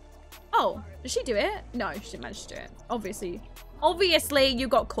 Oh, did she do it? No, she didn't manage to do it. Obviously, you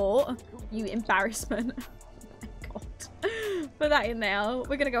got caught. You embarrassment. Oh my God. Put that in there.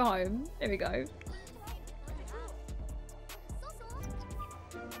 We're gonna go home. There we go.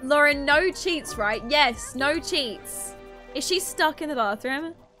 Lauren, no cheats, right? Yes, no cheats. Is she stuck in the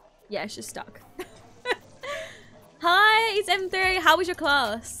bathroom? Yeah, she's stuck. Hi, it's M3. How was your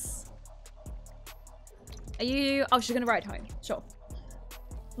class? Are you... Oh, she's gonna ride home. Sure.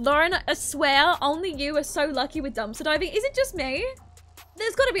 Lauren, I swear, only you are so lucky with dumpster diving. Is it just me?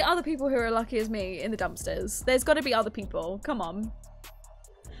 There's got to be other people who are lucky as me in the dumpsters. There's got to be other people. Come on.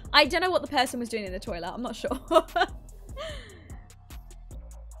 I don't know what the person was doing in the toilet. I'm not sure.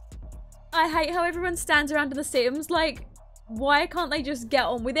 I hate how everyone stands around in The Sims. Like, why can't they just get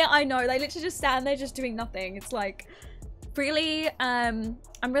on with it? I know, they literally just stand there just doing nothing. It's like, really, I'm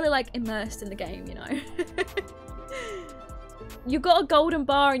really like immersed in the game, you know? You got a golden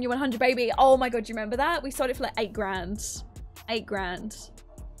bar and you 100 baby. Oh my God, do you remember that? We sold it for like 8 grand. 8 grand.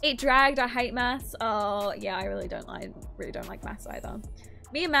 It dragged. I hate maths. Oh yeah, I really don't like maths either.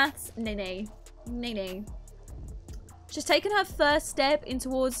 Me and maths, nay. She's taken her first step in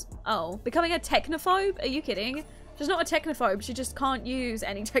towards, becoming a technophobe? Are you kidding? She's not a technophobe. She just can't use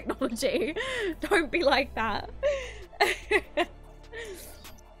any technology. Don't be like that.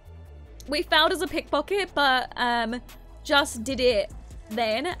 We failed as a pickpocket, but just did it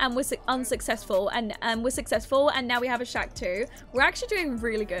then and was unsuccessful, and we're successful, and now we have a shack too. We're actually doing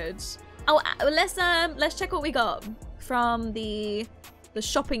really good. Oh, let's check what we got from the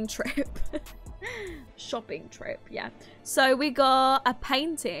shopping trip. Shopping trip, yeah. So we got a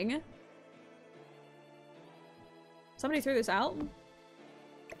painting. Somebody threw this out.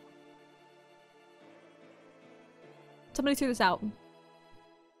 Somebody threw this out.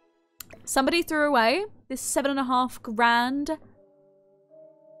 Somebody threw away this 7.5 grand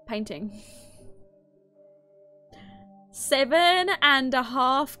painting.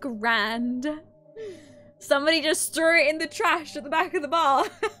 7.5 grand. Somebody just threw it in the trash at the back of the bar.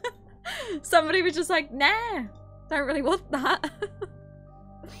 Somebody was just like, nah, don't really want that.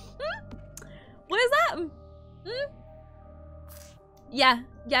 What is that?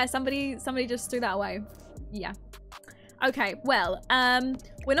 Yeah, somebody just threw that away. Yeah. Okay, well,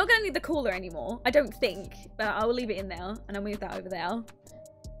 we're not gonna need the cooler anymore, I don't think, but I'll leave it in there and I'll move that over there.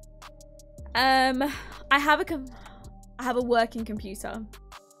 I have a working computer.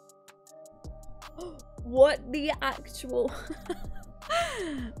 What the actual?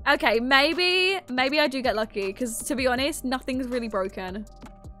 Okay, maybe I do get lucky, because to be honest, nothing's really broken.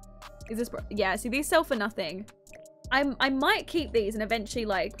 Is this yeah, see, these sell for nothing. I might keep these and eventually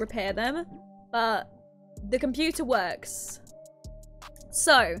like repair them, but the computer works.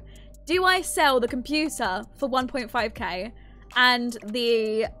 So, do I sell the computer for 1.5k and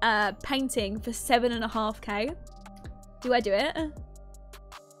the painting for 7.5k? Do I do it?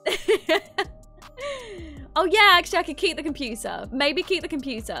 Oh yeah, actually I could keep the computer. Maybe keep the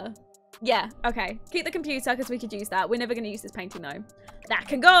computer. Yeah, okay. Keep the computer because we could use that. We're never going to use this painting though. That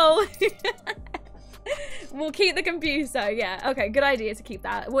can go. We'll keep the computer, yeah. Okay, good idea to keep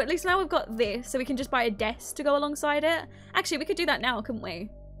that. Well, at least now we've got this, so we can just buy a desk to go alongside it. Actually, we could do that now, couldn't we?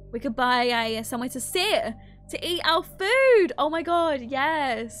 We could buy a somewhere to sit, to eat our food. Oh my god,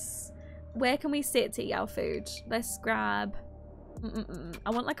 yes. Where can we sit to eat our food? Let's grab... I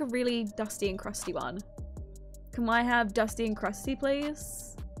want like a really dusty and crusty one. Can I have dusty and crusty,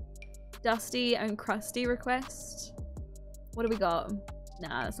 please? Dusty and crusty request. What do we got?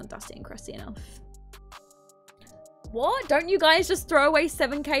 Nah, that's not dusty and crusty enough. What? Don't you guys just throw away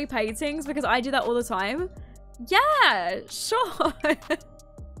 7k paintings because I do that all the time? Yeah, sure.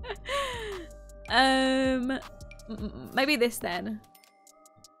 Maybe this then.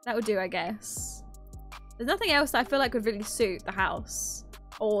 That would do, I guess. There's nothing else that I feel like would really suit the house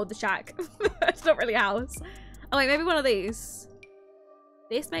or the shack. It's not really a house. Oh wait, maybe one of these.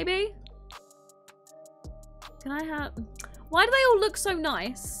 This maybe? Can I have... Why do they all look so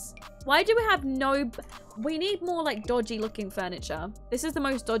nice? Why do we have no... We need more like dodgy looking furniture. This is the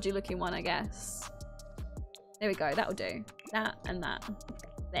most dodgy looking one, I guess. There we go, that'll do. That and that.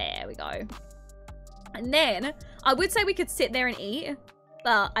 There we go. And then, I would say we could sit there and eat,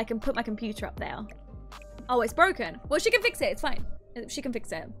 but I can put my computer up there. Oh, it's broken. Well, she can fix it, it's fine. She can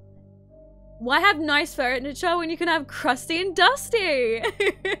fix it. Why have nice furniture when you can have crusty and dusty?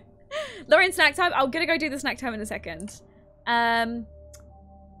 Lauren, snack time? I'm gonna go do the snack time in a second. I'm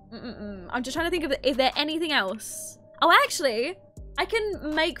just trying to think of, is there anything else? Oh, actually, I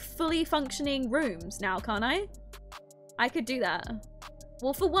can make fully functioning rooms now, can't I? I could do that.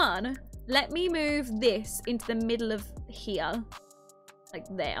 Well, for one, let me move this into the middle of here. Like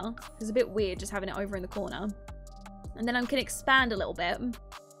there. It's a bit weird just having it over in the corner. And then I can expand a little bit.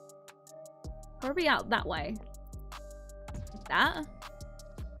 Probably out that way. Like that.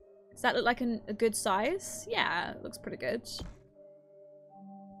 Does that look like a good size? Yeah, it looks pretty good.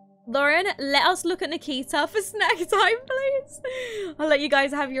 Lauren, let us look at Nikita for snack time, please. I'll let you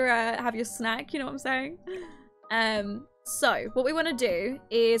guys have your snack, you know what I'm saying? So what we want to do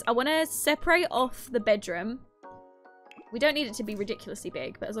is I want to separate off the bedroom. We don't need it to be ridiculously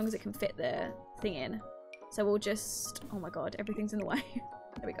big, but as long as it can fit the thing in. So we'll just, oh my god, everything's in the way.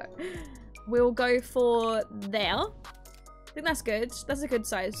 There we go. We'll go for there. I think that's good. That's a good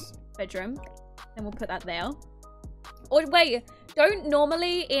size bedroom. Then we'll put that there. Or wait, don't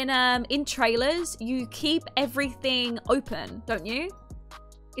normally in trailers you keep everything open, don't you?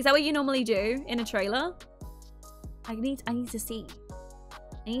 Is that what you normally do in a trailer? I need to see.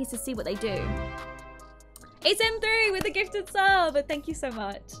 I need to see what they do. It's M3 with a gifted sub. Thank you so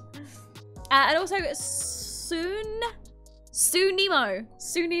much. And also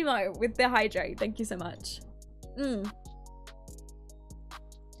Sunimo with the hydrate. Thank you so much.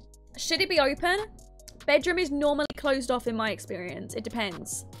 Should it be open? Bedroom is normally closed off in my experience. It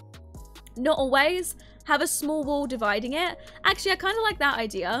depends. Not always. have a small wall dividing it. Actually, I kind of like that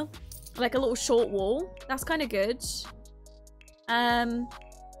idea. Like a little short wall. That's kind of good.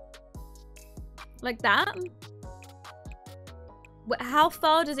 Like that. How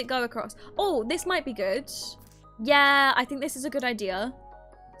far does it go across? Oh, this might be good. Yeah, I think this is a good idea.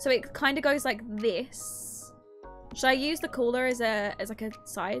 So it kind of goes like this. Should I use the cooler as like a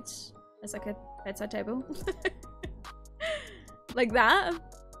side? As like a bedside table? Like that.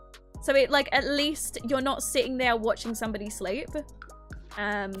 So it like at least you're not sitting there watching somebody sleep.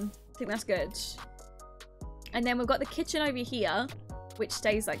 I think that's good. And then we've got the kitchen over here, which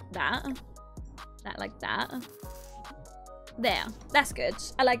stays like that. That like that. There. That's good.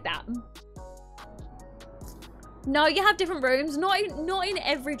 I like that. No, you have different rooms. Not in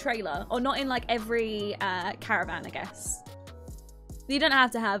every trailer. Or not in like every caravan, I guess. You don't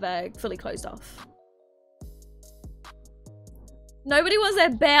have to have a fully closed off. Nobody wants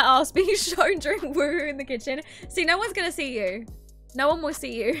their bare ass being shown during woo in the kitchen. See, no one's gonna see you. No one will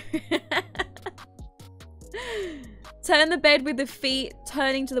see you. Turn the bed with the feet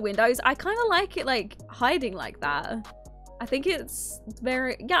turning to the windows. I kind of like it like hiding like that. I think it's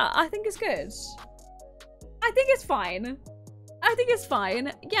very, yeah, I think it's good. I think it's fine. I think it's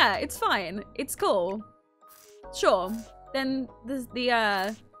fine. Yeah, it's fine. It's cool. Sure. Then there's the,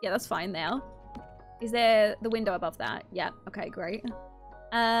 yeah, that's fine now. Is there the window above that? Yeah, okay, great.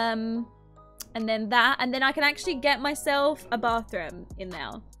 And then that, and then I can actually get myself a bathroom in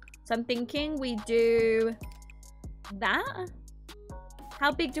now. So I'm thinking we do that.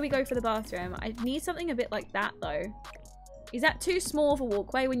 How big do we go for the bathroom? I need something a bit like that though. Is that too small of a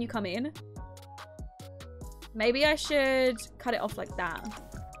walkway when you come in? Maybe I should cut it off like that.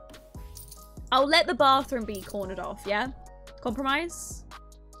 I'll let the bathroom be cornered off, yeah? Compromise?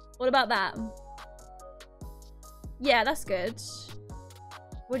 What about that? Yeah, that's good.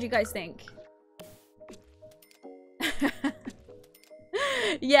 What do you guys think?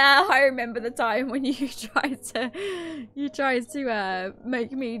 Yeah, I remember the time when you tried to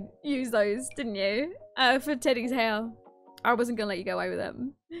make me use those, didn't you? For Teddy's hair. I wasn't gonna let you go away with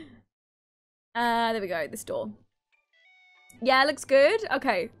them. There we go, this door. Yeah, it looks good.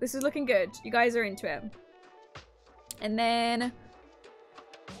 Okay, this is looking good. You guys are into it. And then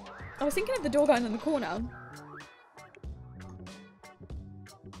I was thinking of the door going in the corner.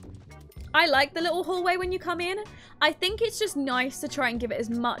 I like the little hallway when you come in. I think it's just nice to try and give it as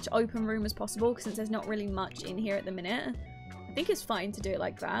much open room as possible since there's not really much in here at the minute. I think it's fine to do it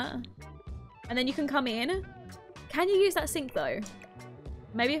like that. And then you can come in. Can you use that sink though?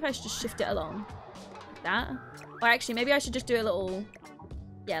 Maybe if I should just shift it along. Like that. Or actually, maybe I should just do a little...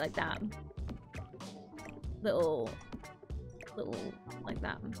 Yeah, like that. Little... like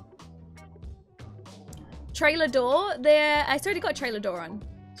that. Trailer door. There... It's already got a trailer door on.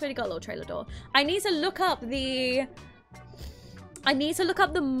 It's already got a little trailer door. I need to look up the... I need to look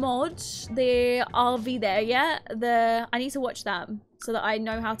up the mod. The RV there, yeah? I need to watch that so that I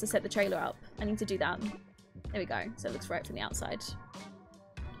know how to set the trailer up. I need to do that. There we go. So it looks right from the outside.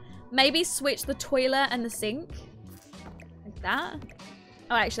 Maybe switch the toilet and the sink. Like that.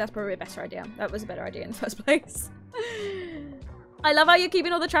 Oh, actually, that's probably a better idea. That was a better idea in the first place. I love how you're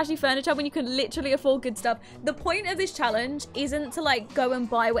keeping all the trashy furniture when you can literally afford good stuff. The point of this challenge isn't to like go and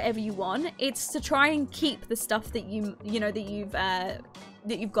buy whatever you want. It's to try and keep the stuff that you've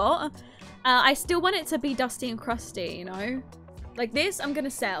got. I still want it to be dusty and crusty, you know? Like this, I'm gonna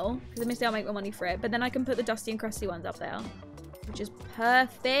sell because obviously I'll make my money for it. But then I can put the dusty and crusty ones up there, which is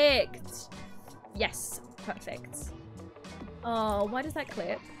perfect. Yes, perfect. Oh, why does that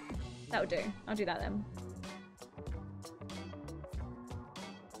clip? That would do. I'll do that then.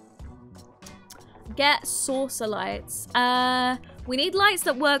 Get saucer lights. We need lights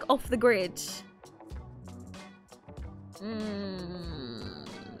that work off the grid.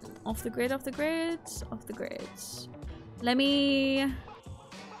 Off the grid, off the grid, off the grid. Let me...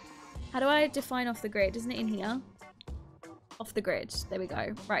 How do I define off the grid? Isn't it in here? Off the grid. There we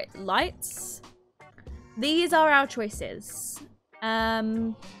go. Right, lights. These are our choices.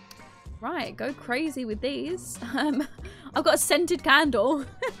 Right, go crazy with these. I've got a scented candle.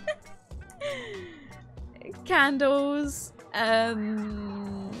 Candles.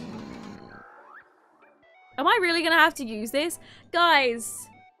 Am I really gonna have to use this? Guys,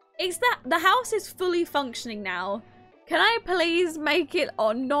 the house is fully functioning now. Can I please make it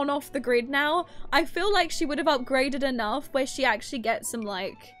on non-off the grid now? I feel like she would have upgraded enough where she actually gets some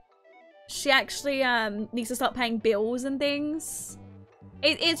like... She actually needs to start paying bills and things.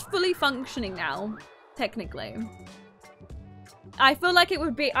 It's fully functioning now, technically. I feel like it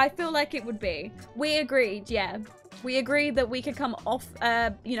would be. We agreed, yeah. We agreed that we could come off,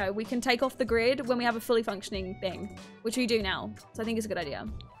 you know, we can take off the grid when we have a fully functioning thing, which we do now. So I think it's a good idea.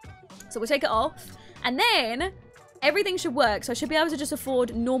 So we'll take it off, and then everything should work. So I should be able to just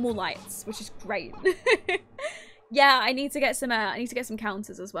afford normal lights, which is great. Yeah, I need to get some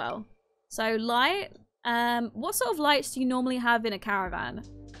counters as well. So light, what sort of lights do you normally have in a caravan?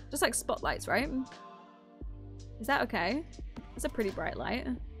 Just like spotlights, right? Is that okay? It's a pretty bright light.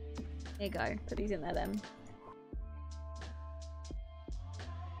 There you go. Put these in there then.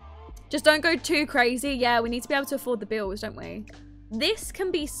 Just don't go too crazy. Yeah, we need to be able to afford the bills, don't we? This can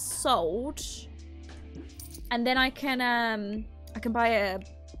be sold. And then I can buy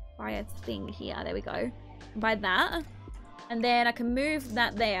a thing here. There we go. Buy that. And then I can move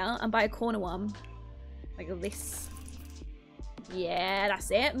that there and buy a corner one. Like this. Yeah,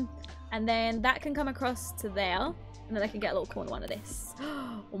 that's it. And then that can come across to there. And then I can get a little corner one of this.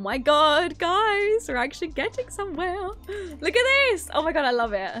 Oh my god, guys. We're actually getting somewhere. Look at this. Oh my god, I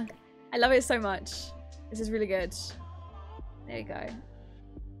love it. I love it so much. This is really good. There you go.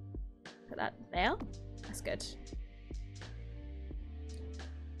 Put that there. That's good.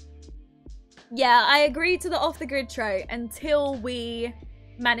 Yeah, I agreed to the off-the-grid tray until we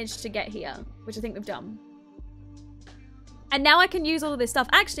managed to get here, which I think we've done. And now I can use all of this stuff.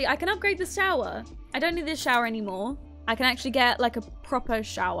 Actually, I can upgrade the shower. I don't need this shower anymore. I can actually get like a proper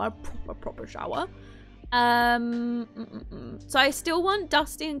shower. Proper shower. So I still want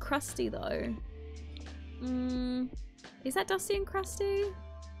Dusty and Crusty though. Is that Dusty and Crusty?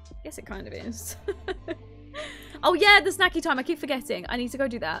 Yes, it kind of is. Oh yeah, the snacky time. I keep forgetting. I need to go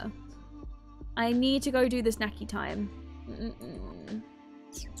do that. I need to go do the snacky time.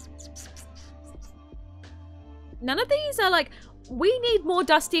 None of these are like... We need more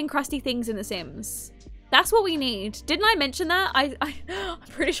Dusty and Crusty things in The Sims. That's what we need. Didn't I mention that? I'm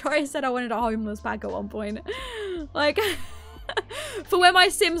pretty sure I said I wanted a homeless pack at one point. Like... For when my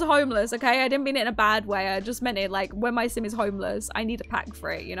Sim's homeless, okay? I didn't mean it in a bad way. I just meant it like when my Sim is homeless, I need a pack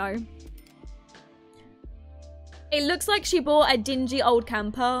for it, you know? It looks like she bought a dingy old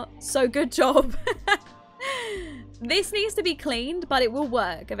camper. So good job. This needs to be cleaned, but it will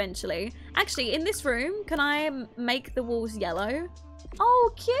work eventually. Actually, in this room, can I make the walls yellow?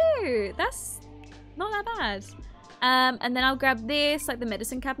 Oh, cute. That's not that bad. And then I'll grab this, like the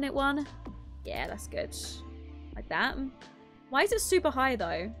medicine cabinet one. Yeah, that's good. Like that. Why is it super high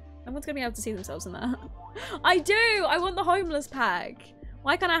though? No one's gonna be able to see themselves in that. I do! I want the homeless pack.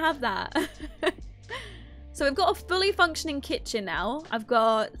 Why can't I have that? So we've got a fully functioning kitchen now. I've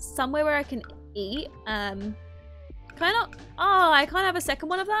got somewhere where I can eat. Can I not? Oh, I can't have a second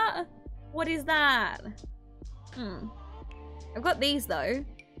one of that? What is that? I've got these though.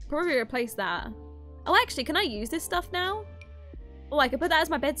 Probably replace that. Oh, actually, can I use this stuff now? Oh, I can put that as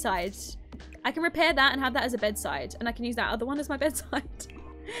my bedside. I can repair that and have that as a bedside. And I can use that other one as my bedside.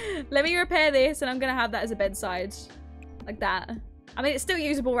 Let me repair this and I'm going to have that as a bedside. Like that. I mean, it's still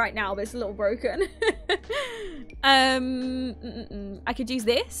usable right now, but it's a little broken. I could use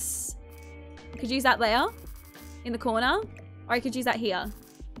this. I could use that there. In the corner. Or I could use that here.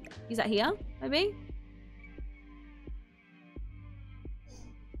 Use that here, maybe.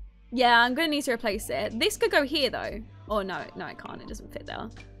 Yeah, I'm going to need to replace it. This could go here, though. Oh, no. No, it can't. It doesn't fit there.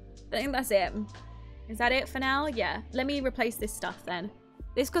 I think that's it. Is that it for now? Yeah. Let me replace this stuff then.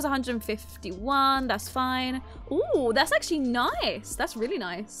 This costs 151. That's fine. Ooh, that's actually nice. That's really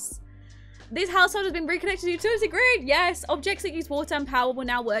nice. This household has been reconnected to the utility grid. Yes. Objects that use water and power will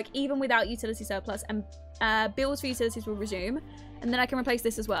now work even without utility surplus. And bills for utilities will resume. And then I can replace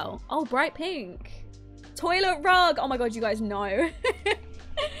this as well. Oh, bright pink. Toilet rug. Oh my god, you guys know.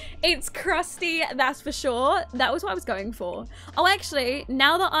 It's crusty, that's for sure. That was what I was going for. Oh, actually,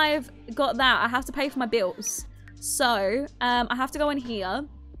 now that I've got that, I have to pay for my bills. So, I have to go in here.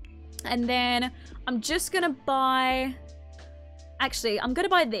 And then I'm just going to buy... Actually, I'm going to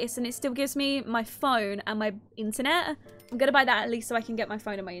buy this, and it still gives me my phone and my internet. I'm going to buy that at least so I can get my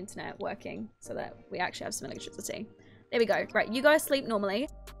phone and my internet working. So that we actually have some electricity. There we go. Right, you guys sleep normally.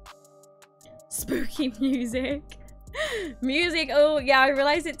 Spooky music. Music. Oh yeah, I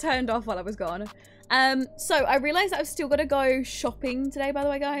realized it turned off while I was gone. So I realized that I've still got to go shopping today, by the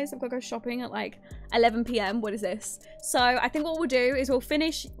way, guys. I've got to go shopping at like 11 p.m. What is this? So I think what we'll do is we'll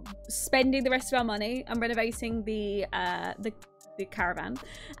finish spending the rest of our money and renovating the caravan,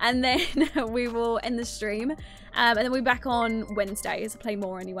 and then we will end the stream, and then we'll be back on Wednesday to play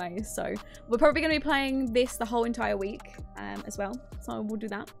more anyway. So we're probably going to be playing this the whole entire week as well. So we'll do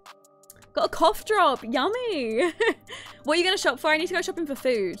that. Got a cough drop. Yummy. What are you going to shop for? I need to go shopping for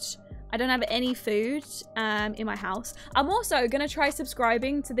food. I don't have any food in my house. I'm also gonna try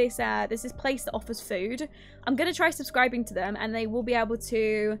subscribing to this. There's this place that offers food. I'm gonna try subscribing to them, and they will be able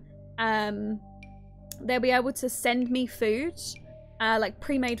to they'll be able to send me food, like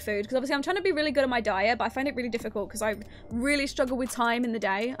pre-made food, because obviously I'm trying to be really good at my diet, but I find it really difficult because I really struggle with time in the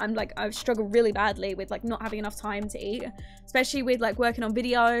day. I struggle really badly with like not having enough time to eat, especially with like working on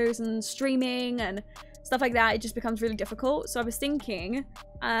videos and streaming and stuff like that. It just becomes really difficult. So I was thinking,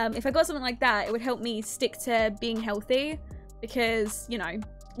 if I got something like that, it would help me stick to being healthy, because, you know,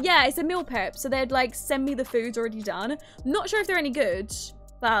 yeah, it's a meal prep, so they'd like send me the foods already done. I'm not sure if they're any good,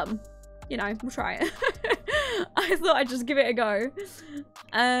 but you know, we'll try it. I thought I'd just give it a go.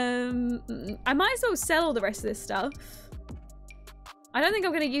 I might as well sell all the rest of this stuff. I don't think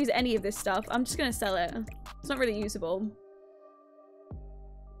I'm going to use any of this stuff. I'm just going to sell it. It's not really usable.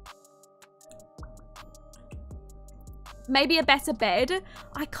 Maybe a better bed.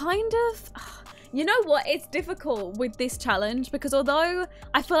 I kind of... You know what? It's difficult with this challenge, because although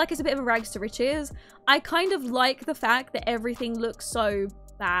I feel like it's a bit of a rags to riches, I kind of like the fact that everything looks so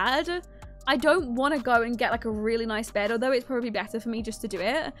bad. I don't want to go and get like a really nice bed, although it's probably better for me just to do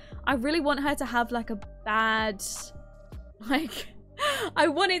it. I really want her to have like a bad, like, I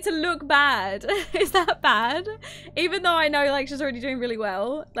want it to look bad. Is that bad? Even though I know like she's already doing really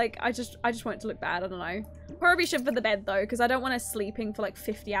well, like I just want it to look bad. I don't know. Probably should for the bed though, because I don't want her sleeping for like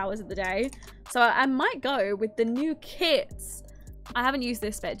 50 hours of the day. So I might go with the new kits. I haven't used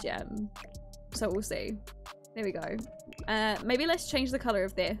this bed yet, so we'll see. There we go. Maybe let's change the color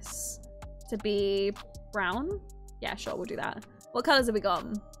of this to be brown. Yeah, sure, we'll do that. What colors have we got?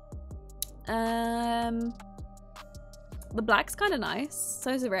 The black's kind of nice.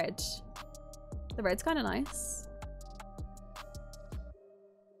 So is the red. The red's kind of nice.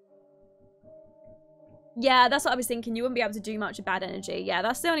 Yeah, that's what I was thinking. You wouldn't be able to do much with bad energy. Yeah,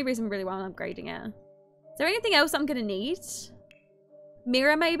 that's the only reason really why I'm upgrading it. Is there anything else I'm gonna need?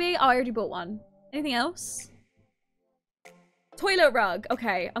 Mirror maybe? Oh, I already bought one. Anything else? Toilet rug.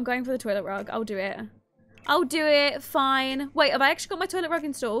 Okay, I'm going for the toilet rug. I'll do it. I'll do it. Fine. Wait, have I actually got my toilet rug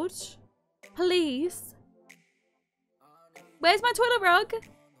installed? Please. Where's my toilet rug?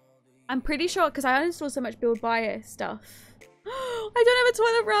 I'm pretty sure, because I uninstalled so much build buy stuff. I don't have a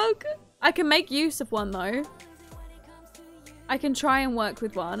toilet rug. I can make use of one though. I can try and work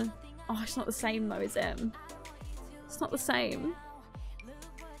with one. Oh, it's not the same though, is it? It's not the same.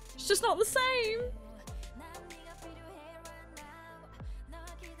 It's just not the same.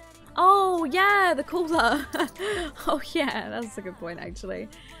 Oh, yeah, the cooler. Oh, yeah, that's a good point, actually.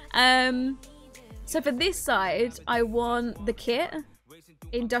 So for this side, I want the kit.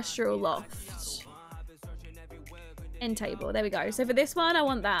 Industrial loft. End table. There we go. So for this one, I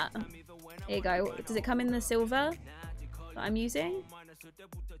want that. There you go. Does it come in the silver that I'm using?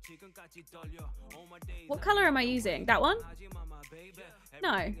 What color am I using? That one? No,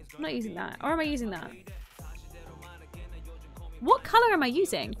 I'm not using that. Or am I using that? What color am I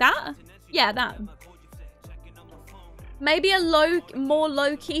using? That? Yeah, that. Maybe a more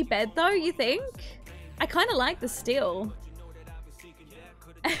low-key bed though, you think? I kind of like the steel.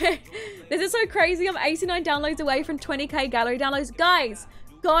 This is so crazy. I'm 89 downloads away from 20k gallery downloads. Guys,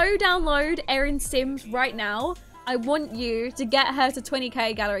 go download Erin's Sims right now. I want you to get her to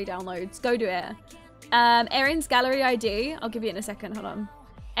 20k gallery downloads. Go do it. Erin's gallery ID. I'll give you it in a second. Hold on.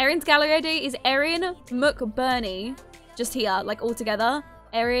 Erin's gallery ID is Erin McBurney. Just here, like all together.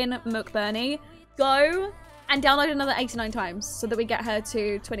 Erin McBurney. Go and download another 89 times so that we get her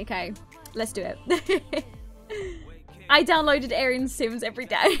to 20k. Let's do it. I downloaded Erin's Sims every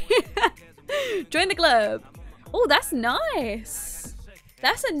day. Join the club. Oh, that's nice.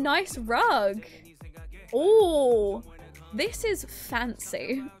 That's a nice rug. Oh, this is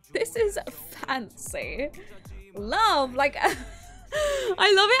fancy. This is fancy. Love, like...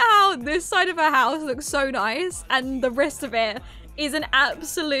 I love it how this side of her house looks so nice and the rest of it is an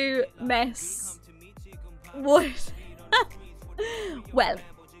absolute mess. What? Well,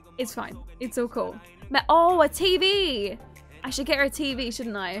 it's fine. It's all cool. Oh, a TV. I should get her a TV,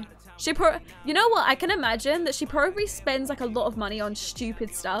 shouldn't I? You know what? I can imagine that she probably spends like a lot of money on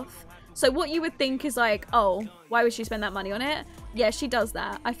stupid stuff. So what you would think is like, oh, why would she spend that money on it? Yeah, she does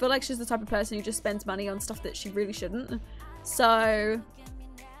that. I feel like she's the type of person who just spends money on stuff that she really shouldn't. So,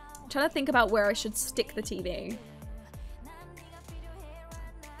 I'm trying to think about where I should stick the TV.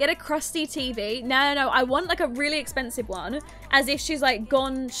 Get a crusty TV. No. I want like a really expensive one. As if she's like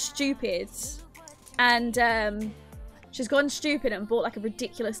gone stupid. And she's gone stupid and bought like a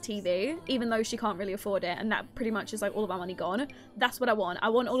ridiculous TV. Even though she can't really afford it. And that pretty much is like all of our money gone. That's what I want. I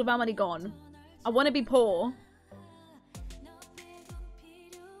want all of our money gone. I want to be poor.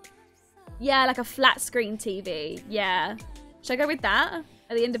 Yeah, like a flat screen TV. Yeah. Should I go with that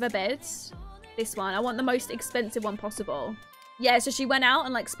at the end of her bed? This one. I want the most expensive one possible. Yeah, so she went out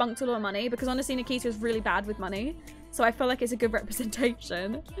and like spunked a lot of money because honestly Nikita is really bad with money. So I feel like it's a good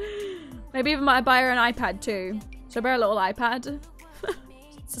representation. Maybe even might buy her an iPad too. Should I buy her a little iPad?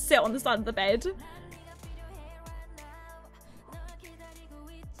 To sit on the side of the bed.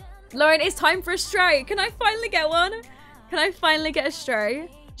 Lauren, it's time for a stray. Can I finally get one? Can I finally get a stray?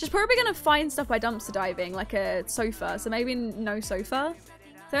 She's probably gonna find stuff by dumpster diving, like a sofa. So maybe no sofa.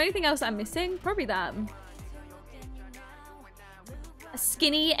 Is there anything else I'm missing? Probably that. A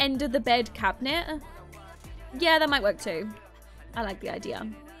skinny end of the bed cabinet. Yeah, that might work too. I like the idea.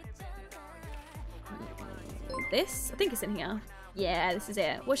 This? I think it's in here. Yeah, this is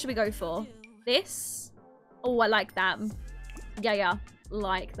it. What should we go for? This? Oh, I like that. Yeah.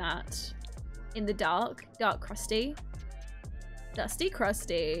 Like that. In the dark. Dark crusty. Dusty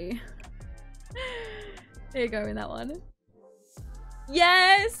crusty. There you go in that one.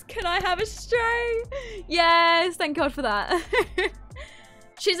 Yes! Can I have a stray? Yes! Thank God for that.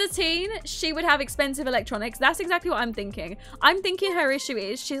 She's a teen. She would have expensive electronics. That's exactly what I'm thinking. I'm thinking her issue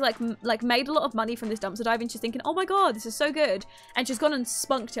is she's like made a lot of money from this dumpster dive and she's thinking, oh my God, this is so good. And she's gone and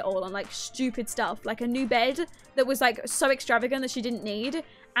spunked it all on like stupid stuff. Like a new bed that was like so extravagant that she didn't need.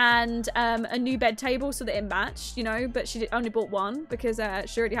 And a new bed table so that it matched, you know, but she only bought one because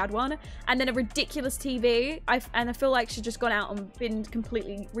she already had one. And then a ridiculous TV. And I feel like she's just gone out and been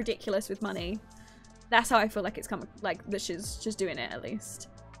completely ridiculous with money. That's how I feel like it's coming, like that she's just doing it at least.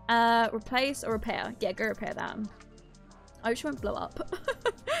 Replace or repair? Yeah, go repair that. I hope she won't blow up.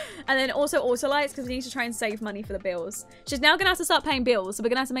 And then also auto lights because we need to try and save money for the bills. She's now gonna have to start paying bills, so we're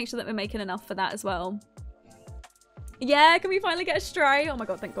gonna have to make sure that we're making enough for that as well. Yeah, can we finally get a stray? Oh my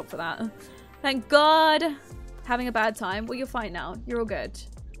God, thank God for that. Thank God. Having a bad time. Well, you're fine now. You're all good.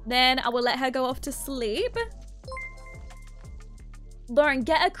 Then I will let her go off to sleep. Lauren,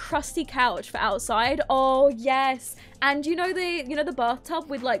 get a crusty couch for outside. Oh yes. And you know the bathtub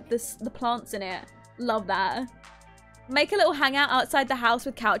with like the plants in it. Love that. Make a little hangout outside the house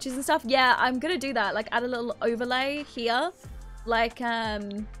with couches and stuff. Yeah, I'm gonna do that. Like add a little overlay here. Like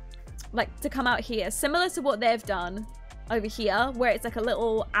to come out here. Similar to what they've done over here, where it's like a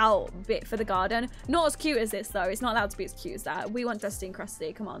little out bit for the garden. Not as cute as this though. It's not allowed to be as cute as that. We want dusty and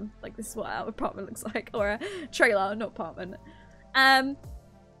crusty. Come on. Like this is what our apartment looks like. Or a trailer, not apartment.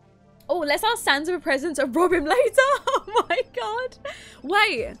 Oh, let's ask Santa for presents and rob him later. Oh my God.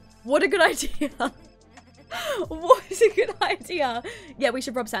 Wait, what a good idea. What is a good idea? Yeah, we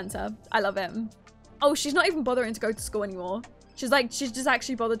should rob Santa. I love him. Oh, she's not even bothering to go to school anymore. She's just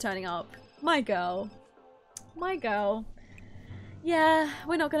actually bothered turning up. My girl. My girl. Yeah,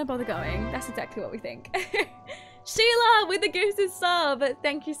 we're not gonna bother going. That's exactly what we think. Sheila with the gifted sub.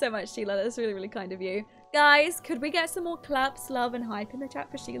 Thank you so much, Sheila. That's really, really kind of you. Guys, could we get some more claps, love, and hype in the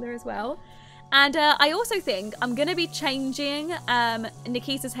chat for Sheila as well? And I also think I'm going to be changing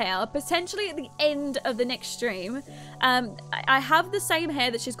Nikita's hair, potentially at the end of the next stream. I have the same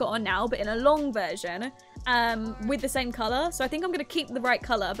hair that she's got on now, but in a long version with the same colour. So I think I'm going to keep the right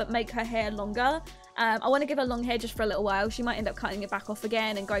colour, but make her hair longer. I want to give her long hair just for a little while. She might end up cutting it back off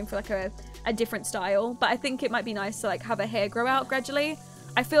again and going for like a different style. But I think it might be nice to like have her hair grow out gradually.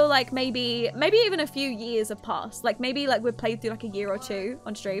 I feel like maybe even a few years have passed. Like maybe like we've played through like a year or two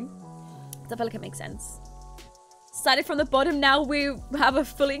on stream. So I feel like it makes sense. Started from the bottom, now we have a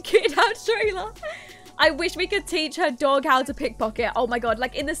fully kitted out trailer. I wish we could teach her dog how to pickpocket. Oh my God,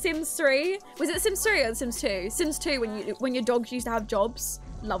 like in the Sims 3. Was it the Sims 3 or the Sims 2? Sims 2 when your dogs used to have jobs.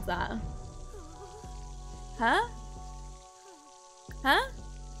 Love that. Huh? Huh?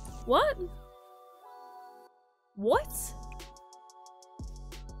 What? What?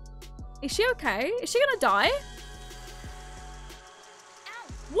 Is she okay? Is she gonna die?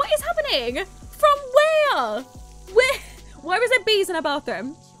 What is happening? From where? Why was there bees in her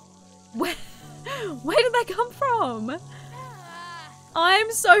bathroom? Where did they come from?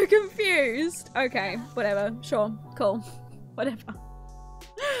 I'm so confused. Okay, whatever. Sure, cool. Whatever.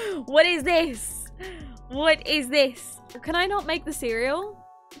 What is this? What is this? Can I not make the cereal?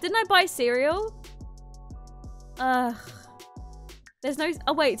 Didn't I buy cereal? Ugh. There's no...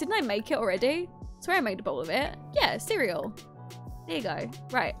 Oh, wait. Didn't I make it already? I swear I made a bowl of it. Yeah, cereal. There you go.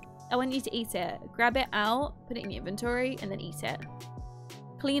 Right. I want you to eat it. Grab it out, put it in your inventory, and then eat it.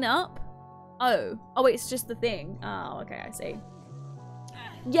 Clean up. Oh. Oh, wait. It's just the thing. Oh, okay. I see.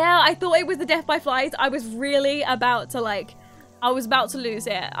 Yeah, I thought it was the death by flies. I was really about to, like... I was about to lose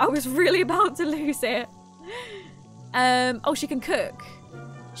it. I was really about to lose it. Oh, she can cook.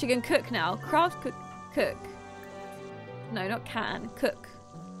 She can cook now. Craft, cook. No, not can. Cook.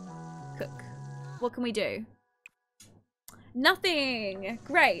 cook? What can we do? Nothing.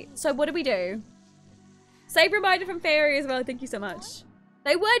 Great. So what do we do? Save reminder from Fairy as well. Thank you so much.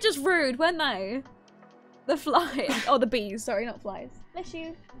 They were just rude, weren't they? The flies. Oh, the bees. Sorry, not flies. Bless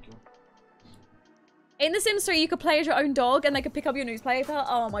you. In The Sims 3, you could play as your own dog and they could pick up your newspaper.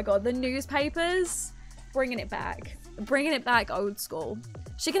 Oh my god, the newspapers. Bringing it back. Bringing it back old school.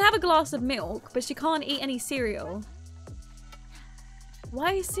 She can have a glass of milk, but she can't eat any cereal.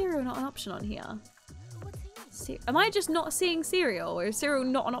 Why is cereal not an option on here? Am I just not seeing cereal, or is cereal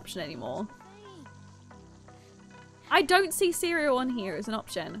not an option anymore? I don't see cereal on here as an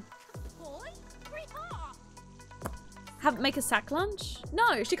option. Make a sack lunch?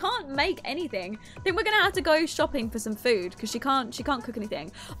 No, she can't make anything. Then we're gonna have to go shopping for some food because she can't cook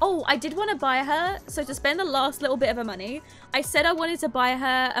anything. Oh, I did want to buy her, so to spend the last little bit of her money, I said I wanted to buy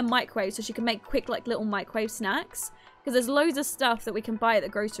her a microwave so she can make quick like little microwave snacks, because there's loads of stuff that we can buy at the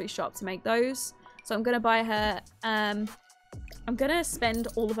grocery shop to make those. So I'm gonna buy her, I'm gonna spend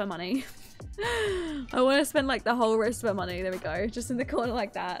all of her money. I want to spend like the whole rest of her money. There we go, just in the corner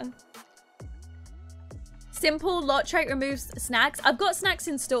like that. Simple lot trait removes snacks. I've got snacks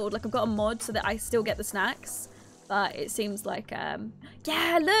installed, like I've got a mod so that I still get the snacks, but it seems like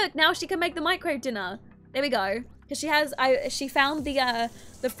yeah, look, now she can make the microwave dinner. There we go, because she found the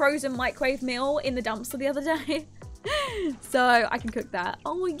frozen microwave meal in the dumpster the other day. So I can cook that.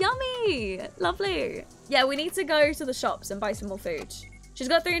 Oh, yummy. Lovely. Yeah, we need to go to the shops and buy some more food. She's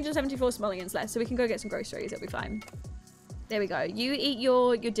got 374 simoleons left, so we can go get some groceries. It'll be fine. There we go. You eat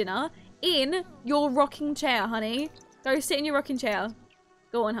your dinner in your rocking chair, honey. Go sit in your rocking chair.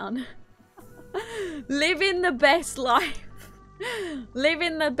 Go on, hun. Living the best life.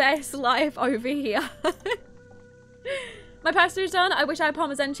 Living the best life over here. My pasta is done. I wish I had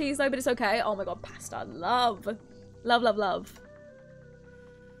Parmesan cheese though, but it's okay. Oh my god, pasta. Love. Love, love, love.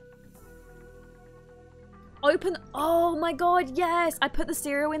 Open. Oh my god, yes. I put the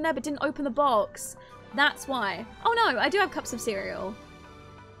cereal in there, but didn't open the box. That's why. Oh no, I do have cups of cereal.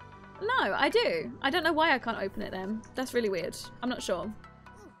 No, I do. I don't know why I can't open it then. That's really weird. I'm not sure.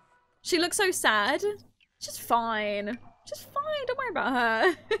 She looks so sad. She's fine. She's fine. Don't worry about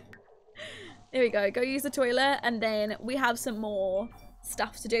her. There we go. Go use the toilet, and then we have some more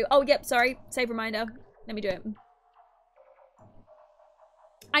stuff to do. Oh, yep. Sorry. Save reminder. Let me do it.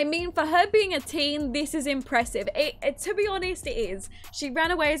 I mean, for her being a teen, this is impressive. To be honest, it is. She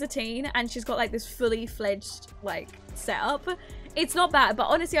ran away as a teen, and she's got like this fully fledged like setup. It's not bad, but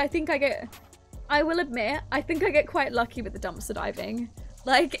honestly, I will admit, I think I get quite lucky with the dumpster diving.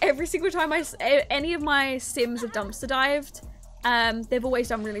 Like every single time any of my Sims have dumpster dived, they've always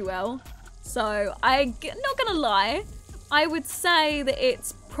done really well. So I'm not gonna lie, I would say that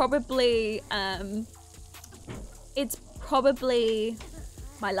it's probably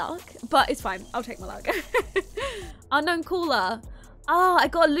my luck, but it's fine. I'll take my luck. Unknown caller. Oh, I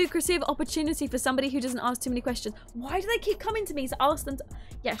got a lucrative opportunity for somebody who doesn't ask too many questions. Why do they keep coming to me to ask them to...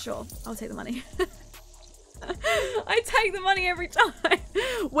 Yeah, sure. I'll take the money. I take the money every time.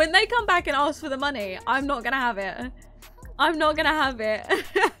 When they come back and ask for the money, I'm not gonna have it. I'm not gonna have it.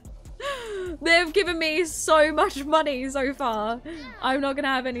 They've given me so much money so far. I'm not gonna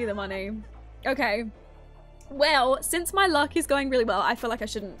have any of the money. Okay. Well, since my luck is going really well, I feel like I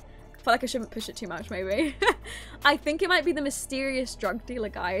shouldn't push it too much, maybe. I think it might be the mysterious drug dealer,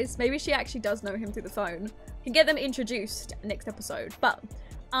 guys. Maybe she actually does know him through the phone. Can get them introduced next episode. But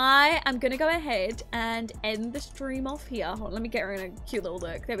I am gonna go ahead and end the stream off here. Hold on, let me get her in a cute little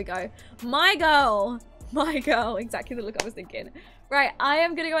look. There we go. My girl. My girl. Exactly the look I was thinking. Right, I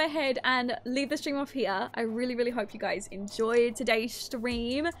am gonna go ahead and leave the stream off here. I really, really hope you guys enjoyed today's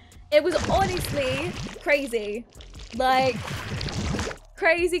stream. It was honestly crazy. Like,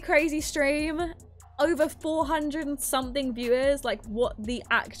 crazy stream. Over 400 and something viewers. Like, what the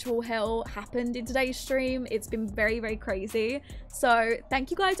actual hell happened in today's stream? It's been very, very crazy. So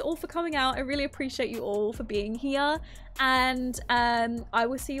thank you guys all for coming out. I really appreciate you all for being here. And I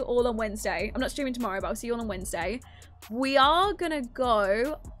will see you all on Wednesday. I'm not streaming tomorrow, but I'll see you all on Wednesday. We are gonna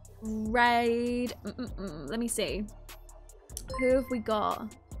go raid. Let me see. Who have we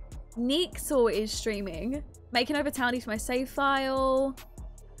got? Nixel is streaming. Making over townies for my save file.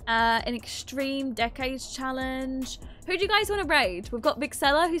 An extreme decades challenge. Who do you guys want to raid? We've got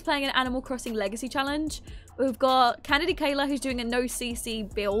Vixella, who's playing an Animal Crossing Legacy challenge. We've got Candidate Kayla, who's doing a no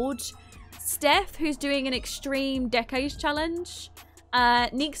CC build. Steph, who's doing an extreme decades challenge.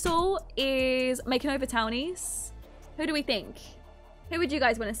 Nixel is making over townies. Who do we think? Who would you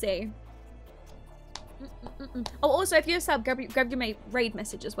guys want to see? Oh, also, if you're a sub, grab your raid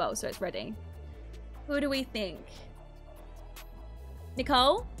message as well, so it's ready. Who do we think?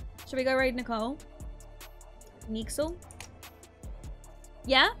 Nicole? Should we go raid Nicole? Neexel?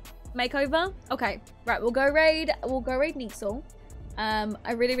 Yeah? Makeover? Okay. Right, we'll go raid Neexel.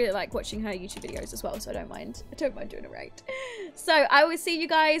 I really like watching her YouTube videos as well, so I don't mind doing a raid. So I will see you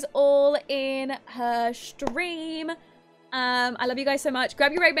guys all in her stream. I love you guys so much.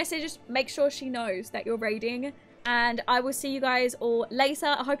 Grab your raid messages, make sure she knows that you're raiding, and I will see you guys all later.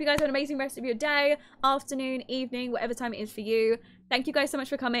 I hope you guys have an amazing rest of your day, afternoon, evening, whatever time it is for you. Thank you guys so much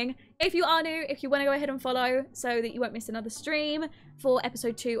for coming. If you are new, if you want to go ahead and follow so that you won't miss another stream for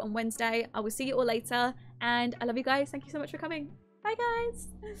episode 2 on Wednesday, I will see you all later, and I love you guys. Thank you so much for coming. Bye, guys.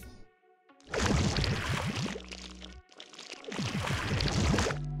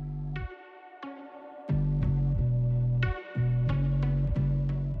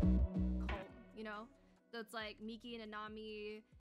 You know, so it's like Miki and Anami